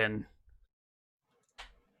bones, Ryan.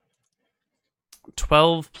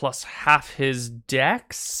 12 plus half his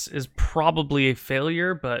dex is probably a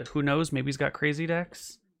failure, but who knows? Maybe he's got crazy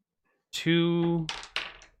dex. 2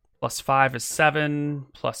 plus 5 is 7,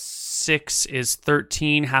 plus 6 is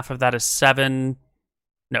 13, half of that is 7.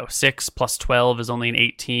 No, 6 plus 12 is only an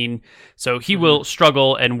 18. So he will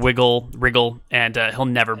struggle and wriggle, and he'll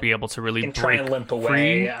never be able to really break try and limp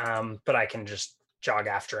away, free. But I can just jog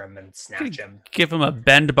after him and snatch him. Give him a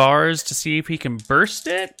bend bars to see if he can burst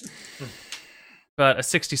it. But a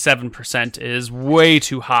 67% is way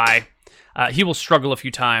too high. He will struggle a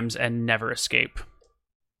few times and never escape.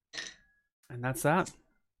 And that's that.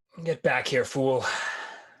 Get back here, fool.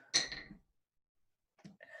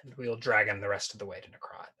 And we'll drag him the rest of the way to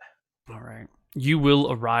Necrot. All right. You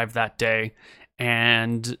will arrive that day,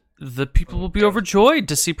 and the people will be overjoyed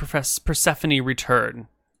to see Persephone return.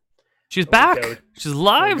 She's back. She's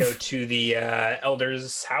alive. We go to the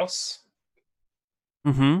elder's house.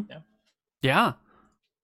 Mm-hmm. Yeah.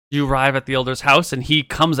 You arrive at the elder's house, and he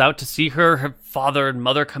comes out to see her. Her father and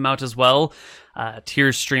mother come out as well,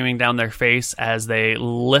 tears streaming down their face as they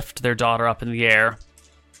lift their daughter up in the air.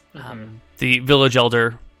 The village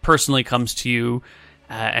elder personally comes to you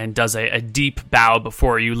and does a deep bow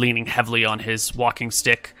before you, leaning heavily on his walking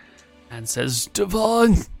stick, and says,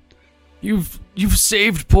 "Divan, you've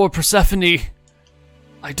saved poor Persephone.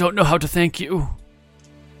 I don't know how to thank you."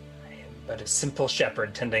 I am but a simple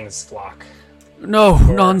shepherd tending his flock. No,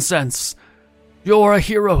 nonsense. You're a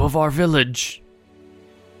hero of our village.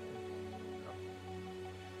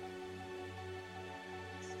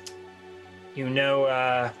 You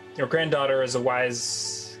know, your granddaughter is a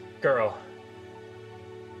wise girl.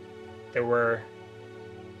 There were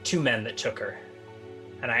 2 men that took her,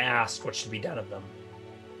 and I asked what should be done of them.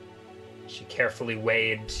 She carefully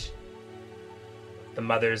weighed the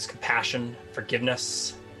mother's compassion,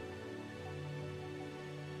 forgiveness,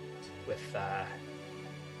 with the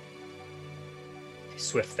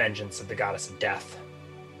swift vengeance of the goddess of death.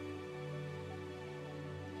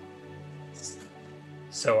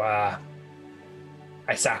 So, I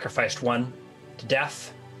sacrificed one to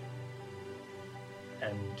death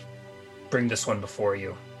and bring this one before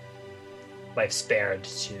you. Life spared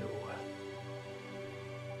to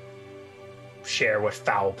share what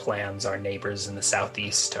foul plans our neighbors in the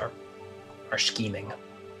southeast are scheming.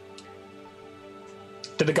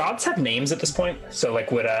 Do the gods have names at this point? So,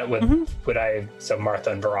 like, would I? So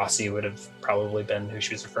Martha and Verasi would have probably been who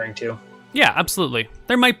she was referring to. Yeah, absolutely.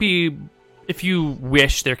 There might be, if you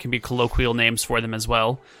wish, there can be colloquial names for them as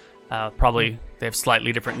well. Probably they have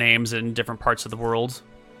slightly different names in different parts of the world.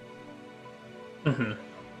 Mm-hmm.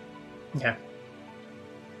 Yeah.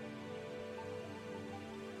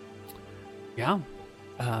 Yeah.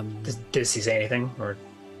 Does he say anything, or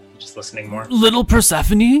just listening more? Little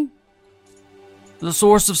Persephone? The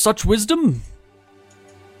source of such wisdom?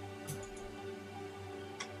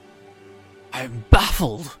 I am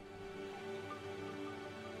baffled.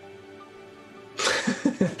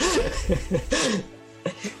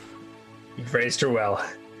 You've raised her well.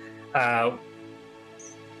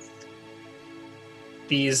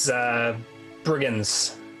 These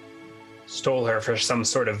brigands stole her for some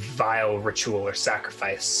sort of vile ritual or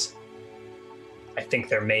sacrifice. I think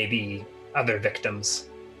there may be other victims.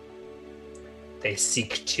 They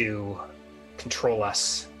seek to control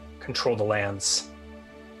us, control the lands.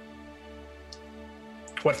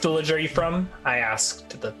 What village are you from? I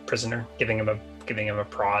asked the prisoner, giving him a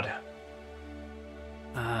prod.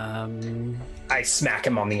 I smack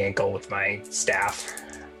him on the ankle with my staff.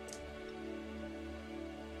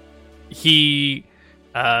 He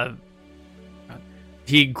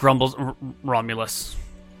grumbles, Romulus.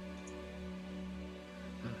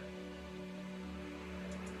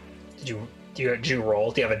 Did you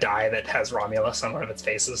roll? Do you have a die that has Romulus on one of its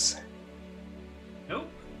faces? Nope.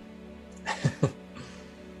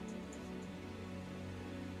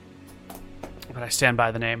 But I stand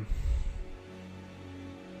by the name.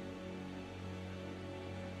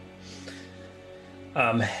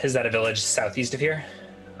 Is that a village southeast of here?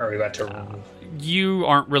 Or are we about to... You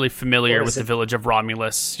aren't really familiar with the village of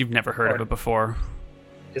Romulus. You've never heard of it before.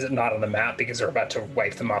 Is it not on the map because we're about to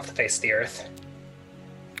wipe them off the face of the earth?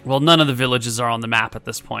 Well, none of the villages are on the map at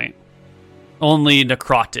this point. Only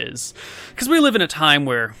Necrot is. Because we live in a time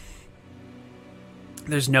where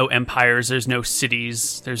there's no empires, there's no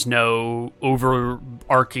cities, there's no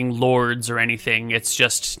overarching lords or anything. It's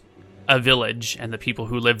just a village and the people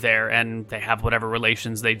who live there, and they have whatever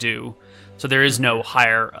relations they do. So there is no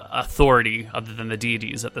higher authority other than the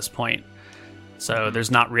deities at this point. So there's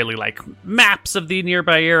not really, like, maps of the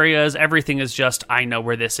nearby areas. Everything is just, I know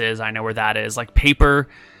where this is, I know where that is. Like, paper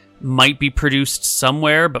might be produced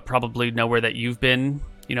somewhere, but probably nowhere that you've been.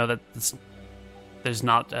 You know, that there's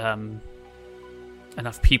not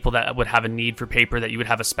enough people that would have a need for paper that you would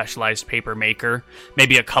have a specialized paper maker.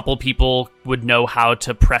 Maybe a couple people would know how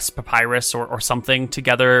to press papyrus or something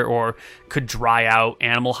together, or could dry out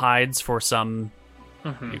animal hides for some,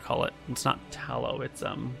 what do you call it? It's not tallow, it's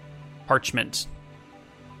parchment.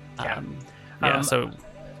 So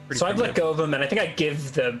I've let go of him, and I think I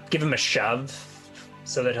give him a shove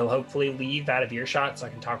so that he'll hopefully leave out of earshot so I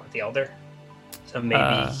can talk with the elder. So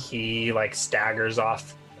maybe he, like, staggers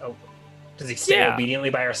off. Oh, does he stay obediently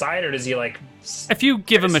by our side, or does he, like... If you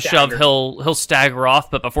give him a shove, he'll stagger off,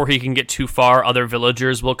 but before he can get too far, other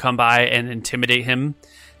villagers will come by and intimidate him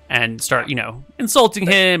and start, insulting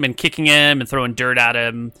him and kicking him and throwing dirt at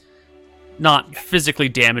him. Not physically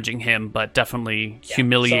damaging him, but definitely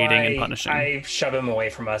humiliating and punishing. I shove him away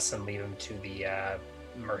from us and leave him to the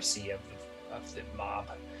mercy of the mob.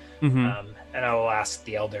 Mm-hmm. And I will ask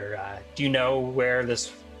the elder, do you know where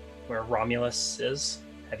Romulus is?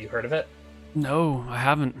 Have you heard of it? No, I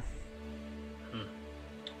haven't.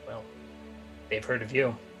 Well, they've heard of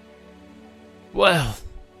you. Well,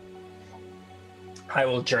 I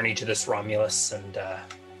will journey to this Romulus and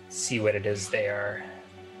see what it is they are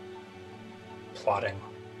plotting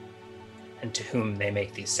and to whom they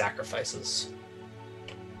make these sacrifices.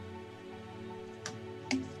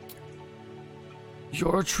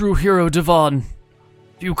 you're a true hero, Divan.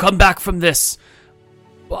 If you come back from this,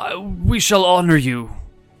 we shall honor you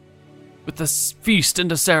with a feast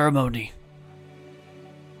and a ceremony.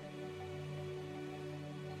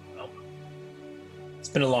 Well, it's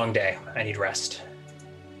been a long day. I need rest.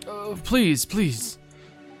 Please.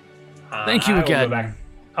 Thank you again.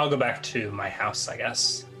 I'll go back to my house, I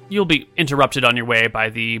guess. You'll be interrupted on your way by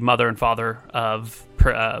the mother and father of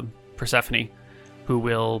Persephone, who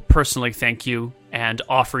will personally thank you and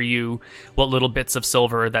offer you what little bits of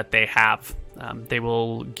silver that they have. They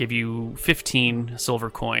will give you 15 silver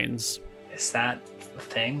coins. Is that a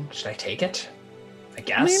thing? Should I take it? I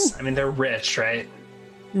guess. I mean, they're rich, right?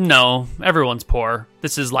 No, everyone's poor.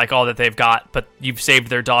 This is like all that they've got, but you've saved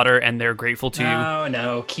their daughter and they're grateful to you.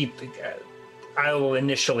 No, keep... I will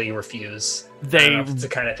initially refuse. It's the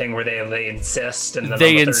kind of thing where they insist, and then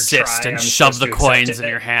they on the insist try, and I'm shove the supposed to coins accept in it.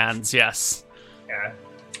 your hands. Yes. Yeah.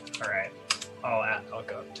 All right. I'll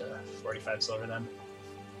go up to 45 silver then.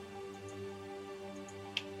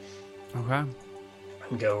 Okay.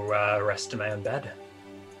 And go rest in my own bed.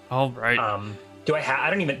 All right. Do I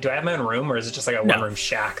have my own room, or is it just like a one-room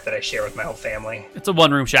shack that I share with my whole family? It's a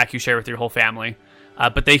one-room shack you share with your whole family.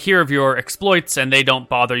 But they hear of your exploits, and they don't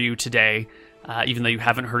bother you today, even though you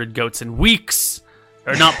haven't herded goats in weeks,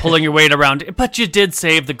 or not pulling your weight around. But you did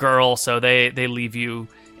save the girl, so they leave you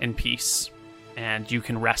in peace, and you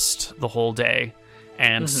can rest the whole day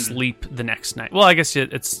and sleep the next night. Well, I guess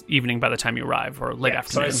it's evening by the time you arrive, or late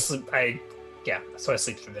afternoon. So I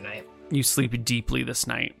sleep through the night. You sleep deeply this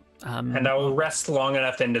night. And I will rest long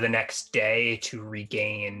enough into the next day to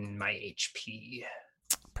regain my HP.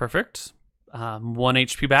 Perfect. 1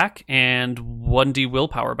 HP back and 1d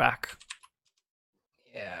willpower back.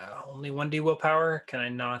 Yeah, only 1d willpower. Can I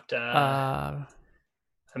not?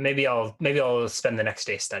 Maybe I'll spend the next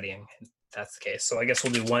day studying. If that's the case. So I guess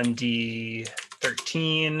we'll do 1d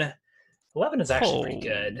 13. 11 is actually pretty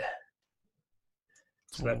good.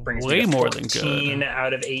 So that brings way me to more 14 than good.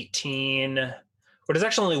 out of 18. But it's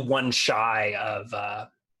actually only one shy of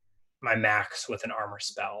my max with an armor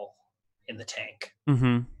spell in the tank.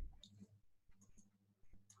 Mm-hmm.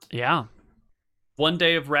 Yeah. 1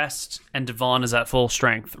 day of rest, and Divan is at full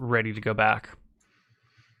strength, ready to go back.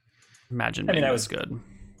 Imagine being that was good.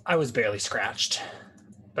 I was barely scratched,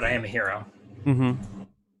 but I am a hero. Mm-hmm.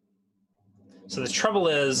 So the trouble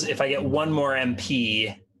is, if I get one more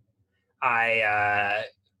MP, I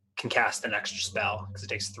can cast an extra spell, because it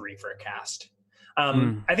takes 3 for a cast.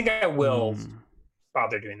 I think I will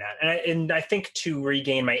bother doing that. And I think to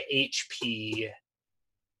regain my HP,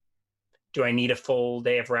 do I need a full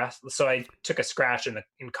day of rest? So I took a scratch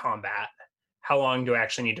in combat. How long do I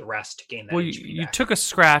actually need to rest to gain that HP you back? took a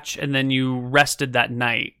scratch, and then you rested that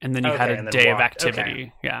night, and then you had a day of activity.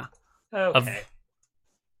 Okay. Yeah. Okay.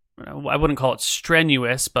 I wouldn't call it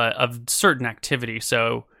strenuous, but of certain activity.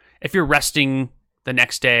 So if you're resting the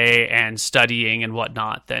next day and studying and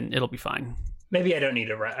whatnot, then it'll be fine. Maybe I don't need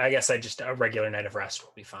I guess a regular night of rest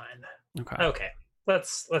will be fine. Okay.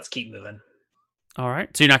 Let's keep moving. All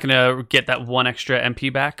right. So you're not going to get that 1 extra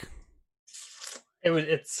MP back?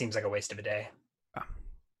 It seems like a waste of a day. Oh.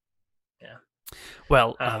 Yeah.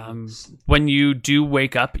 Well, when you do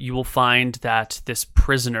wake up, you will find that this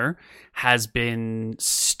prisoner has been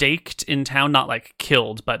staked in town, not like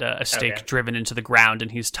killed, but a stake driven into the ground,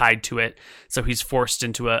 and he's tied to it. So he's forced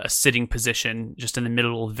into a sitting position just in the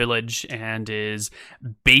middle of the village and is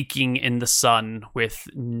baking in the sun with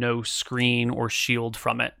no screen or shield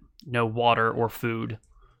from it, no water or food.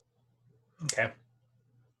 Okay.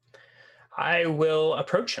 I will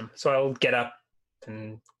approach him. So I'll get up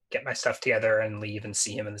and get my stuff together and leave and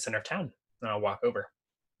see him in the center of town. And I'll walk over.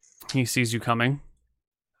 He sees you coming.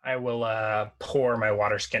 I will pour my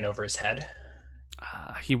water skin over his head.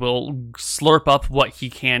 He will slurp up what he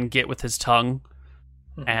can get with his tongue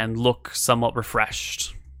and look somewhat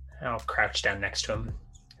refreshed. I'll crouch down next to him.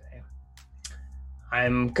 Okay.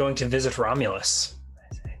 I'm going to visit Romulus.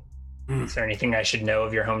 I say. Is there anything I should know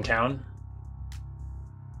of your hometown?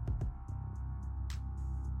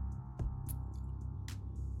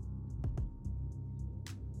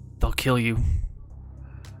 kill you.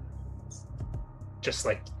 Just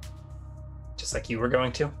like you were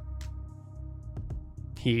going to?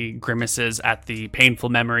 He grimaces at the painful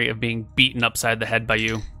memory of being beaten upside the head by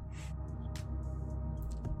you.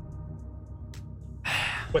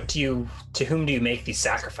 To whom do you make these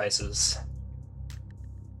sacrifices?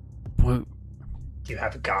 Do you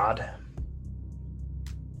have a god?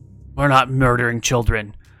 We're not murdering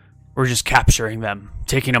children. We're just capturing them,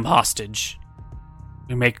 taking them hostage.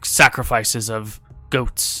 We make sacrifices of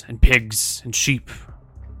goats and pigs and sheep.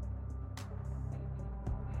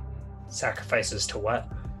 Sacrifices to what?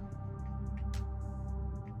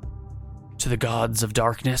 To the gods of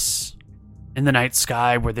darkness, in the night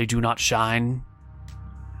sky where they do not shine.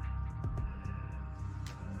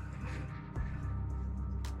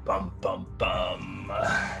 Bum, bum, bum.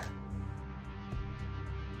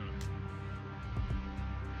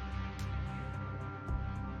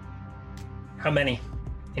 How many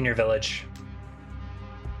in your village?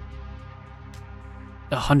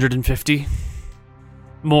 150.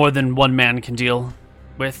 More than one man can deal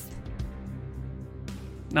with.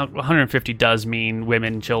 Now, 150 does mean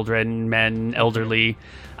women, children, men, elderly.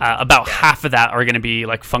 About half of that are going to be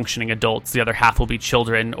like functioning adults. The other half will be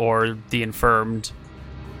children or the infirmed.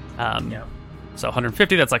 So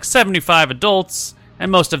 150, that's like 75 adults,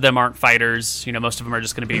 and most of them aren't fighters. Most of them are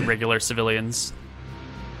just going to be regular civilians.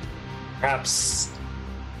 Perhaps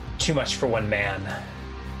too much for one man.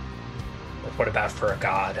 But what about for a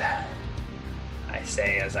god? I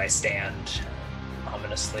say as I stand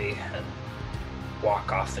ominously and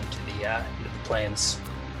walk off into the plains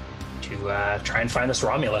to try and find this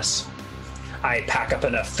Romulus. I pack up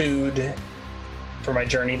enough food for my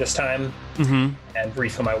journey this time and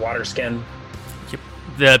refill my water skin. Yep.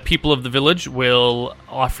 The people of the village will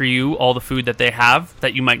offer you all the food that they have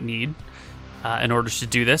that you might need in order to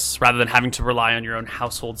do this, rather than having to rely on your own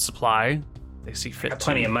household supply. They see fit. I got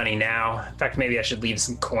plenty of money now. In fact, maybe I should leave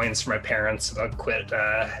some coins for my parents so they'll quit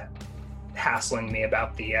hassling me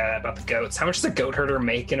about the goats. How much does a goat herder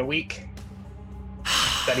make in a week?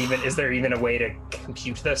 Is there even a way to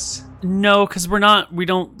compute this? No, because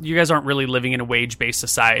you guys aren't really living in a wage-based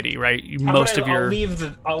society, right?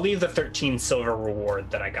 I'll leave the 13 silver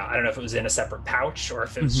reward that I got. I don't know if it was in a separate pouch or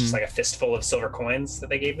if it was just like a fistful of silver coins that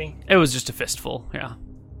they gave me. It was just a fistful, yeah.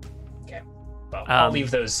 Okay. Well, I'll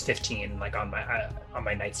leave those 15 like on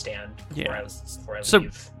my nightstand before I leave. So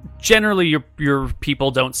generally, your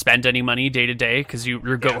people don't spend any money day to day because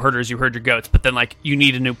you're goat herders. You herd your goats, but then like you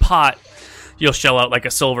need a new pot. You'll shell out like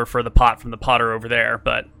a silver for the pot from the potter over there,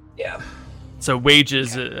 but so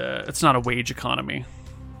wages, it's not a wage economy.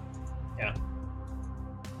 Yeah.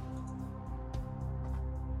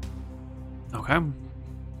 Okay. All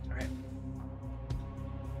right.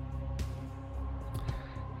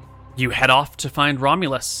 You head off to find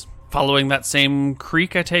Romulus, following that same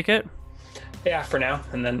creek, I take it? Yeah, for now,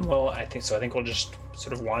 and then I think we'll just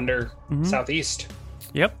sort of wander southeast.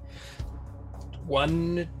 Yep.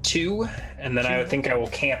 1, 2, and then I think I will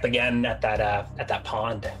camp again at that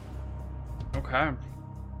pond. Okay.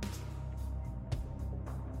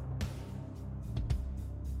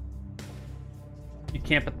 You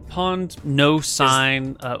camp at the pond. No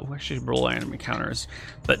sign. We should roll enemy counters,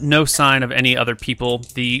 but no sign of any other people.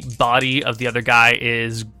 The body of the other guy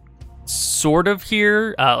is sort of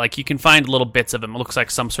here. Like you can find little bits of him. It looks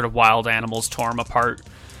like some sort of wild animals tore him apart.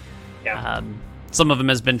 Yeah. Some of him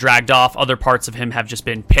has been dragged off. Other parts of him have just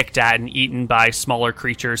been picked at and eaten by smaller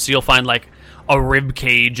creatures. So you'll find like a rib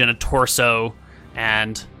cage and a torso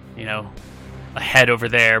and, a head over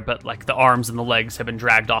there. But like the arms and the legs have been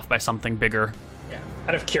dragged off by something bigger. Yeah.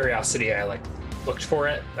 Out of curiosity, I looked for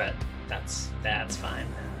it, but that's fine.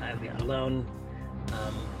 I leave it alone.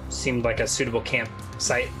 Seemed like a suitable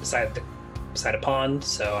campsite beside a pond,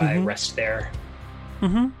 so I rest there.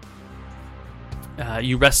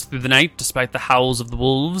 You rest through the night, despite the howls of the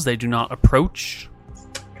wolves. They do not approach.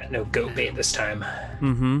 Got no goat bait this time.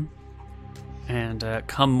 And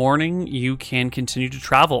come morning, you can continue to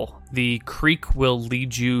travel. The creek will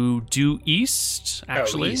lead you due east,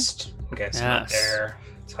 actually. Oh, east. Okay, so not there.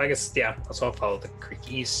 So I guess, so I'll follow the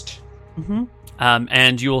creek east.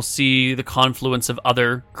 And you will see the confluence of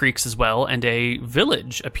other creeks as well, and a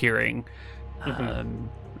village appearing.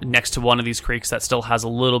 Next to one of these creeks that still has a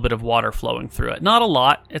little bit of water flowing through it. Not a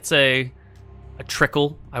lot. It's a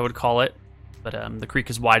trickle, I would call it. But the creek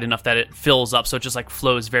is wide enough that it fills up, so it just like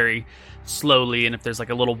flows very slowly. And if there's like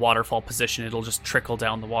a little waterfall position, it'll just trickle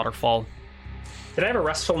down the waterfall. Did I have a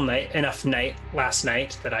restful enough night last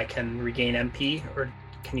night that I can regain MP, or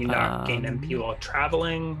can you not gain MP while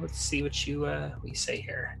traveling? Let's see what you say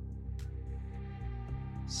here.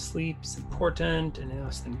 Sleep's important, and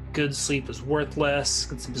then good sleep is worthless.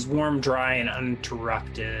 Good sleep is warm, dry, and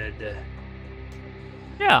uninterrupted.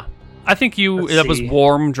 Yeah. I think Let's that was see.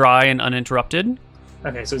 warm, dry, and uninterrupted.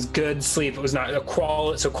 Okay, so it's good sleep. It was not a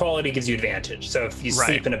quality. So quality gives you advantage. So if you Right.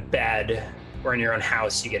 sleep in a bed or in your own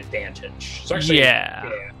house, you get advantage. So actually,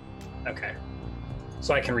 Yeah. Okay.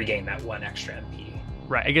 So I can regain that 1 extra MP.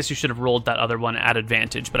 Right. I guess you should have rolled that other one at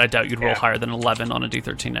advantage, but I doubt you'd roll Yeah. higher than 11 on a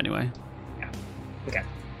D13 anyway. Yeah. Okay.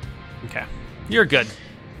 Okay. You're good.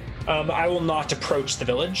 I will not approach the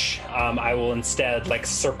village. I will instead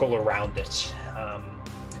circle around it,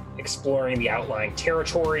 exploring the outlying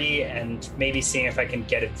territory and maybe seeing if I can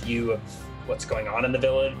get a view of what's going on in the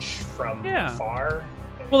village from afar.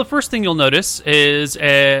 Well, the first thing you'll notice is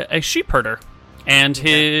a sheep herder and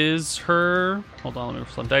hold on, let me roll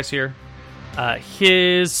some dice here.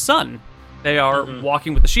 His son. They are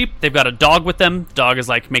walking with the sheep. They've got a dog with them. Dog is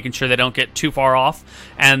making sure they don't get too far off,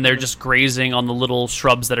 and they're just grazing on the little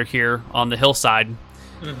shrubs that are here on the hillside.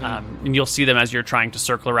 And you'll see them as you're trying to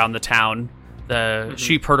circle around the town. The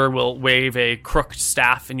sheep herder will wave a crooked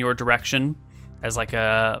staff in your direction as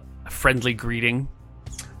a friendly greeting.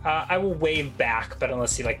 I will wave back, but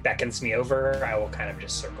unless he beckons me over, I will kind of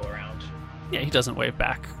just circle around. Yeah, he doesn't wave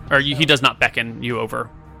back, or he does not beckon you over.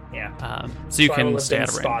 Yeah. So you I can will have stay been out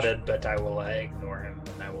of range. spotted, but I will ignore him,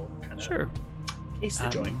 and I will kind of case the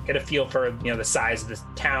joint, get a feel for the size of the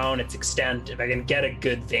town, its extent. If I can get a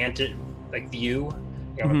good vantage, view,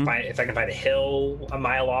 if I can find a hill a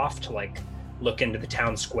mile off to look into the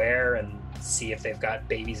town square and see if they've got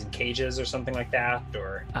babies in cages or something like that,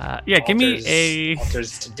 or give me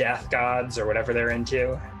altars to death gods or whatever they're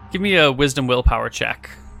into. Give me a wisdom willpower check.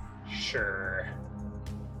 Sure.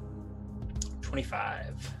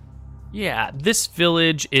 25. Yeah, this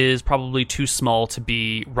village is probably too small to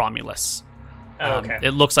be Romulus. Okay.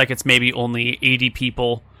 It looks like it's maybe only 80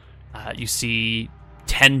 people. You see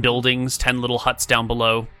 10 buildings, 10 little huts down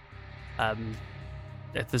below.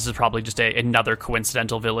 This is probably just another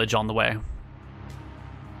coincidental village on the way.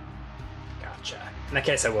 Gotcha. In that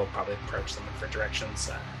case, I will probably approach them for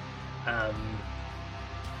directions.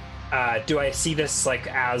 Do I see this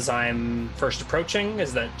as I'm first approaching?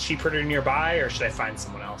 Is the sheep herder nearby, or should I find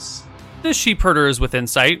someone else? The sheep herder is within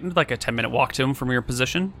sight, a 10-minute walk to him from your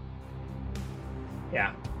position.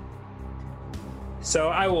 Yeah. So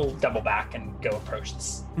I will double back and go approach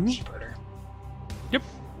this sheep herder. Yep.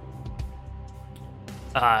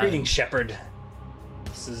 Greetings, shepherd.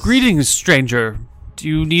 Greetings, stranger. Do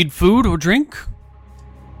you need food or drink?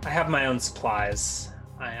 I have my own supplies.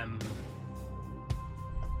 I am...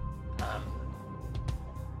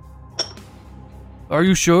 Are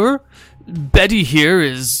you sure? Betty here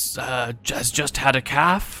has just had a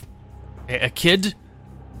calf. A kid.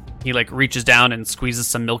 He reaches down and squeezes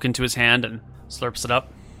some milk into his hand and slurps it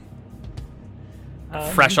up.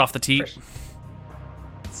 Fresh off the teat.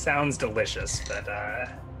 Sounds delicious, but I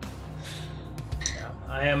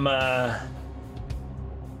am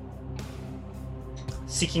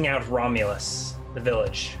seeking out Romulus, the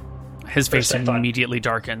village. His face immediately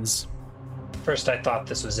darkens. First I thought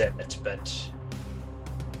this was it, but...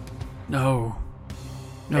 No,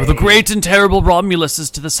 the great and terrible Romulus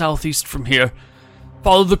is to the southeast from here.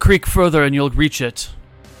 Follow the creek further and you'll reach it.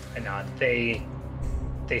 I nod. They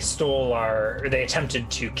they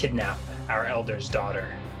attempted to kidnap our elder's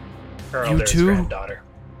daughter. Our elder's granddaughter.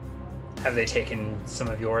 Have they taken some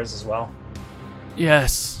of yours as well?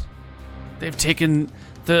 Yes. They've taken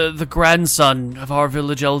the grandson of our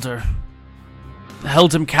village elder.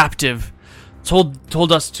 Held him captive.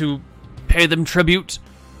 Told us to pay them tribute.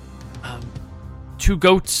 2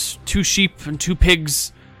 goats, 2 sheep, and 2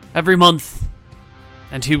 pigs every month.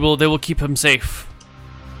 And they will keep him safe.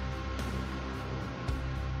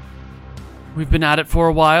 We've been at it for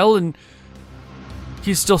a while, and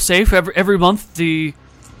he's still safe. Every month, the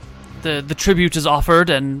tribute is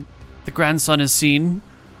offered, and the grandson is seen.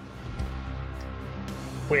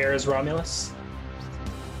 Where is Romulus?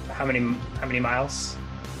 How many miles?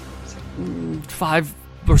 5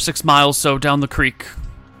 or 6 miles so down the creek,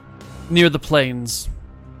 near the plains.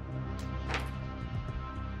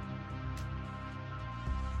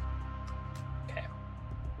 Okay.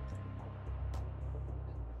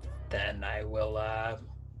 Then I will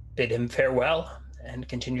bid him farewell and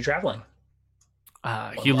continue traveling.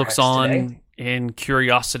 He looks on in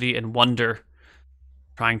curiosity and wonder,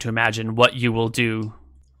 trying to imagine what you will do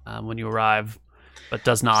when you arrive, but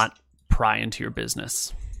does not pry into your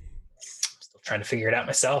business. Still trying to figure it out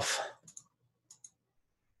myself.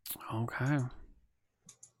 Okay.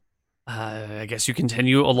 I guess you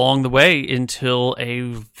continue along the way until a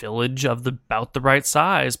village of about the right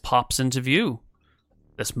size pops into view.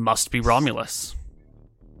 This must be Romulus.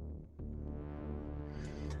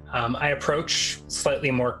 I approach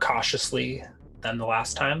slightly more cautiously than the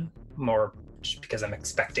last time, more just because I'm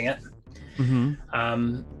expecting it.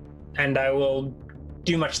 Mm-hmm. And I will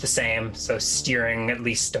do much the same, so steering at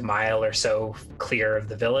least a mile or so clear of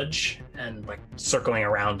the village and like circling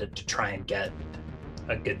around it to try and get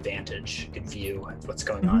a good good view of what's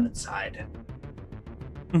going on inside.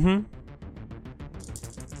 Mm-hmm.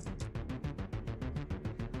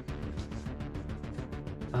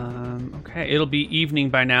 Okay, it'll be evening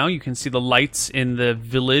by now. You can see the lights in the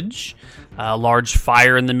village. A large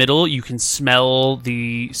fire in the middle. You can smell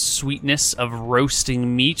the sweetness of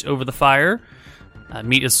roasting meat over the fire.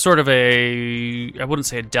 Meat is sort of I wouldn't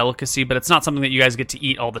say a delicacy, but it's not something that you guys get to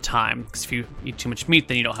eat all the time. Because if you eat too much meat,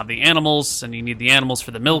 then you don't have the animals, and you need the animals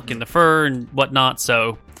for the milk and the fur and whatnot.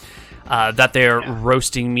 So that they're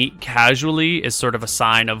roasting meat casually is sort of a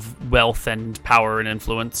sign of wealth and power and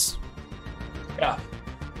influence. Yeah.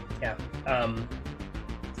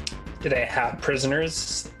 Do they have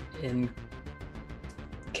prisoners in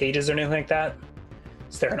cages or anything like that?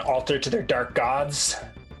 Is there an altar to their dark gods?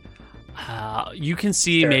 You can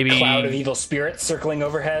see maybe a cloud of evil spirits circling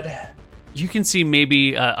overhead. You can see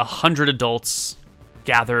maybe 100 adults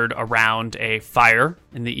gathered around a fire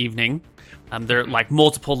in the evening. They're like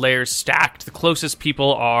multiple layers stacked. The closest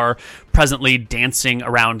people are presently dancing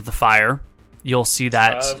around the fire. You'll see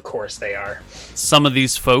that. Of course they are. Some of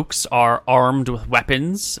these folks are armed with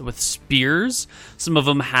weapons, with spears. Some of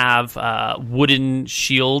them have wooden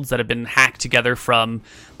shields that have been hacked together from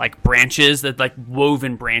like branches, that like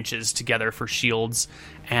woven branches together for shields.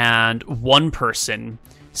 And one person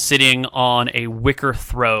sitting on a wicker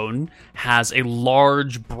throne has a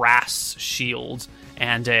large brass shield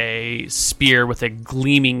and a spear with a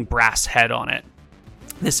gleaming brass head on it.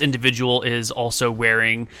 This individual is also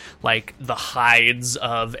wearing like the hides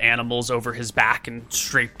of animals over his back and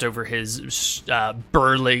draped over his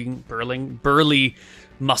burly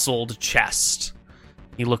muscled chest.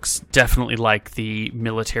 He looks definitely like the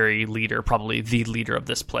military leader, probably the leader of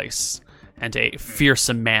this place, and a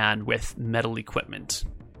fearsome man with metal equipment.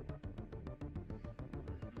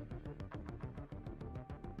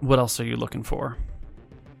 What else are you looking for?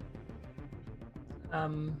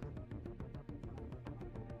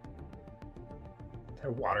 A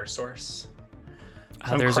water source.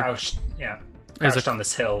 There's crouched on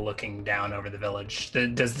this hill looking down over the village.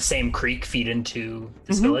 Does the same creek feed into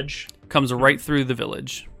this village? Comes right through the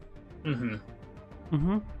village. Mm-hmm.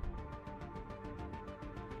 Mm-hmm.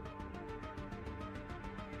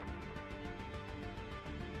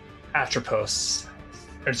 Atropos.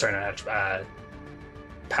 Or sorry, not I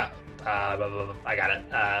got it.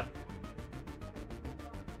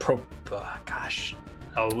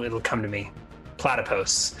 It'll come to me.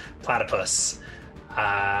 Platypus. Platos.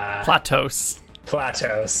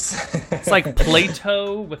 Platos. It's like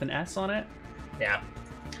Plato with an S on it. Yeah.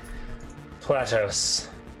 Platos.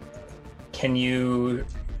 Can you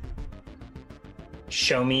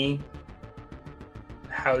show me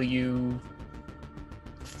how you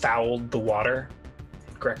fouled the water,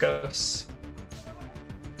 Grekos?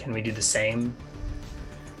 Can we do the same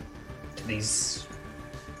to these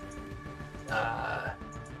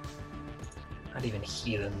not even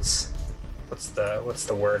heathens? What's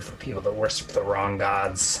the word for people that worship the wrong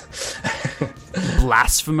gods?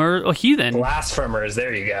 Blasphemer or heathen? Blasphemers,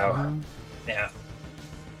 there you go. Yeah.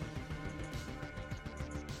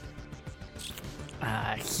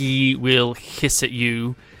 He will hiss at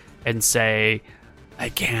you and say, I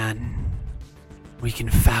can. We can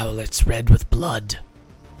foul its red with blood.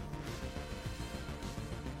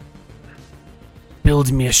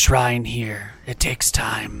 Build me a shrine here. It takes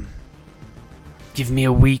time. Give me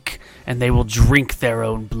a week, and they will drink their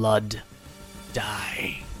own blood.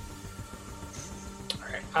 Die. All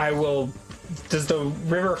right. I will. Does the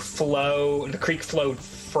creek flow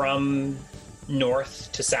from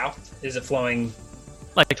north to south? Is it flowing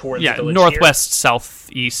like towards the village northwest,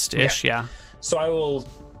 southeast-ish, yeah. So I will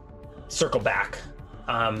circle back.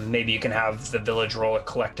 Maybe you can have the village roll a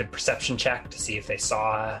collective perception check to see if they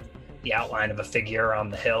saw the outline of a figure on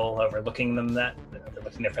the hill overlooking their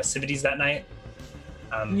festivities that night.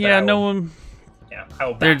 No one. Yeah, I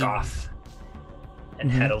will back off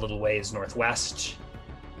and head a little ways northwest,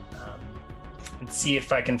 and see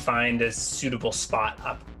if I can find a suitable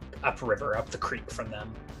spot upriver, up the creek from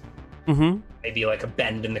them. Mm-hmm. Maybe like a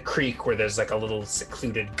bend in the creek where there's like a little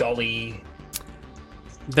secluded gully.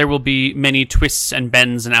 There will be many twists and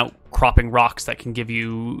bends and outcropping rocks that can give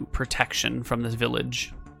you protection from this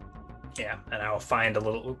village. Yeah, and I will find a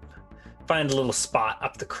little spot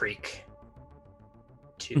up the creek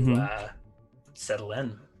to settle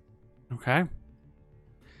in. Okay.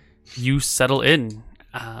 You settle in.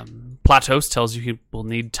 Platos tells you he will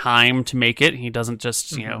need time to make it. He doesn't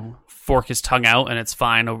just, fork his tongue out and it's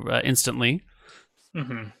fine instantly.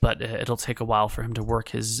 Mm-hmm. But it'll take a while for him to work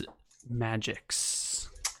his magics.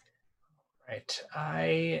 Right.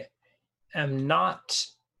 I am not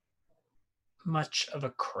much of a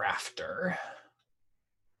crafter,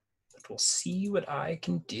 but we'll see what I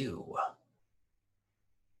can do.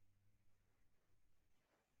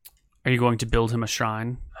 Are you going to build him a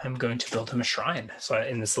shrine? I'm going to build him a shrine. So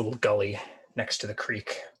in this little gully next to the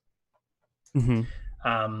creek.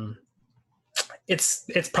 Mm-hmm.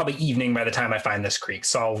 It's probably evening by the time I find this creek,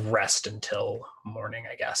 so I'll rest until morning,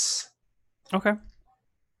 I guess. Okay.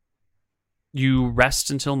 You rest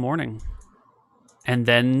until morning. And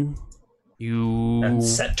then you... And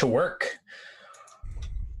set to work.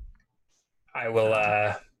 I will,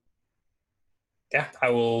 I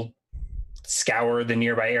will scour the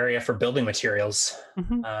nearby area for building materials.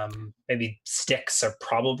 Mm-hmm. Maybe sticks are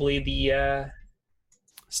probably the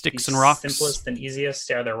sticks and rocks. Simplest and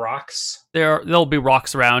easiest. Are there rocks? There'll be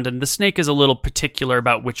rocks around, and the snake is a little particular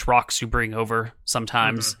about which rocks you bring over.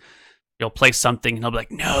 Sometimes you'll place something, and he'll be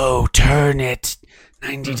like, "No, turn it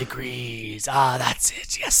 90 degrees. Ah, that's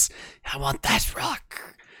it. Yes, I want that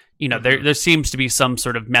rock." There seems to be some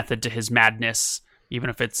sort of method to his madness, even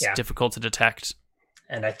if it's difficult to detect.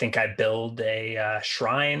 And I think I build a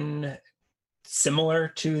shrine similar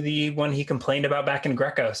to the one he complained about back in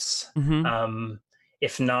Grekos. Mm-hmm.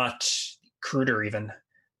 If not cruder even.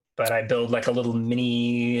 But I build like a little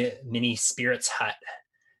mini spirits hut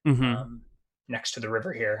next to the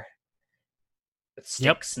river here with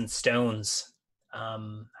sticks and stones.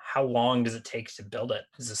 How long does it take to build it?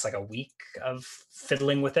 Is this like a week of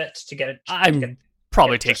fiddling with it to get it?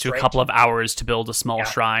 Probably takes you a couple of hours to build a small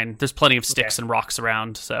shrine. There's plenty of sticks and rocks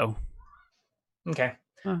around, so. Okay.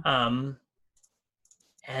 And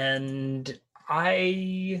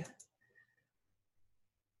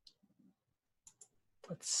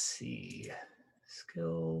let's see.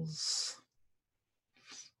 Skills.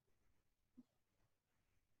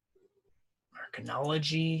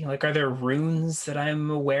 Arcanology. Like, are there runes that I'm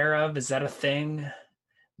aware of? Is that a thing?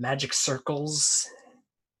 Magic circles.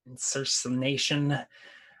 Insercination.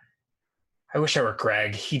 I wish I were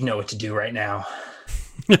Greg. He'd know what to do right now.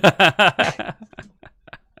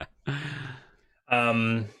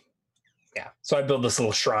 So I build this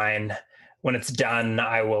little shrine. When it's done,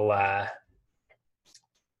 I will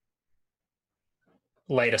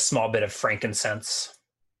light a small bit of frankincense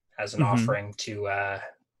as an offering to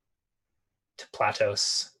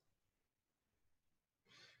Platos.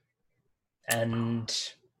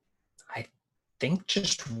 And I think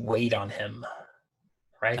just wait on him,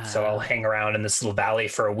 right? So I'll hang around in this little valley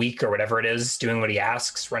for a week or whatever it is, doing what he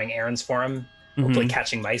asks, running errands for him, hopefully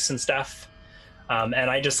catching mice and stuff. And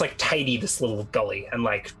I just like tidy this little gully and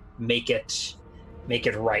like make it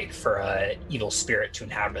right for a evil spirit to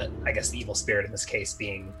inhabit. I guess the evil spirit in this case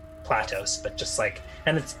being Platos, but just like,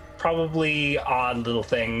 and it's probably odd little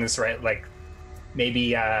things, right? Like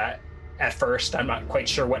maybe at first I'm not quite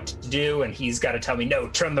sure what to do, and he's got to tell me, no,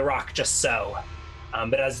 turn the rock just so.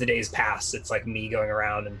 But as the days pass, it's like me going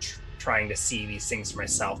around and trying to see these things for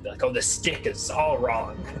myself. Be like, oh, the stick is all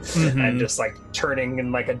wrong. And just like turning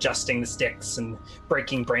and like adjusting the sticks and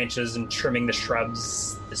breaking branches and trimming the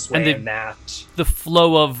shrubs this way and that. The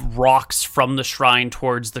flow of rocks from the shrine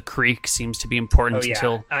towards the creek seems to be important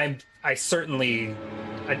until... I certainly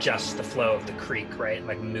adjust the flow of the creek, right?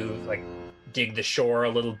 Like dig the shore a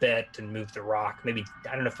little bit and move the rock. Maybe,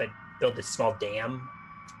 I don't know if I'd build a small dam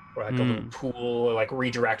or like a little pool, or like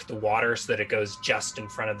redirect the water so that it goes just in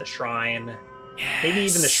front of the shrine. Yes. Maybe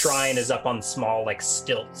even the shrine is up on small like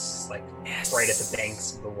stilts, like right at the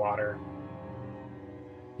banks of the water.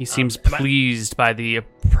 He seems pleased by the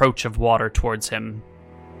approach of water towards him.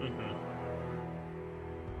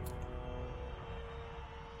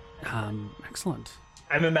 Excellent.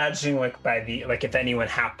 I'm imagining like if anyone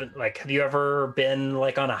happened, like, have you ever been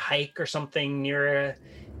like on a hike or something near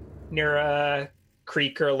a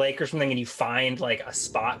creek or a lake or something, and you find like a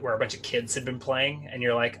spot where a bunch of kids had been playing, and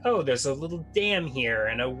you're like, oh, there's a little dam here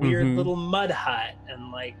and a weird little mud hut and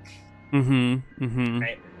like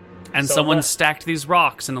right? And so someone stacked these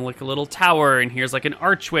rocks in like a little tower, and here's like an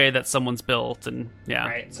archway that someone's built, and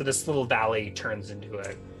right. So this little valley turns into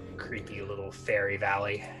a creepy little fairy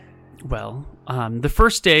valley. Well, the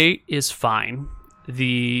first day is fine.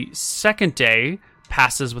 The second day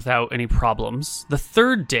passes without any problems. The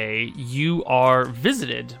third day, you are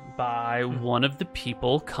visited by one of the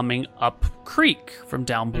people coming up creek from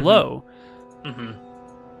down below.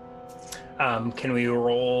 Can we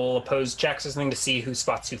roll opposed checks or something to see who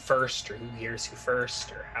spots who first, or who hears who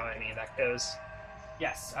first, or how any of that goes?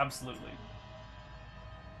 Yes, absolutely.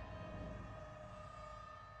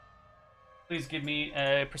 Please give me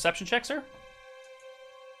a perception check, sir.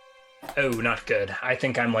 Oh, not good. I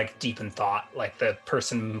think I'm like deep in thought. Like the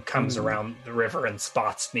person comes around the river and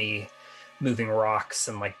spots me moving rocks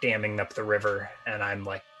and like damming up the river, and I'm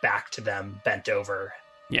like back to them, bent over.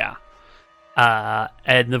 Yeah.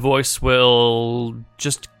 And the voice will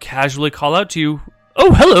just casually call out to you,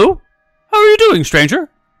 "Oh, hello! How are you doing, stranger?"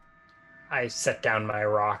 I set down my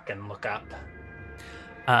rock and look up.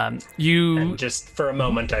 And just for a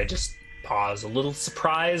moment, I just pause, a little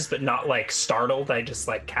surprised, but not like startled. I just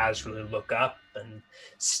like casually look up and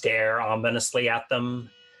stare ominously at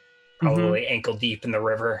them, probably ankle deep in the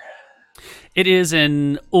river. It is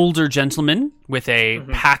an older gentleman with a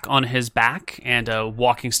pack on his back and a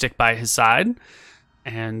walking stick by his side.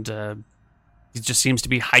 And he just seems to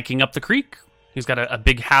be hiking up the creek. He's got a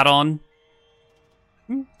big hat on,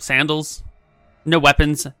 sandals, no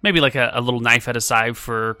weapons, maybe like a little knife at his side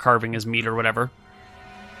for carving his meat or whatever.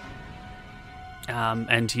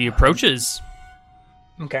 And he approaches.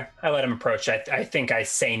 Okay, I let him approach. I think I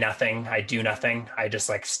say nothing. I do nothing. I just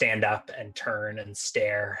like stand up and turn and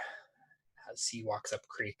stare as he walks up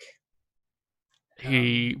creek.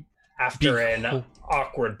 After an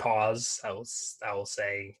awkward pause, I will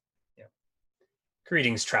say,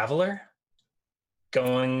 "Greetings, traveler.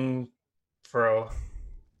 Going for a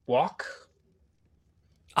walk?"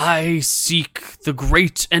 "I seek the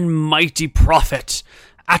great and mighty prophet,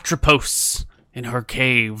 Atropos, in her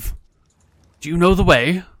cave. Do you know the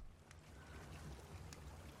way?"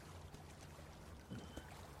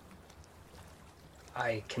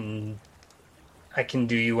 I can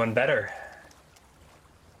do you one better.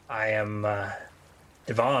 I am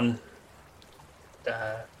Divan,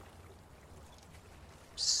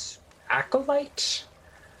 acolyte?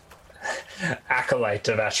 Acolyte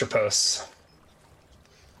of Atropos.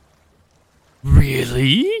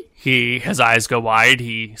 "Really?" His eyes go wide.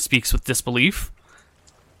 He speaks with disbelief.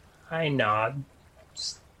 I nod.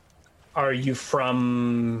 Are you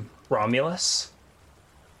from Romulus?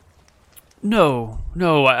 No.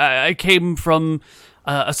 I came from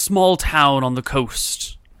a small town on the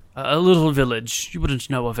coast. A little village. You wouldn't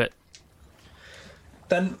know of it.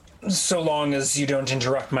 Then, so long as you don't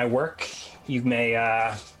interrupt my work, you may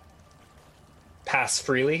pass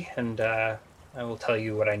freely, and I will tell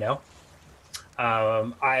you what I know.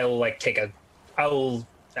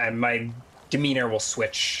 My demeanor will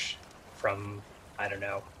switch from, I don't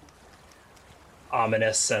know,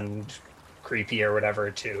 ominous and creepy or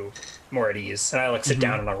whatever to more at ease. And I sit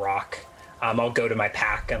down on a rock. I'll go to my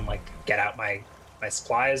pack and get out my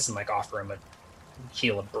supplies and offer him a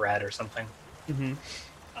heel of bread or something.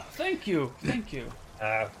 Thank you.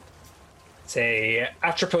 Say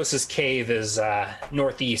Atropos's cave is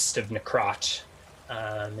northeast of Necrot,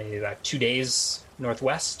 maybe about 2 days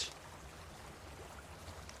northwest.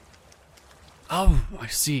 Oh, I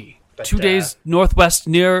see. But, 2 days northwest,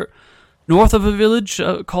 north of a village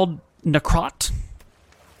called Necrot.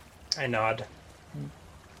 I nod.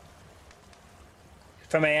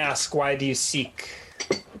 If I may ask, why do you seek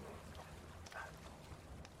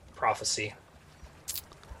prophecy?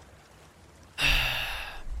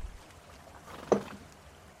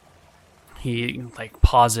 He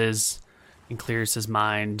pauses and clears his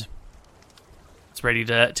mind. He's ready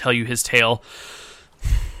to tell you his tale.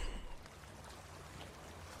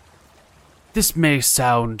 This may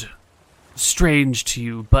sound strange to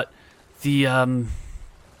you, but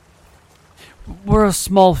we're a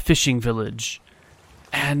small fishing village,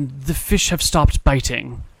 and the fish have stopped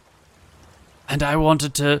biting. And I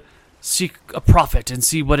wanted to seek a prophet and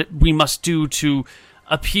see what we must do to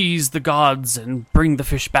appease the gods and bring the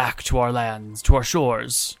fish back to our lands, to our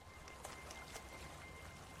shores.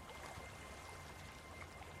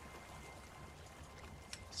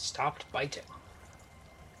 Stopped biting.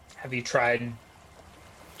 Have you tried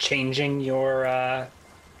changing your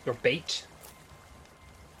bait?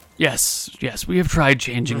 Yes, we have tried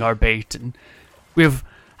changing our bait, and we've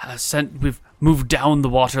moved down the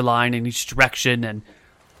water line in each direction and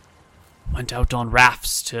went out on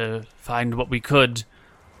rafts to find what we could,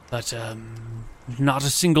 but not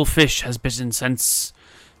a single fish has bitten since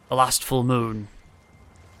the last full moon.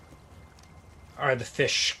 Are the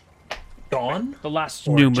fish gone? The last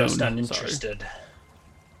or new moon. Just uninterested?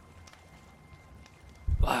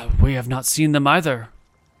 We have not seen them either.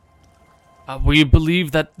 We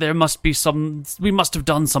believe that we must have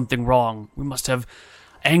done something wrong. We must have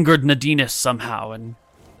angered Nadinus somehow, and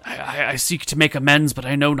I seek to make amends, but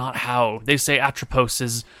I know not how. They say Atropos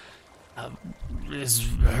is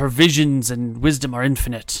Her visions and wisdom are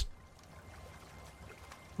infinite.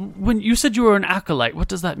 When you said you were an acolyte, what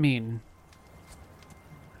does that mean?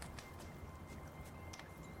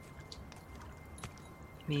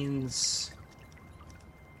 It means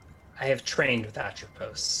I have trained with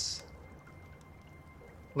Atropos.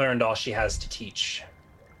 Learned all she has to teach.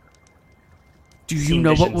 Do you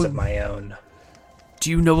know what of my own. Do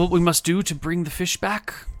you know what we must do to bring the fish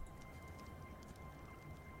back?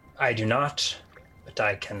 I do not, but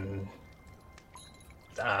I can.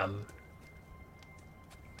 But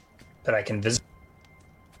I can visit.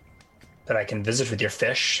 But I can visit with your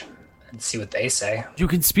fish and see what they say. You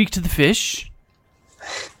can speak to the fish?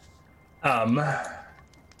 Let's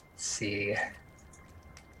see.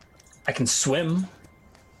 I can swim.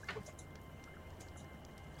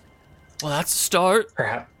 Well, that's a start.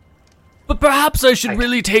 Perhaps. But perhaps I should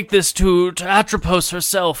really take this to Atropos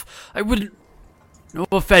herself. I wouldn't... No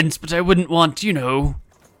offense, but I wouldn't want, I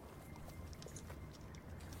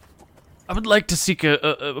would like to seek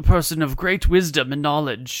a person of great wisdom and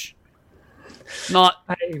knowledge. Not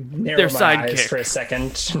I narrow their my sidekick. eyes for a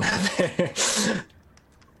second.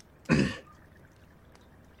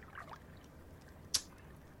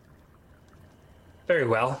 Very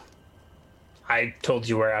well. I told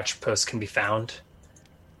you where Atropos can be found.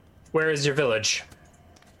 Where is your village?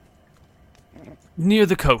 Near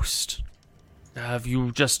the coast. Have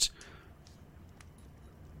you just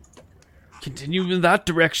continue in that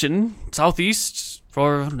direction, southeast,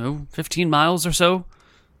 for, I don't know, 15 miles or so?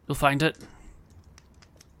 You'll find it.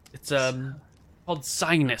 It's, called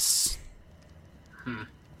Sinus.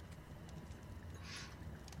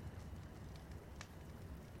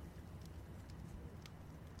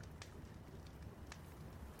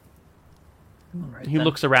 Right, He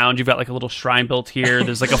looks around. You've got like a little shrine built here.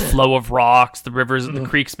 There's like a flow of rocks. The rivers, the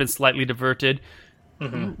creek's been slightly diverted.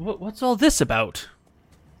 What's all this about?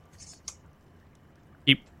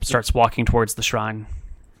 He starts walking towards the shrine.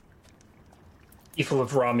 People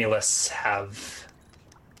of Romulus have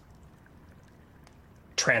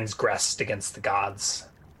transgressed against the gods.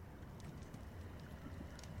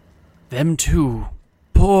 Them too.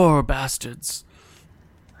 Poor bastards.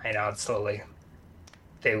 I nod slowly.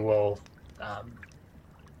 They will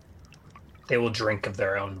drink of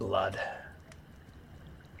their own blood.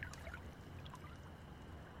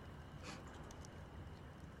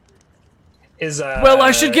 Well,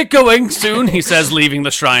 I should get going soon, he says, leaving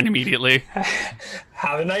the shrine immediately.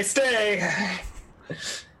 Have a nice day.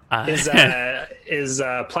 Is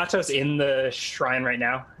Platos in the shrine right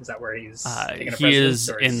now? Is that where he's taking a he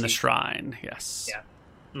is presence, in the shrine, yes. Yeah.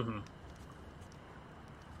 Mm-hmm.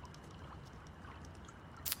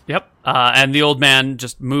 Yep. And the old man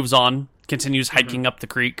just moves on, continues hiking up the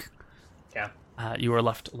creek. Yeah. You are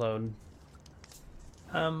left alone.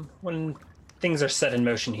 When things are set in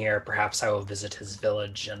motion here, perhaps I will visit his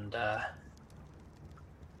village and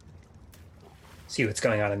see what's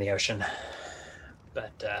going on in the ocean.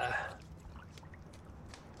 But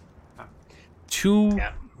 2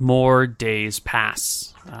 more days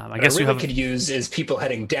pass. I guess you could use is people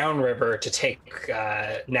heading downriver to take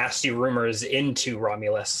nasty rumors into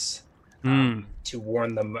Romulus to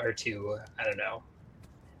warn them, or to I don't know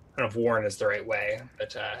if warn is the right way,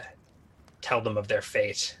 but tell them of their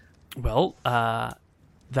fate. Well,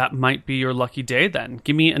 that might be your lucky day then.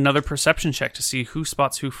 Give me another perception check to see who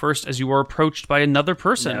spots who first as you are approached by another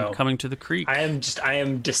person coming to the creek. I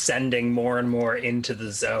am descending more and more into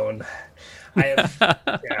the zone. I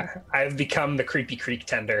have become the creepy creek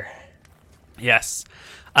tender. Yes.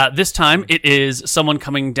 This time it is someone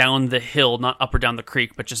coming down the hill, not up or down the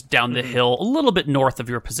creek, but just down the hill a little bit north of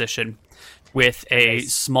your position with a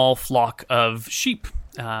small flock of sheep.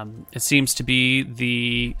 It seems to be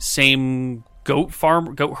the same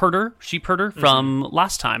sheep herder from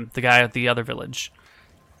last time, the guy at the other village.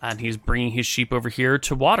 And he's bringing his sheep over here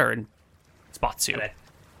to water and spots you.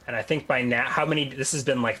 And I think by now, this has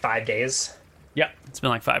been like 5 days? Yeah, it's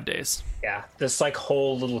been like 5 days. Yeah, this like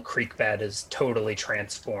whole little creek bed is totally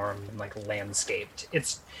transformed and like landscaped.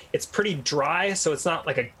 It's pretty dry, so it's not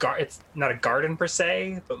like it's not a garden per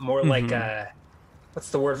se, but more like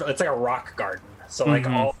what's the word? It's like a rock garden. So like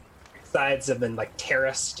all sides have been like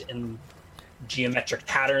terraced in geometric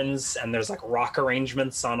patterns, and there's like rock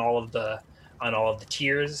arrangements on all of the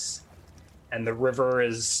tiers, and the river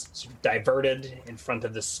is sort of diverted in front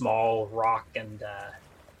of this small rock, and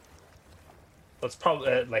it's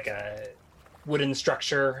probably like a wooden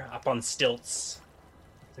structure up on stilts.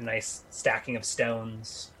 It's a nice stacking of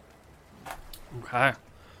stones. Okay.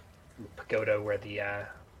 Pagoda where the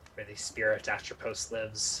spirit Atropos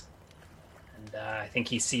lives. And I think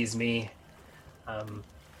he sees me.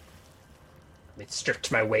 stripped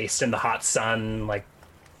to my waist in the hot sun, like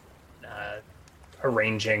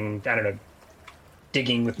arranging, I don't know,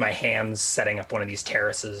 digging with my hands, setting up one of these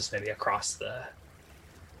terraces, maybe across the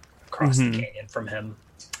canyon from him.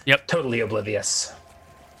 Yep. Totally oblivious.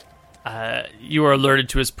 You are alerted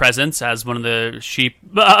to his presence as one of the sheep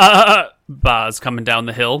is coming down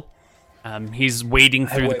the hill. He's wading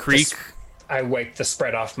through the creek. I wipe the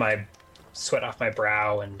sweat off my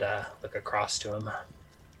brow and look across to him.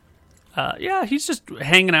 Yeah, he's just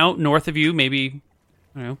hanging out north of you, maybe,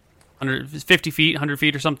 150 feet, 100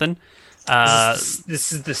 feet or something.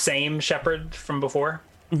 This is the same shepherd from before?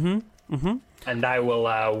 Mm-hmm. Mm-hmm. And I will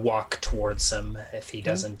walk towards him if he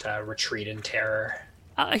doesn't retreat in terror.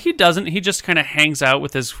 He doesn't. He just kind of hangs out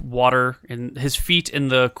with his water and his feet in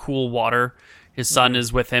the cool water. His son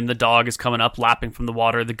is with him. The dog is coming up, lapping from the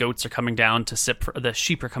water. The goats are coming down to sip. The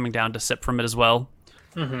sheep are coming down to sip from it as well.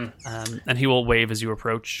 Mm-hmm. And he will wave as you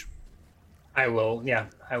approach. I will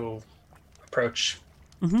approach.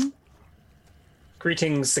 Mm-hmm.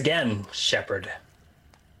 Greetings again, shepherd.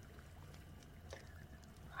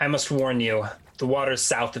 I must warn you, the waters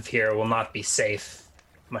south of here will not be safe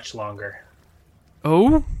much longer.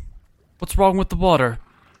 Oh? What's wrong with the water?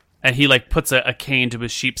 And he, puts a cane to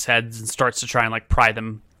his sheep's heads and starts to try and, pry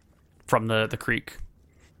them from the creek.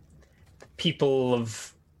 People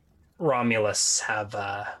of Romulus have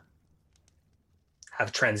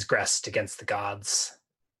transgressed against the gods.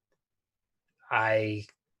 The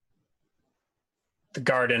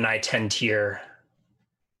garden I tend here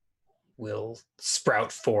will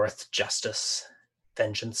sprout forth justice,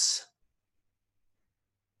 vengeance.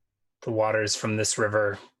 The waters from this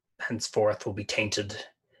river henceforth will be tainted,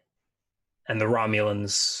 and the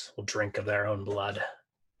Romulans will drink of their own blood.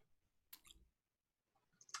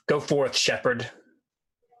 Go forth, shepherd,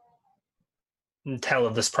 and tell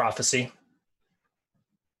of this prophecy.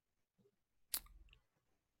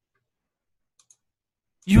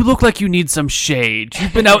 You look like you need some shade.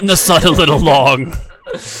 You've been out in the sun a little long.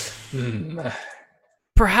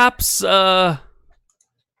 Perhaps, he,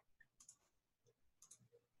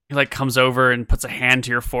 comes over and puts a hand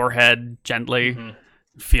to your forehead gently,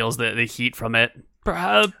 feels the heat from it.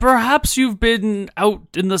 Perhaps you've been out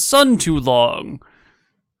in the sun too long.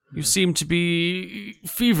 You seem to be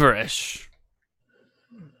feverish.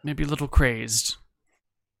 Maybe a little crazed.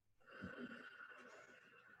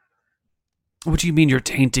 What do you mean you're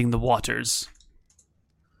tainting the waters?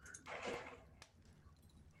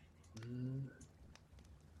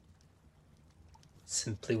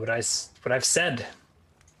 Simply what I've said.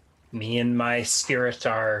 Me and my spirit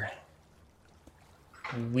are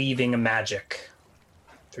weaving a magic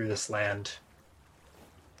through this land.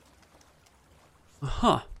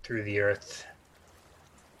 Through the earth.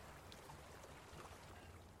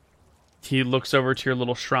 He looks over to your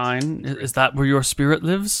little shrine. Is that where your spirit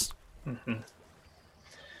lives? Mm-hmm.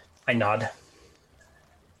 I nod.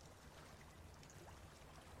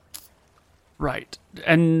 Right.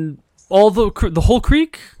 And all the whole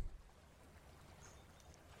creek?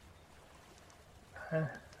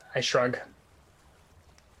 I shrug.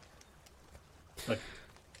 Look,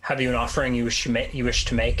 have you an offering you wish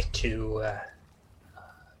to make to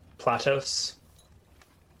Platos?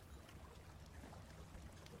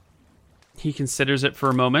 He considers it for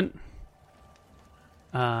a moment.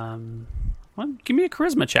 Well, give me a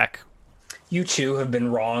charisma check. You two have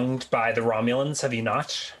been wronged by the Romulans, have you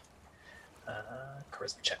not?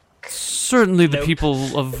 Charisma check. Certainly the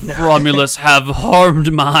people of Romulus have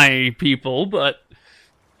harmed my people, but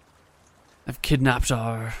I've kidnapped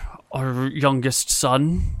our youngest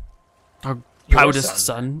son, our proudest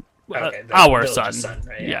son. Okay, our son.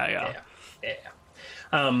 Right? Yeah.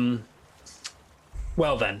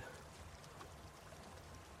 Well then,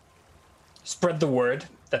 spread the word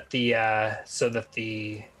that so that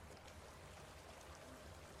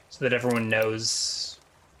everyone knows.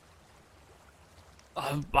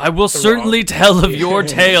 I will certainly tell of your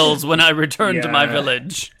tales when I return to my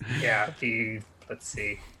village. Yeah, let's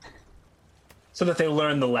see. So that they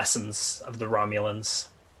learn the lessons of the Romulans.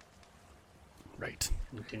 Right.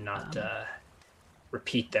 And do not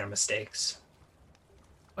repeat their mistakes.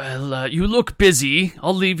 Well, you look busy.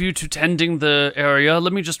 I'll leave you to tending the area.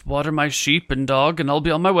 Let me just water my sheep and dog, and I'll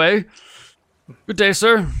be on my way. Good day,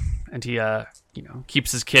 sir. And he,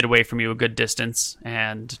 keeps his kid away from you a good distance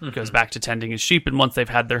and goes back to tending his sheep. And once they've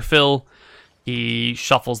had their fill, he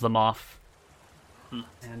shuffles them off.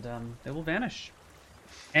 And they will vanish.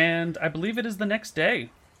 And I believe it is the next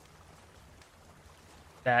day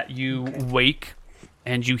that you wake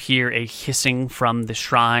and you hear a hissing from the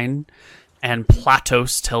shrine. And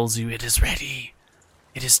Platos tells you it is ready.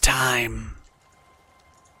 It is time.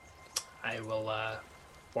 I will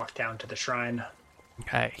walk down to the shrine.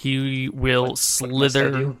 Okay, he will What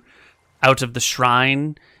slither must I do? out of the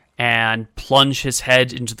shrine and plunge his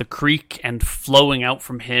head into the creek, and flowing out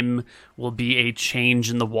from him will be a change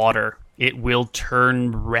in the water. It will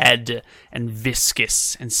turn red and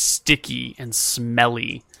viscous and sticky and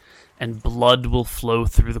smelly, and blood will flow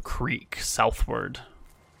through the creek southward.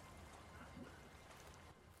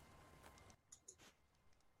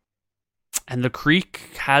 And the creek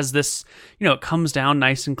has this, it comes down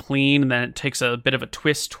nice and clean, and then it takes a bit of a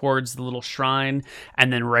twist towards the little shrine,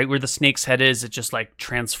 and then right where the snake's head is, it just like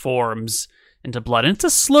transforms into blood. And it's a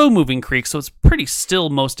slow-moving creek, so it's pretty still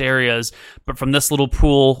most areas, but from this little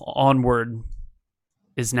pool onward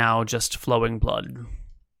is now just flowing blood.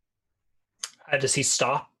 Does he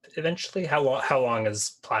stop eventually? How long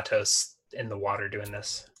is Platos in the water doing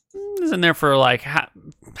this? He's in there for like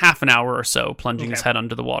half an hour or so, plunging his head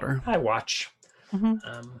under the water. I watch.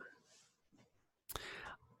 Mm-hmm.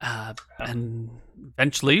 And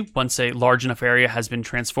eventually, once a large enough area has been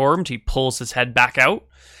transformed, he pulls his head back out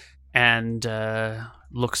and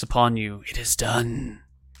looks upon you. It is done.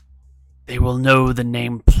 They will know the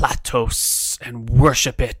name Platos and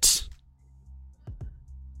worship it.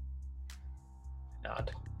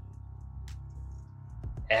 Nod.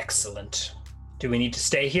 Excellent. Do we need to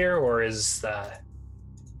stay here, or is the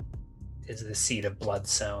seed of blood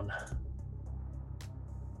sown?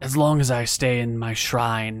 As long as I stay in my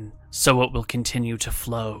shrine, so it will continue to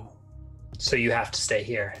flow. So you have to stay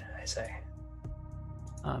here, I say.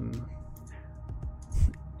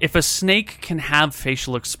 If a snake can have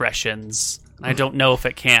facial expressions, I don't know if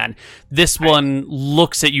it can. This one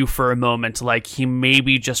looks at you for a moment like he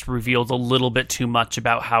maybe just revealed a little bit too much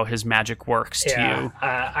about how his magic works to you.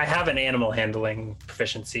 I have an animal handling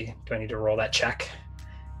proficiency. Do I need to roll that check?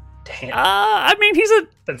 Damn. I mean,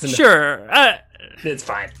 sure. It's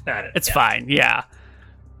fine. It's fine, yeah.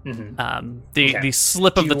 Mm-hmm. The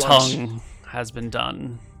slip of the tongue has been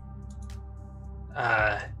done.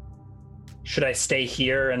 Should I stay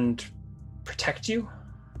here and protect you?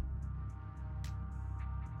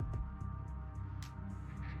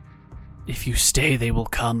 If you stay, they will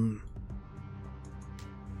come.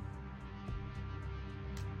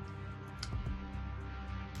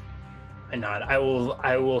 I nod. I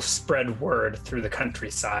will spread word through the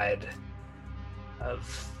countryside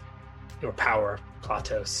of your power,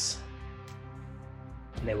 Platos.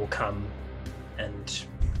 And they will come and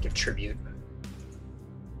give tribute.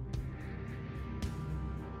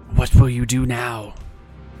 What will you do now?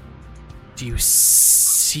 Do you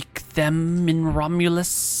seek them in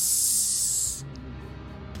Romulus?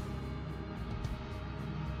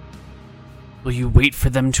 Will you wait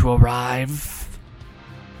for them to arrive?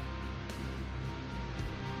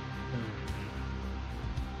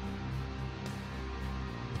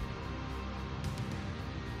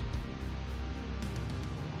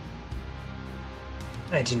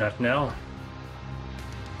 I do not know.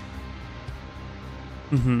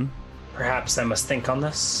 Mm-hmm. Perhaps I must think on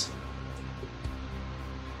this.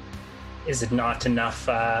 Is it not enough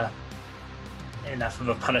of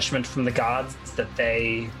a punishment from the gods that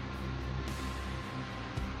they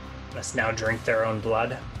must now drink their own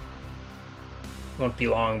blood? It won't be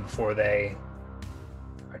long before they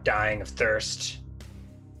are dying of thirst,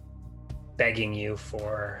 begging you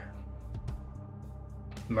for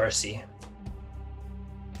mercy.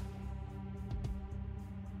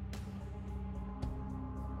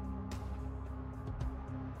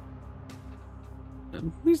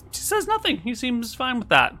 He says nothing. He seems fine with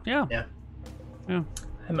that. Yeah.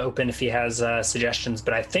 I'm open if he has suggestions,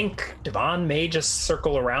 but I think Divan may just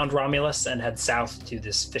circle around Romulus and head south to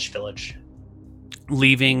this fish village.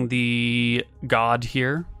 Leaving the god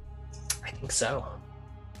here? I think so.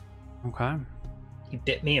 Okay. He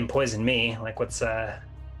bit me and poisoned me. Like, what's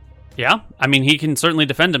Yeah, I mean, he can certainly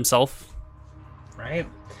defend himself. Right?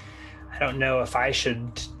 I don't know if I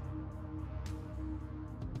should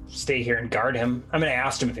stay here and guard him. I mean, I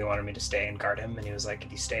asked him if he wanted me to stay and guard him, and he was like,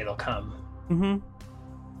 if you stay, they'll come. Mm-hmm.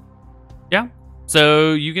 Yeah.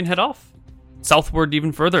 So you can head off southward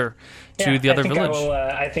even further to the other village.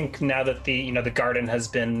 I think now that the garden has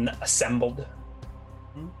been assembled,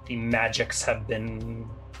 the magics have been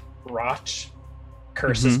wrought,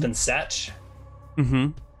 curse has been set. Mm-hmm.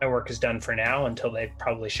 My work is done for now until they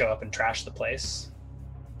probably show up and trash the place.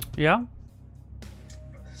 Yeah.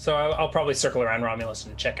 So I'll probably circle around Romulus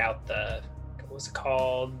and check out what was it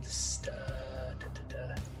called?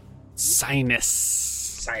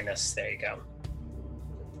 Sinus. There you go.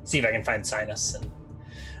 See if I can find Sinus, and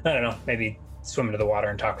I don't know, maybe swim into the water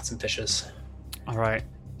and talk with some fishes. All right.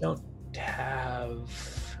 Don't have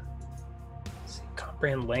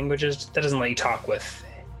Brand languages. That doesn't let you talk with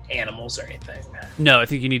animals or anything. No, I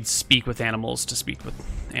think you need speak with animals to speak with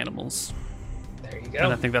animals. There you go.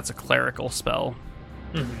 And I think that's a clerical spell.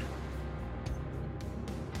 Mm-hmm.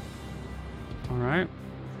 All right.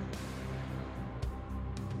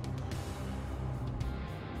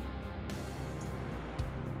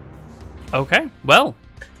 Okay, well,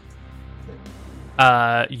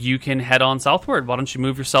 you can head on southward. Why don't you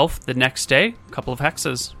move yourself the next day? A couple of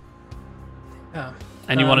hexes. Yeah.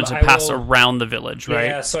 And you wanted to pass around the village, right?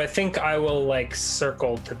 Yeah, so I think I will like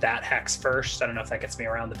circle to that hex first. I don't know if that gets me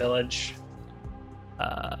around the village.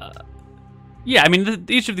 Yeah, I mean,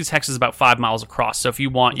 each of these hexes is about 5 miles across. So if you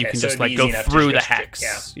want, you can just like go through the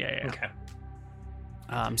hex. Yeah. Okay.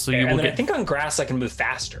 So you will I think on grass I can move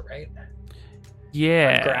faster, right?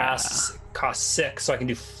 Yeah. On grass costs 6, so I can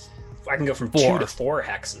go from 4. 2 to 4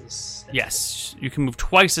 hexes. Yes, you can move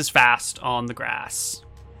twice as fast on the grass.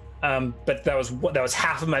 But that was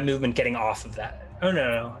half of my movement getting off of that. Oh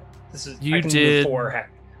no. This is you I can did move 4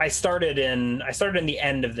 hex. I started in the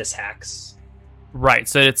end of this hex. Right,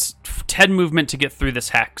 so it's 10 movement to get through this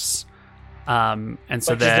hex. And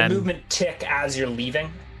so then does the movement tick as you're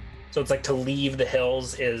leaving? So it's like to leave the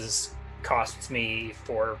hills costs me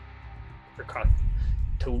to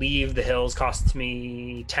leave the hills costs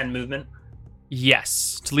me 10 movement.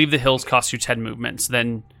 Yes, to leave the hills costs you 10 movements.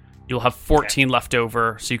 Then you'll have 14 left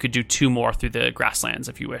over, so you could do 2 more through the grasslands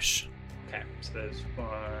if you wish. Okay, so there's 1.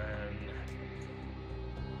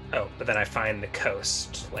 Oh, but then I find the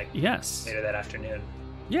coast later that afternoon.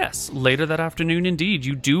 Yes, later that afternoon, indeed.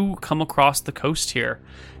 You do come across the coast here,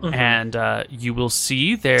 and you will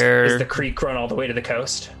see there... Does the creek run all the way to the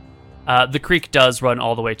coast? The creek does run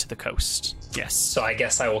all the way to the coast, yes. So I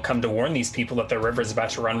guess I will come to warn these people that the river is about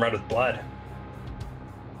to run red with blood.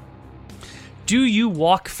 Do you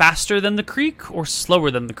walk faster than the creek or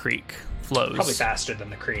slower than the creek flows? Probably faster than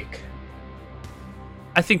the creek.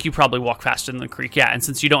 I think you probably walk faster than the creek, yeah. And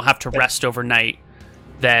since you don't have to rest overnight,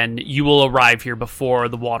 then you will arrive here before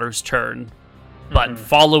the waters turn. But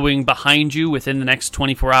following behind you within the next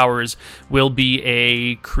 24 hours will be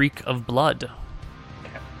a creek of blood.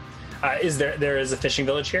 Okay. There is a fishing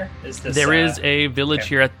village here? There is a village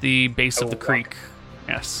here at the base of the creek.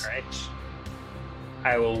 Yes. All right.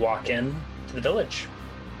 I will walk in to the village.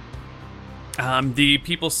 The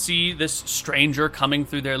people see this stranger coming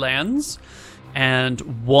through their lands,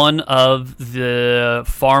 and one of the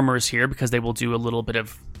farmers here, because they will do a little bit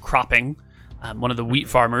of cropping, one of the wheat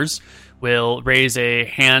farmers will raise a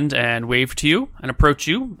hand and wave to you and approach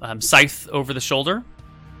you, scythe over the shoulder.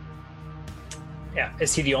 Yeah,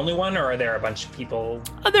 is he the only one, or are there a bunch of people?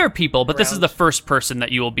 There are people, but around? This is the first person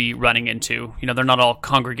that you will be running into. You know, they're not all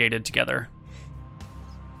congregated together.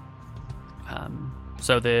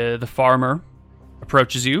 So the farmer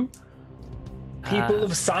approaches you. People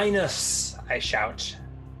of Sinus, I shout.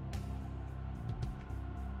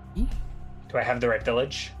 Do I have the right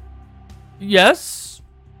village? Yes,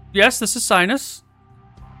 this is Sinus.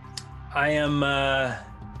 I am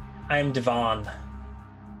Divan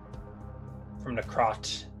from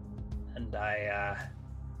Necrot, and I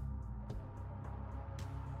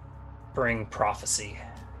bring prophecy,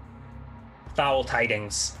 foul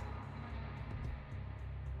tidings.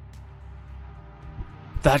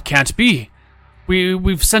 That can't be.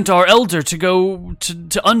 We've sent our elder to go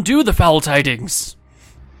to undo the foul tidings.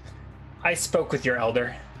 I spoke with your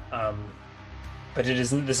elder, but that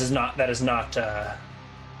is not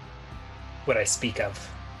what I speak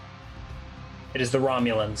of. It is the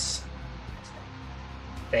Romulans.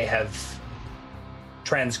 They have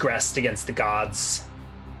transgressed against the gods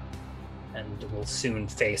and will soon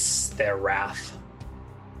face their wrath.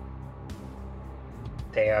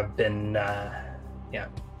 They have been,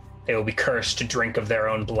 they will be cursed to drink of their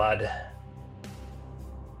own blood.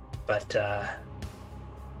 But,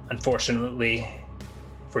 unfortunately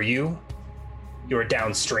for you, are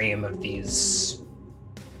downstream of these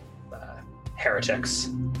heretics.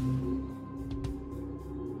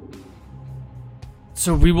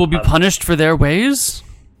 So we will be punished for their ways?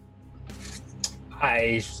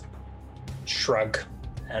 I shrug,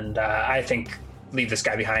 and I think leave this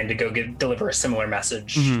guy behind to go deliver a similar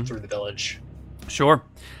message through the village. Sure.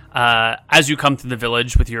 As you come through the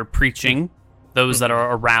village with your preaching, those that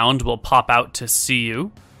are around will pop out to see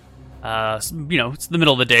you. It's the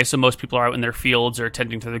middle of the day, so most people are out in their fields or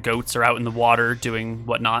tending to the goats or out in the water doing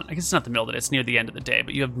whatnot. I guess it's not the middle of the day, it's near the end of the day,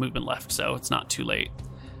 but you have movement left, so it's not too late.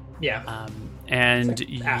 Yeah. And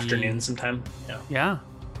like afternoon sometime. Yeah.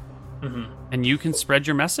 And you can spread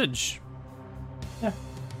your message. Yeah.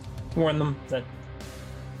 Warn them that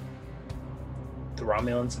the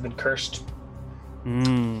Romulans have been cursed.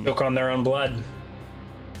 Choke on their own blood.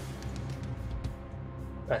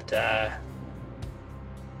 But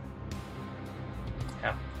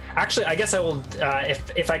yeah. Actually, I guess I will.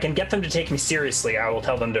 If I can get them to take me seriously, I will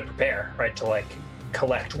tell them to prepare, right, to like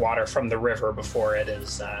collect water from the river before it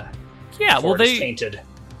is. Tainted.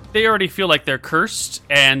 They already feel like they're cursed,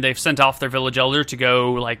 and they've sent off their village elder to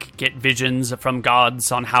go like get visions from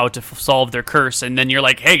gods on how to solve their curse. And then you're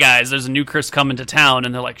like, "Hey guys, there's a new curse coming to town,"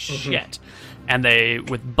 and they're like, "Shit." And they,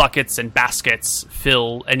 with buckets and baskets,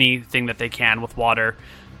 fill anything that they can with water.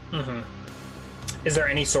 Is there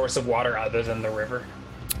any source of water other than the river?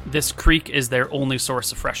 This creek is their only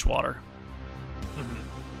source of fresh water.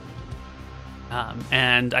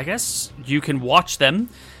 And I guess you can watch them.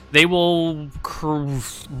 They will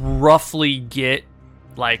roughly get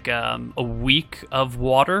like a week of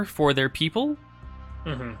water for their people.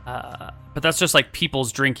 But that's just like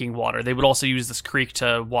people's drinking water. They would also use this creek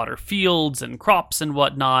to water fields and crops and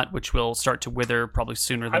whatnot, which will start to wither probably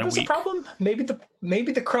sooner than a week. There's a problem. Maybe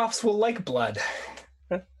the crops will like blood.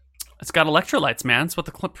 It's got electrolytes, man. It's what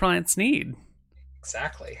the plants need.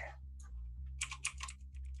 Exactly.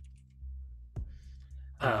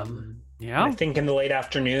 Yeah. I think in the late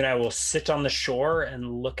afternoon, I will sit on the shore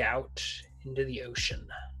and look out into the ocean.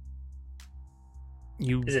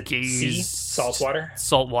 Is it sea? Saltwater?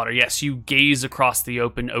 Saltwater, yes. You gaze across the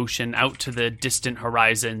open ocean out to the distant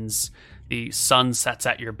horizons. The sun sets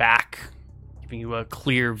at your back, giving you a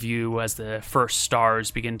clear view as the first stars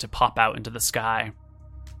begin to pop out into the sky.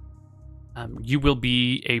 You will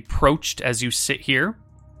be approached as you sit here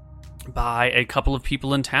by a couple of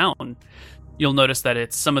people in town. You'll notice that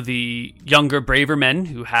it's some of the younger, braver men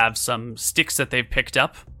who have some sticks that they've picked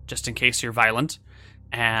up, just in case you're violent,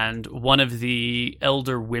 and one of the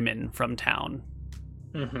elder women from town.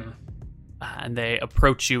 And they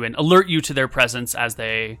approach you and alert you to their presence as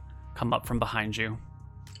they come up from behind you,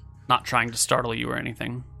 not trying to startle you or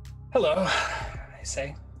anything. Hello, I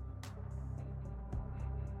say.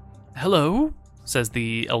 Hello, says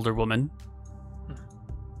the elder woman.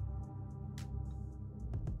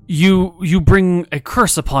 You bring a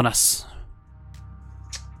curse upon us.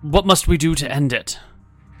 What must we do to end it?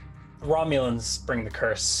 The Romulans bring the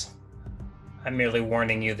curse. I'm merely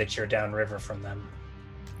warning you that you're downriver from them.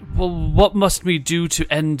 Well, what must we do to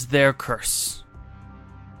end their curse?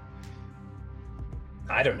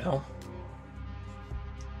 I don't know.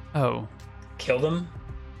 Oh. Kill them?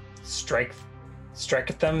 Strike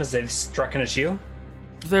at them as they've struck at you?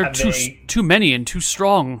 They're too many and too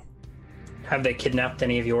strong. Have they kidnapped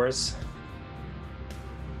any of yours?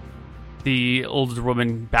 The older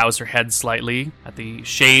woman bows her head slightly at the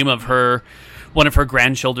shame of one of her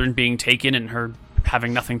grandchildren being taken and her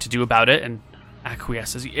having nothing to do about it, and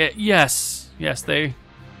acquiesces. Yes, they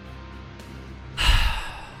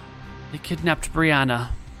kidnapped Brianna,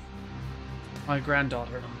 my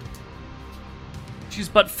granddaughter. She's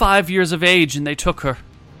but 5 years of age, and they took her.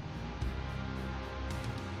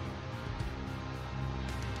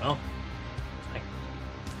 Well,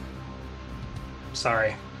 I'm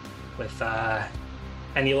sorry. With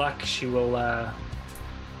any luck, she will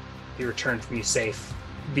be returned to you safe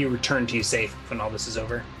when all this is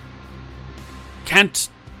over. Can't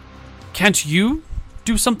you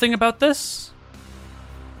do something about this?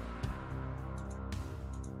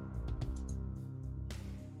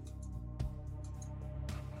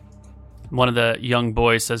 One of the young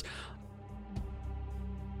boys says,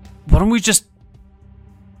 "Why don't we just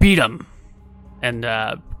beat him?" And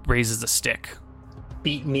raises a stick.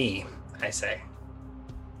 Beat me, I say.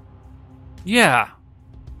 Yeah.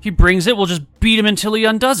 He brings it, we'll just beat him until he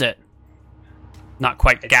undoes it. Not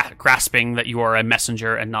quite grasping that you are a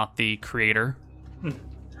messenger and not the creator.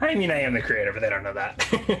 I mean, I am the creator, but they don't know that.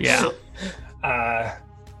 Yeah.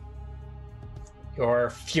 Your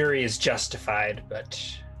fury is justified,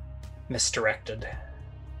 but misdirected.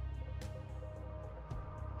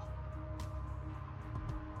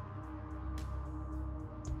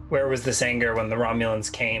 Where was this anger when the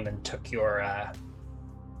Romulans came and took your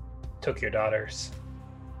daughters?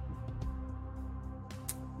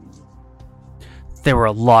 There were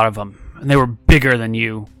a lot of them, and they were bigger than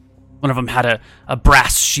you. One of them had a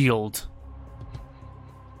brass shield.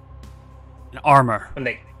 An armor.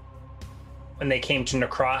 When they came to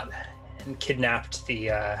Necrot and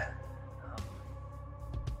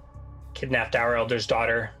kidnapped our elder's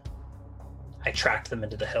daughter, I tracked them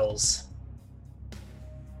into the hills.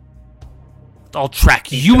 I'll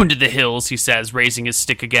track you into the hills, he says, raising his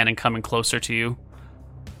stick again and coming closer to you.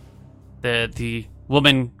 The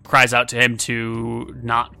woman cries out to him to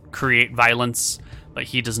not create violence, but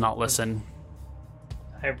he does not listen.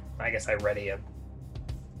 I guess I ready a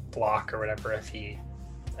block or whatever if he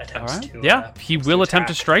attempts All right. to. Yeah, he will attempt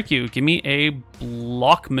to attack. strike you. Give me a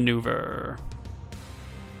block maneuver.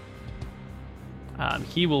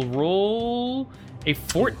 He will roll a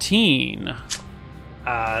 14.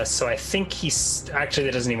 So I think actually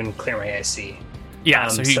that doesn't even clear my AC. Yeah,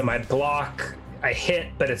 so my block, I hit,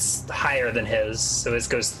 but it's higher than his, so it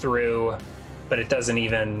goes through, but it doesn't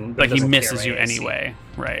even. But it he doesn't clear misses my you AC. anyway,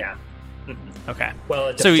 right? Yeah. Okay. Well,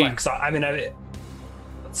 it So deflects.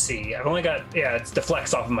 Let's see. I've only got it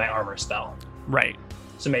deflects off of my armor spell. Right.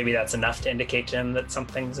 So maybe that's enough to indicate to him that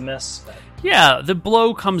something's amiss. But... Yeah, the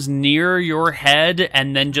blow comes near your head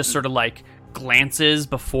and then just sort of like glances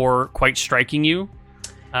before quite striking you.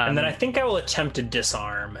 And then I think I will attempt to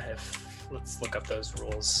disarm. Let's look up those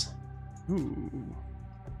rules. Ooh.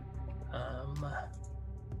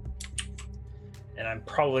 And I'm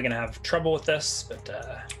probably gonna have trouble with this, but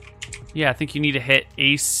Yeah, I think you need to hit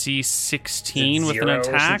AC 16 with an 0 or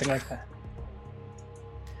attack. something like that.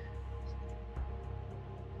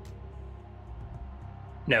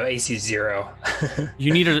 No, AC 0.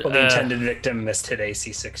 You need a. Well, the intended victim missed hit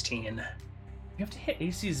AC 16. You have to hit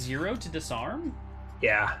AC 0 to disarm?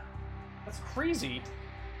 Yeah. That's crazy.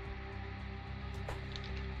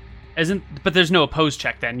 But there's no opposed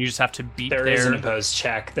check then. You just have to beat There their... is an opposed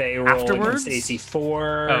check. They roll Afterwards? against AC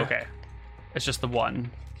 4. Oh, okay. It's just the one.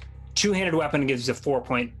 Two-handed weapon gives a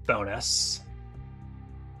 4-point bonus.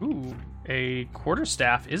 Ooh, a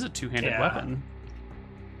quarterstaff is a two-handed Yeah. weapon.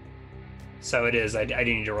 So it is. I do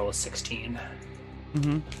need to roll a 16.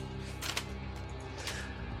 Mm-hmm.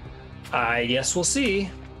 I guess we'll see.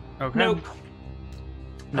 Okay. Nope.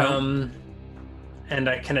 No. And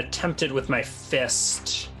I can attempt it with my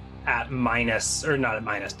fist at minus, or not at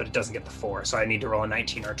minus, but it doesn't get the 4, so I need to roll a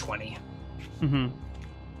 19 or 20. Mm-hmm.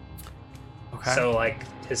 Okay. So, like,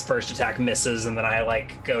 his first attack misses, and then I,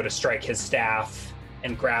 like, go to strike his staff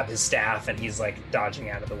and grab his staff, and he's, like, dodging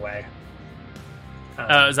out of the way.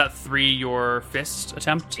 Is that 3 your fist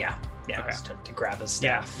attempt? Yeah. Okay. Just to grab his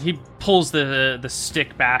Yeah. staff. He pulls the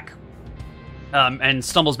stick back and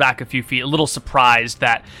stumbles back a few feet, a little surprised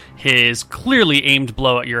that his clearly aimed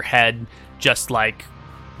blow at your head just, like,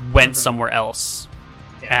 went somewhere else.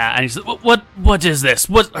 Yeah. And he says, What is this?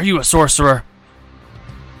 What are you, a sorcerer?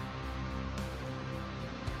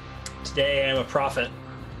 Today I'm a prophet,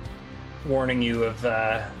 warning you of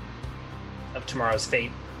tomorrow's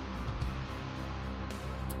fate.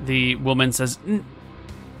 The woman says,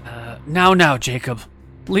 Now, Jacob.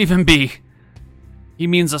 Leave him be. He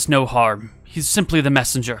means us no harm. He's simply the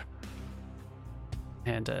messenger.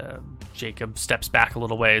 And Jacob steps back a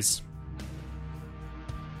little ways.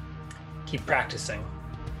 Keep practicing.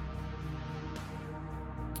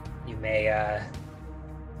 You may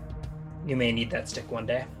need that stick one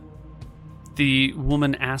day. The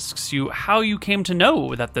woman asks you how you came to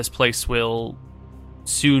know that this place will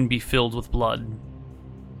soon be filled with blood.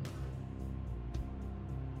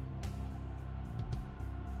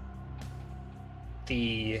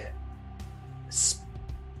 The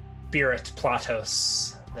spirit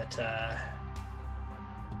Platos that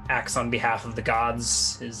acts on behalf of the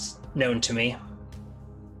gods is known to me.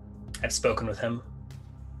 I've spoken with him.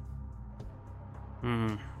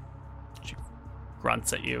 She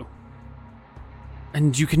grunts at you.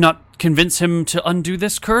 And you cannot convince him to undo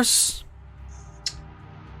this curse?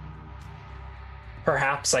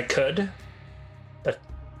 Perhaps I could, but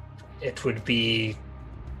it wouldn't be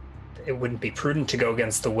prudent to go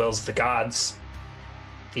against the wills of the gods.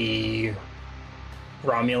 The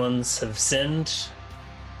Romulans have sinned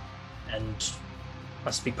and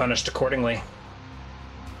must be punished accordingly.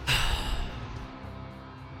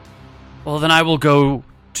 Well, then I will go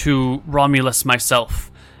to Romulus myself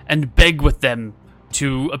and beg with them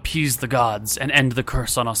to appease the gods and end the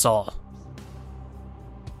curse on us all.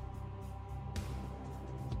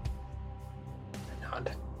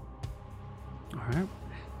 Nod. All right.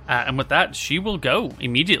 And with that, she will go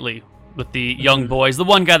immediately with the young boys. The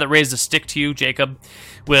one guy that raised a stick to you, Jacob,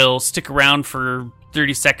 will stick around for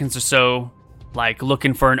 30 seconds or so, like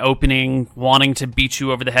looking for an opening, wanting to beat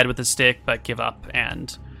you over the head with a stick, but give up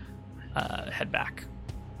and head back.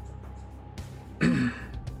 I'm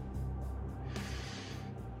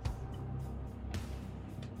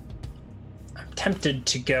tempted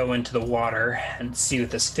to go into the water and see what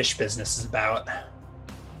this fish business is about.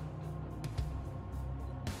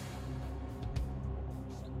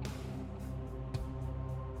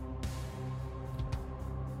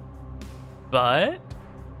 But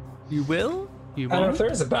you will? You I don't know won't? if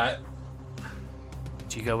there is a but.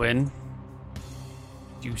 Do you go in?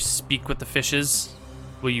 Do you speak with the fishes?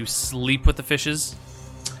 Will you sleep with the fishes?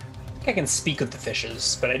 I think I can speak with the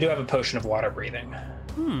fishes, but I do have a potion of water breathing.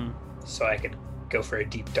 So I could go for a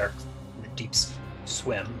deep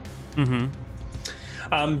swim. Mm-hmm.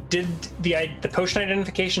 Did the potion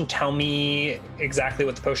identification tell me exactly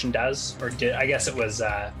what the potion does, or did I guess it was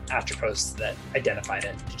after post that identified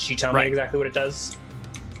it? Did she tell me exactly what it does?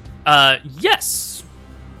 Yes.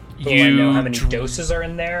 Do I know how many doses are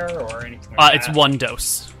in there, or anything like that? It's one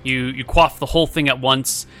dose. You quaff the whole thing at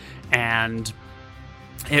once, and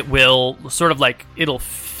it will sort of like it'll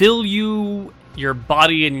fill your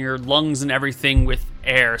body and your lungs and everything with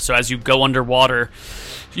air. So as you go underwater,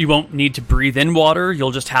 you won't need to breathe in water.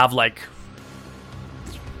 You'll just have like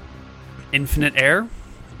infinite air,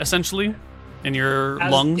 essentially, in your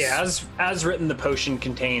lungs. Yeah, as written, the potion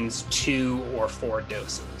contains 2 or 4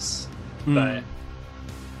 doses, but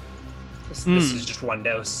this is just one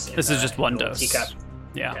dose. This is just one dose. Teacup.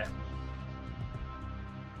 Yeah. Okay.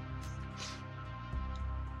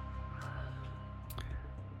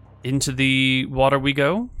 Into the water we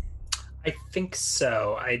go. I think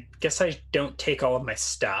so. I guess I don't take all of my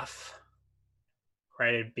stuff.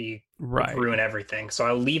 Right? It'd ruin everything. So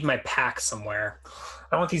I'll leave my pack somewhere. I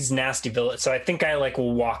don't want these nasty villains. So I think I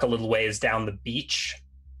will walk a little ways down the beach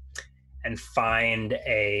and find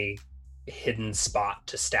a hidden spot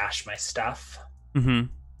to stash my stuff. Mm-hmm.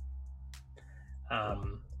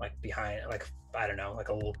 Like behind, I don't know, like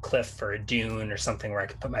a little cliff or a dune or something where I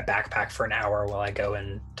can put my backpack for an hour while I go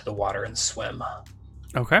into the water and swim.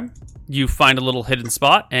 Okay. You find a little hidden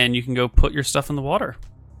spot, and you can go put your stuff in the water.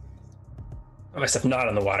 My stuff not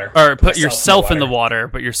in the water. Or put yourself in the water,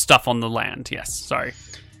 but your stuff on the land. Yes, sorry.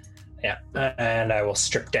 Yeah, and I will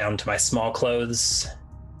strip down to my small clothes.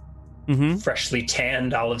 Mm-hmm. Freshly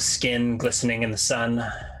tanned, olive skin glistening in the sun.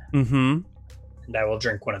 Mm-hmm. And I will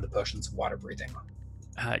drink one of the potions of water breathing.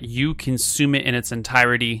 You consume it in its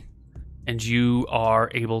entirety, and you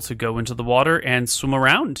are able to go into the water and swim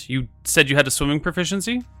around. You said you had a swimming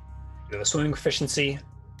proficiency? You have a swimming proficiency.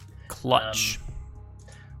 Clutch.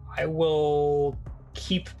 I will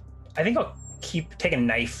take a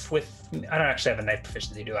knife with me. I don't actually have a knife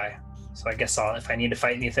proficiency, do I? So I guess if I need to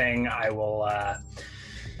fight anything, I will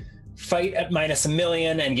fight at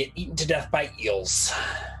 -1,000,000 and get eaten to death by eels.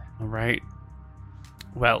 All right.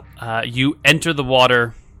 Well, you enter the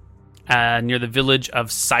water near the village of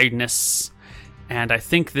Cydnus, and I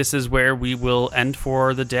think this is where we will end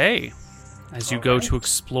for the day, as you go to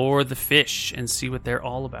explore the fish and see what they're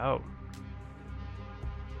all about.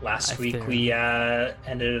 Last week we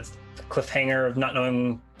ended the cliffhanger of not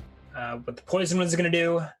knowing what the poison was going to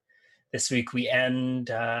do. This week we end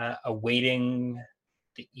awaiting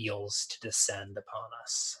the eels to descend upon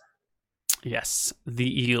us. Yes,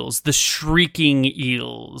 the eels. The shrieking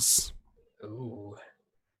eels. Ooh.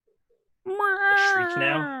 They shriek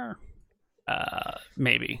now?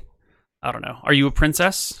 Maybe. I don't know. Are you a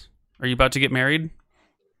princess? Are you about to get married?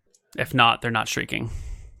 If not, they're not shrieking.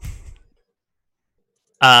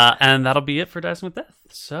 And that'll be it for Dicing with Death.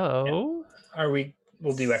 So... Yeah.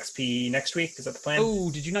 We'll do XP next week? Is that the plan? Oh,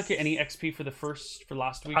 did you not get any XP for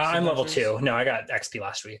last week? I'm level 2. No, I got XP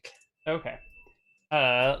last week. Okay.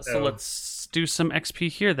 So let's do some XP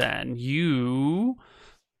here then. You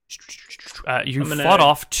fought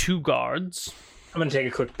off 2 guards. I'm gonna take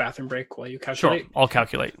a quick bathroom break while you calculate. Sure, I'll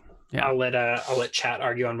calculate. Yeah, I'll let chat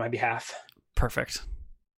argue on my behalf. Perfect.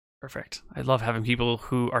 I love having people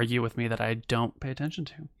who argue with me that I don't pay attention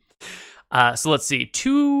to. So let's see.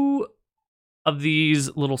 2 of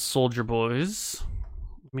these little soldier boys.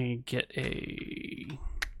 Let me get a.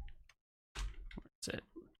 Where's it?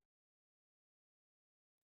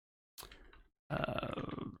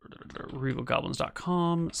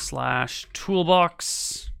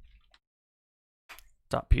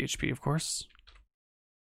 regalgoblins.com/toolbox.php, of course.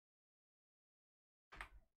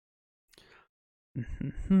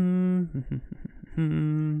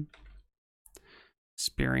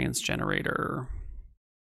 Experience generator.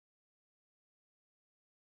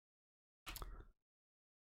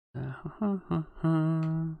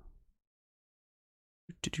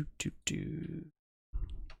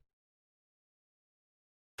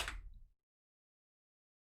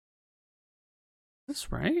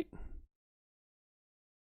 That's right.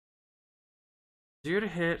 0 to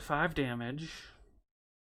hit, 5 damage.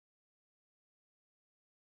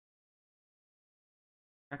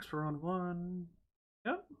 Extra on 1.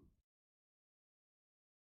 Yep.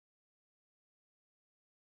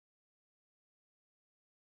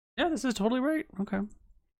 Yeah, this is totally right. Okay.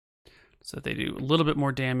 So they do a little bit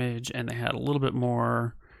more damage, and they had a little bit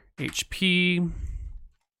more HP.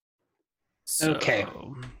 So... Okay.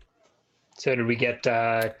 So did we get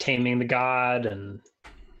taming the god and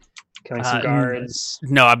killing some guards?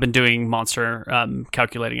 No, I've been doing monster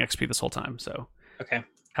calculating XP this whole time. So okay.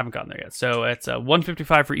 Haven't gotten there yet. So it's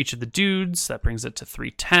 155 for each of the dudes. That brings it to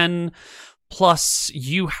 310. Plus,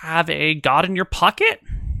 you have a god in your pocket.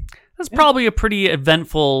 That's probably a pretty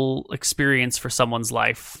eventful experience for someone's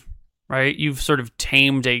life, right? You've sort of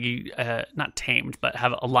tamed not tamed, but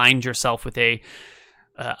have aligned yourself with I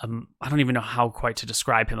don't even know how quite to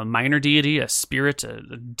describe him, a minor deity, a spirit,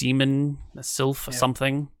 a demon, a sylph,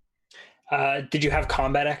 something. Did you have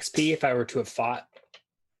combat XP if I were to have fought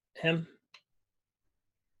him?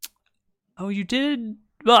 Oh, you did?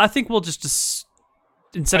 Well, I think we'll just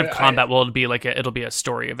instead of combat, it'll be a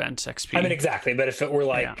story event XP. I mean, exactly. But if it were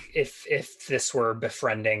if this were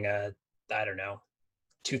befriending a, I don't know,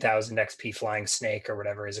 2000 XP flying snake or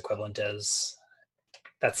whatever his equivalent is,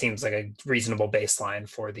 that seems like a reasonable baseline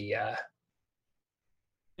for the.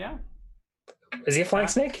 Yeah. Is he a flying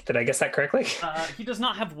snake? Did I guess that correctly? He does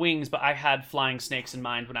not have wings, but I had flying snakes in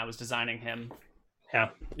mind when I was designing him. Yeah.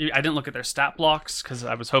 I didn't look at their stat blocks because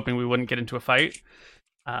I was hoping we wouldn't get into a fight.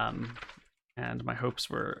 And my hopes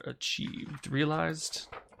were realized.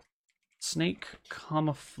 Snake,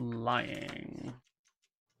 flying.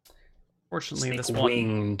 Fortunately, snake this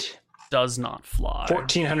winged. One does not fly.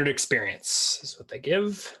 1400 experience is what they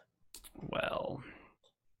give. Well,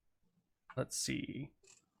 let's see.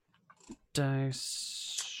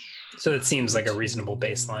 Dice. So it seems like a reasonable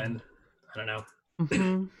baseline. I don't know.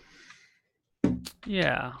 Mm-hmm.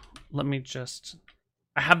 Yeah, let me just...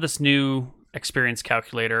 I have this new experience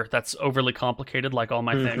calculator that's overly complicated, like all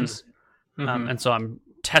my things. And so I'm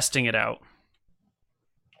testing it out.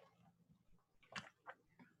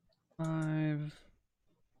 5.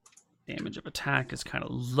 Damage of attack is kind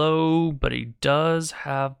of low, but he does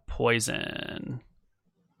have poison.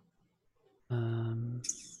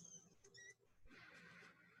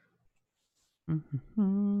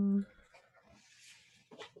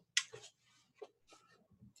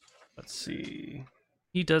 Let's see.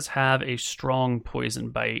 He does have a strong poison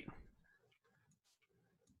bite.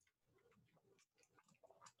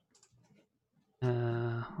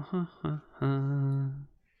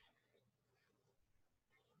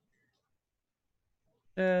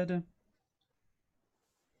 Dead. Let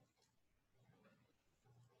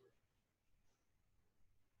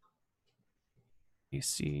me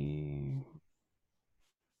see.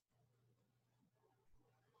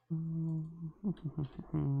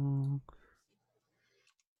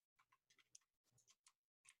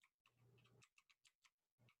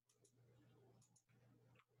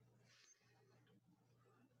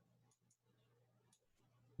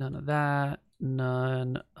 None of that.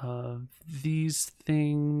 None of these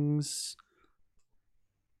things.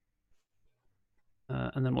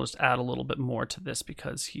 And then we'll just add a little bit more to this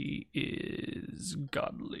because he is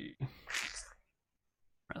godly.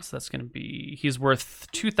 So that's going to be... He's worth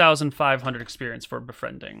 2,500 experience for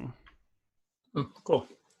befriending. Cool.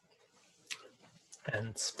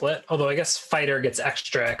 And split. Although I guess fighter gets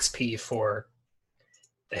extra XP for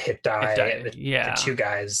the hit die. The two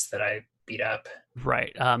guys that I beat up.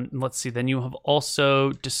 Right. Let's see. Then you have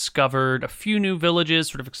also discovered a few new villages,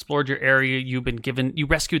 sort of explored your area. You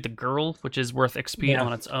rescued the girl, which is worth XP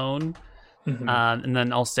on its own. And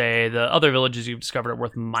then I'll say the other villages you've discovered are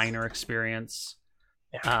worth minor experience.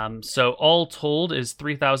 So all told is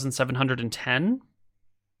 3,710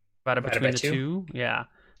 divided between the two. Yeah.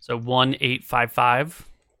 So 1,855.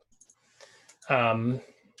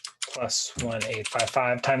 Plus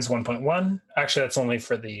 1,855 times 1.1. Actually, that's only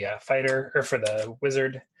for the fighter or for the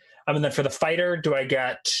wizard. And then for the fighter, do I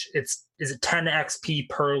get is it 10 XP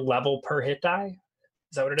per level per hit die?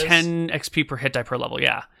 Is that what it is? 10 XP per hit die per level,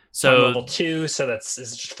 yeah. So on level 2, so is it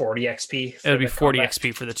just 40 XP? It would be 40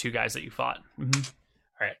 XP for the two guys that you fought. All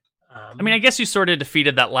right. I mean, I guess you sort of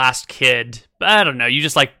defeated that last kid, but I don't know. You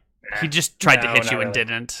just he just tried to hit you and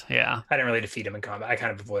didn't. Yeah. I didn't really defeat him in combat. I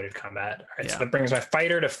kind of avoided combat. All right, so that brings my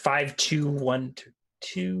fighter to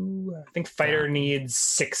 5,2,1,2. I think fighter needs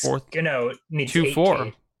 6. Needs 2,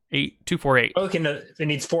 4. 8, 2, 4, 8. Okay, no, it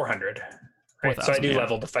needs 400. Right, so I do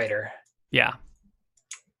level the fighter. Yeah.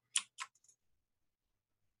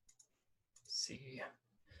 Let's see.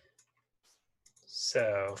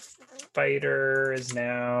 So fighter is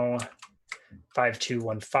now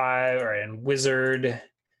 5,215. All right, and wizard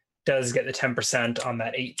does get the 10% on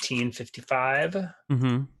that 1855.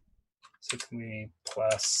 So it's going to be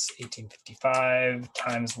plus 1855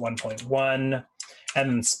 times 1.1. And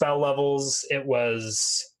then spell levels, it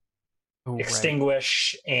was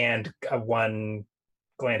extinguish and a 1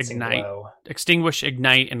 glancing blow. Extinguish,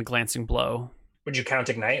 ignite, and glancing blow. Would you count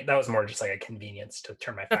ignite? That was more just like a convenience to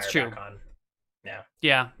turn my fire back on. Yeah.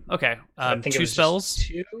 Yeah. Okay. So I think 2 spells.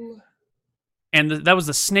 2. And that was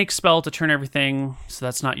the snake spell to turn everything, so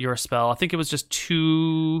that's not your spell. I think it was just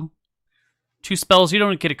two spells. You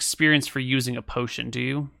don't get experience for using a potion, do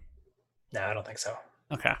you? No, I don't think so.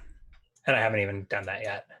 Okay. And I haven't even done that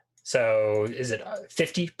yet. So is it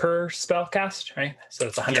 50 per spell cast, right? So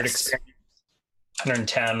it's 100 experience,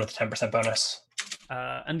 110 with 10% bonus.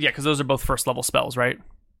 And yeah, because those are both first level spells, right?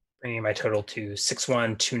 Bringing my total to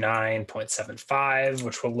 6129.75,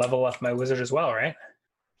 which will level up my wizard as well, right?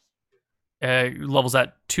 Levels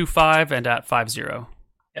at 2.5 and at 5.0.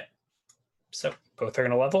 Yep. So both are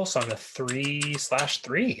going to level. So I'm a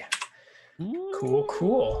 3/3.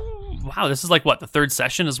 Cool. Wow, this is like what, the third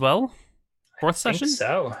session as well? Fourth session?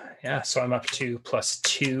 So yeah, so I'm up to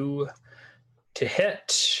 +2 to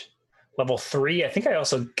hit. Level 3. I think I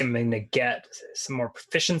also am going to get some more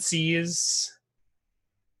proficiencies.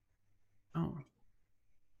 Oh.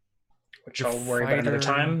 Which Your I'll worry about another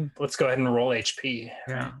time. Let's go ahead and roll HP.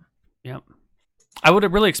 Yeah. Right? Yep. I would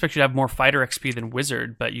have really expected you to have more fighter XP than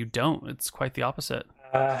wizard, but you don't. It's quite the opposite.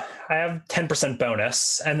 I have 10%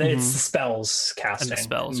 bonus, and then it's the spells casting. And the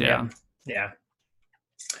spells, yeah. Yeah.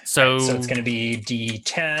 So it's going to be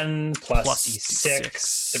D10 plus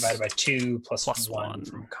D6 divided by 2 plus 1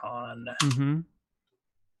 from con. Mm-hmm.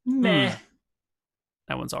 Meh.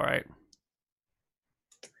 That one's all right.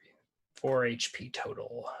 4 HP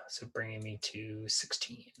total, so bringing me to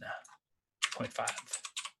 16.5.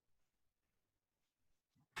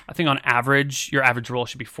 I think on average, your average roll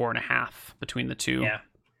should be 4.5 between the two. Yeah.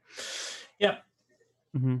 Yep.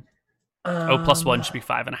 Mm-hmm. +1 should be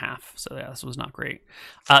 5.5. So yeah, this was not great.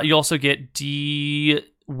 You also get D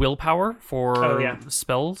willpower for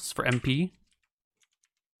spells for MP.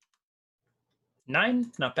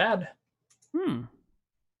 9, not bad. So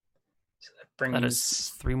that brings that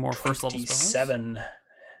is 3 more first level spells. 7.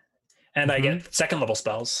 And I get second level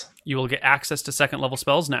spells. You will get access to second level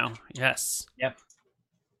spells now. Yes. Yep.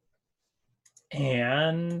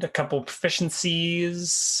 And a couple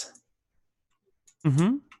proficiencies.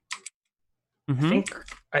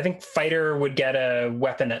 I think fighter would get a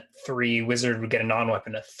weapon at 3, wizard would get a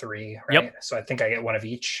non-weapon at 3, right? Yep. So I think I get one of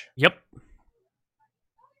each. Yep.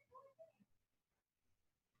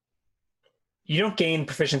 You don't gain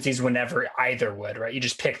proficiencies whenever either would, right? You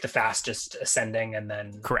just pick the fastest ascending and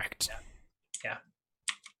then... Correct. Yeah.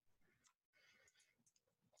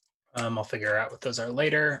 I'll figure out what those are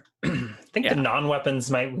later. I think the non-weapons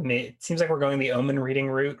it seems like we're going the omen reading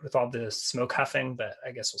route with all the smoke huffing, but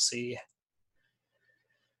I guess we'll see.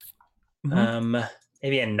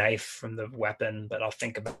 Maybe a knife from the weapon, but I'll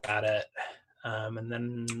think about it. And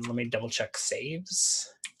then let me double check saves.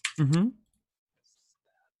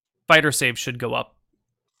 Fighter save should go up,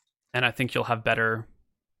 and I think you'll have better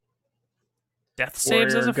death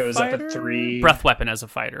saves as a goes fighter. Up at 3. Breath weapon as a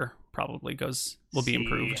fighter probably will be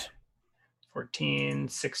improved. 14,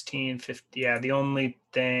 16, 50. Yeah, the only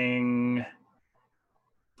thing.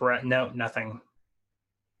 Nothing.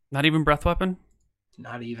 Not even breath weapon?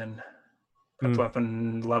 Not even. Breath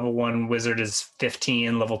weapon, level 1 wizard is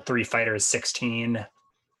 15, level 3 fighter is 16.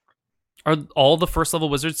 Are all the first level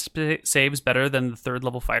wizard saves better than the third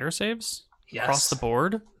level fighter saves? Yes. Across the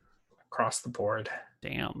board? Across the board.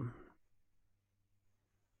 Damn.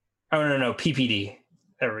 Oh, no. PPD.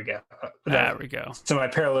 There we go. There we go. So my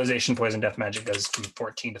paralyzation, poison, death magic goes from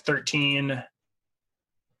 14 to 13.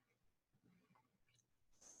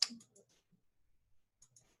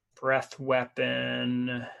 Breath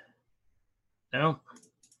weapon. No.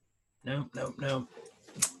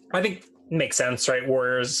 I think it makes sense, right?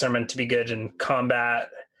 Warriors are meant to be good in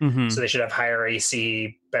combat, so they should have higher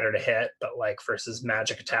AC, better to hit, but like versus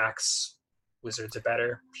magic attacks, wizards are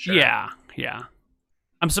better. Sure. Yeah.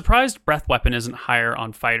 I'm surprised breath weapon isn't higher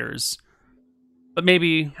on fighters, but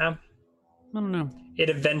maybe I don't know.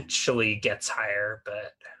 It eventually gets higher,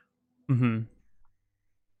 but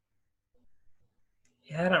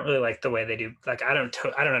yeah, I don't really like the way they do. Like, I don't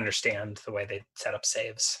understand the way they set up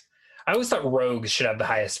saves. I always thought rogues should have the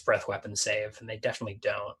highest breath weapon save, and they definitely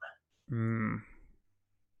don't. In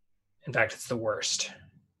fact, it's the worst.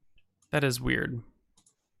 That is weird.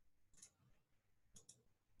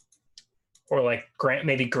 Or like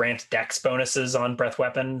grant dex bonuses on breath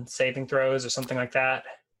weapon saving throws or something like that.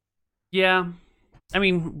 Yeah. I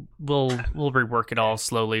mean, we'll rework it all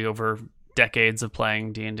slowly over decades of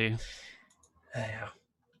playing D&D. Yeah.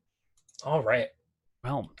 All right.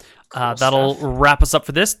 Well, Cool that'll stuff. wrap us up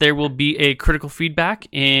for this. There will be a critical feedback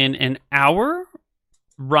in an hour.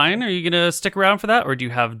 Ryan, are you going to stick around for that, or do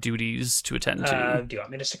you have duties to attend to? Do you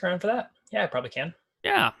want me to stick around for that? Yeah, I probably can.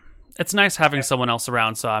 Yeah. It's nice having someone else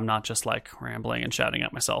around, so I'm not just like rambling and shouting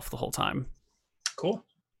at myself the whole time. Cool.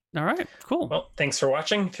 All right, cool. Well, thanks for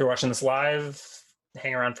watching. If you're watching this live,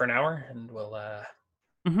 hang around for an hour and we'll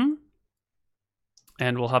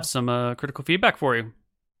and we'll have some critical feedback for you.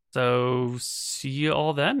 So see you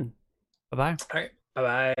all then. Bye-bye. All right.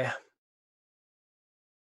 Bye-bye.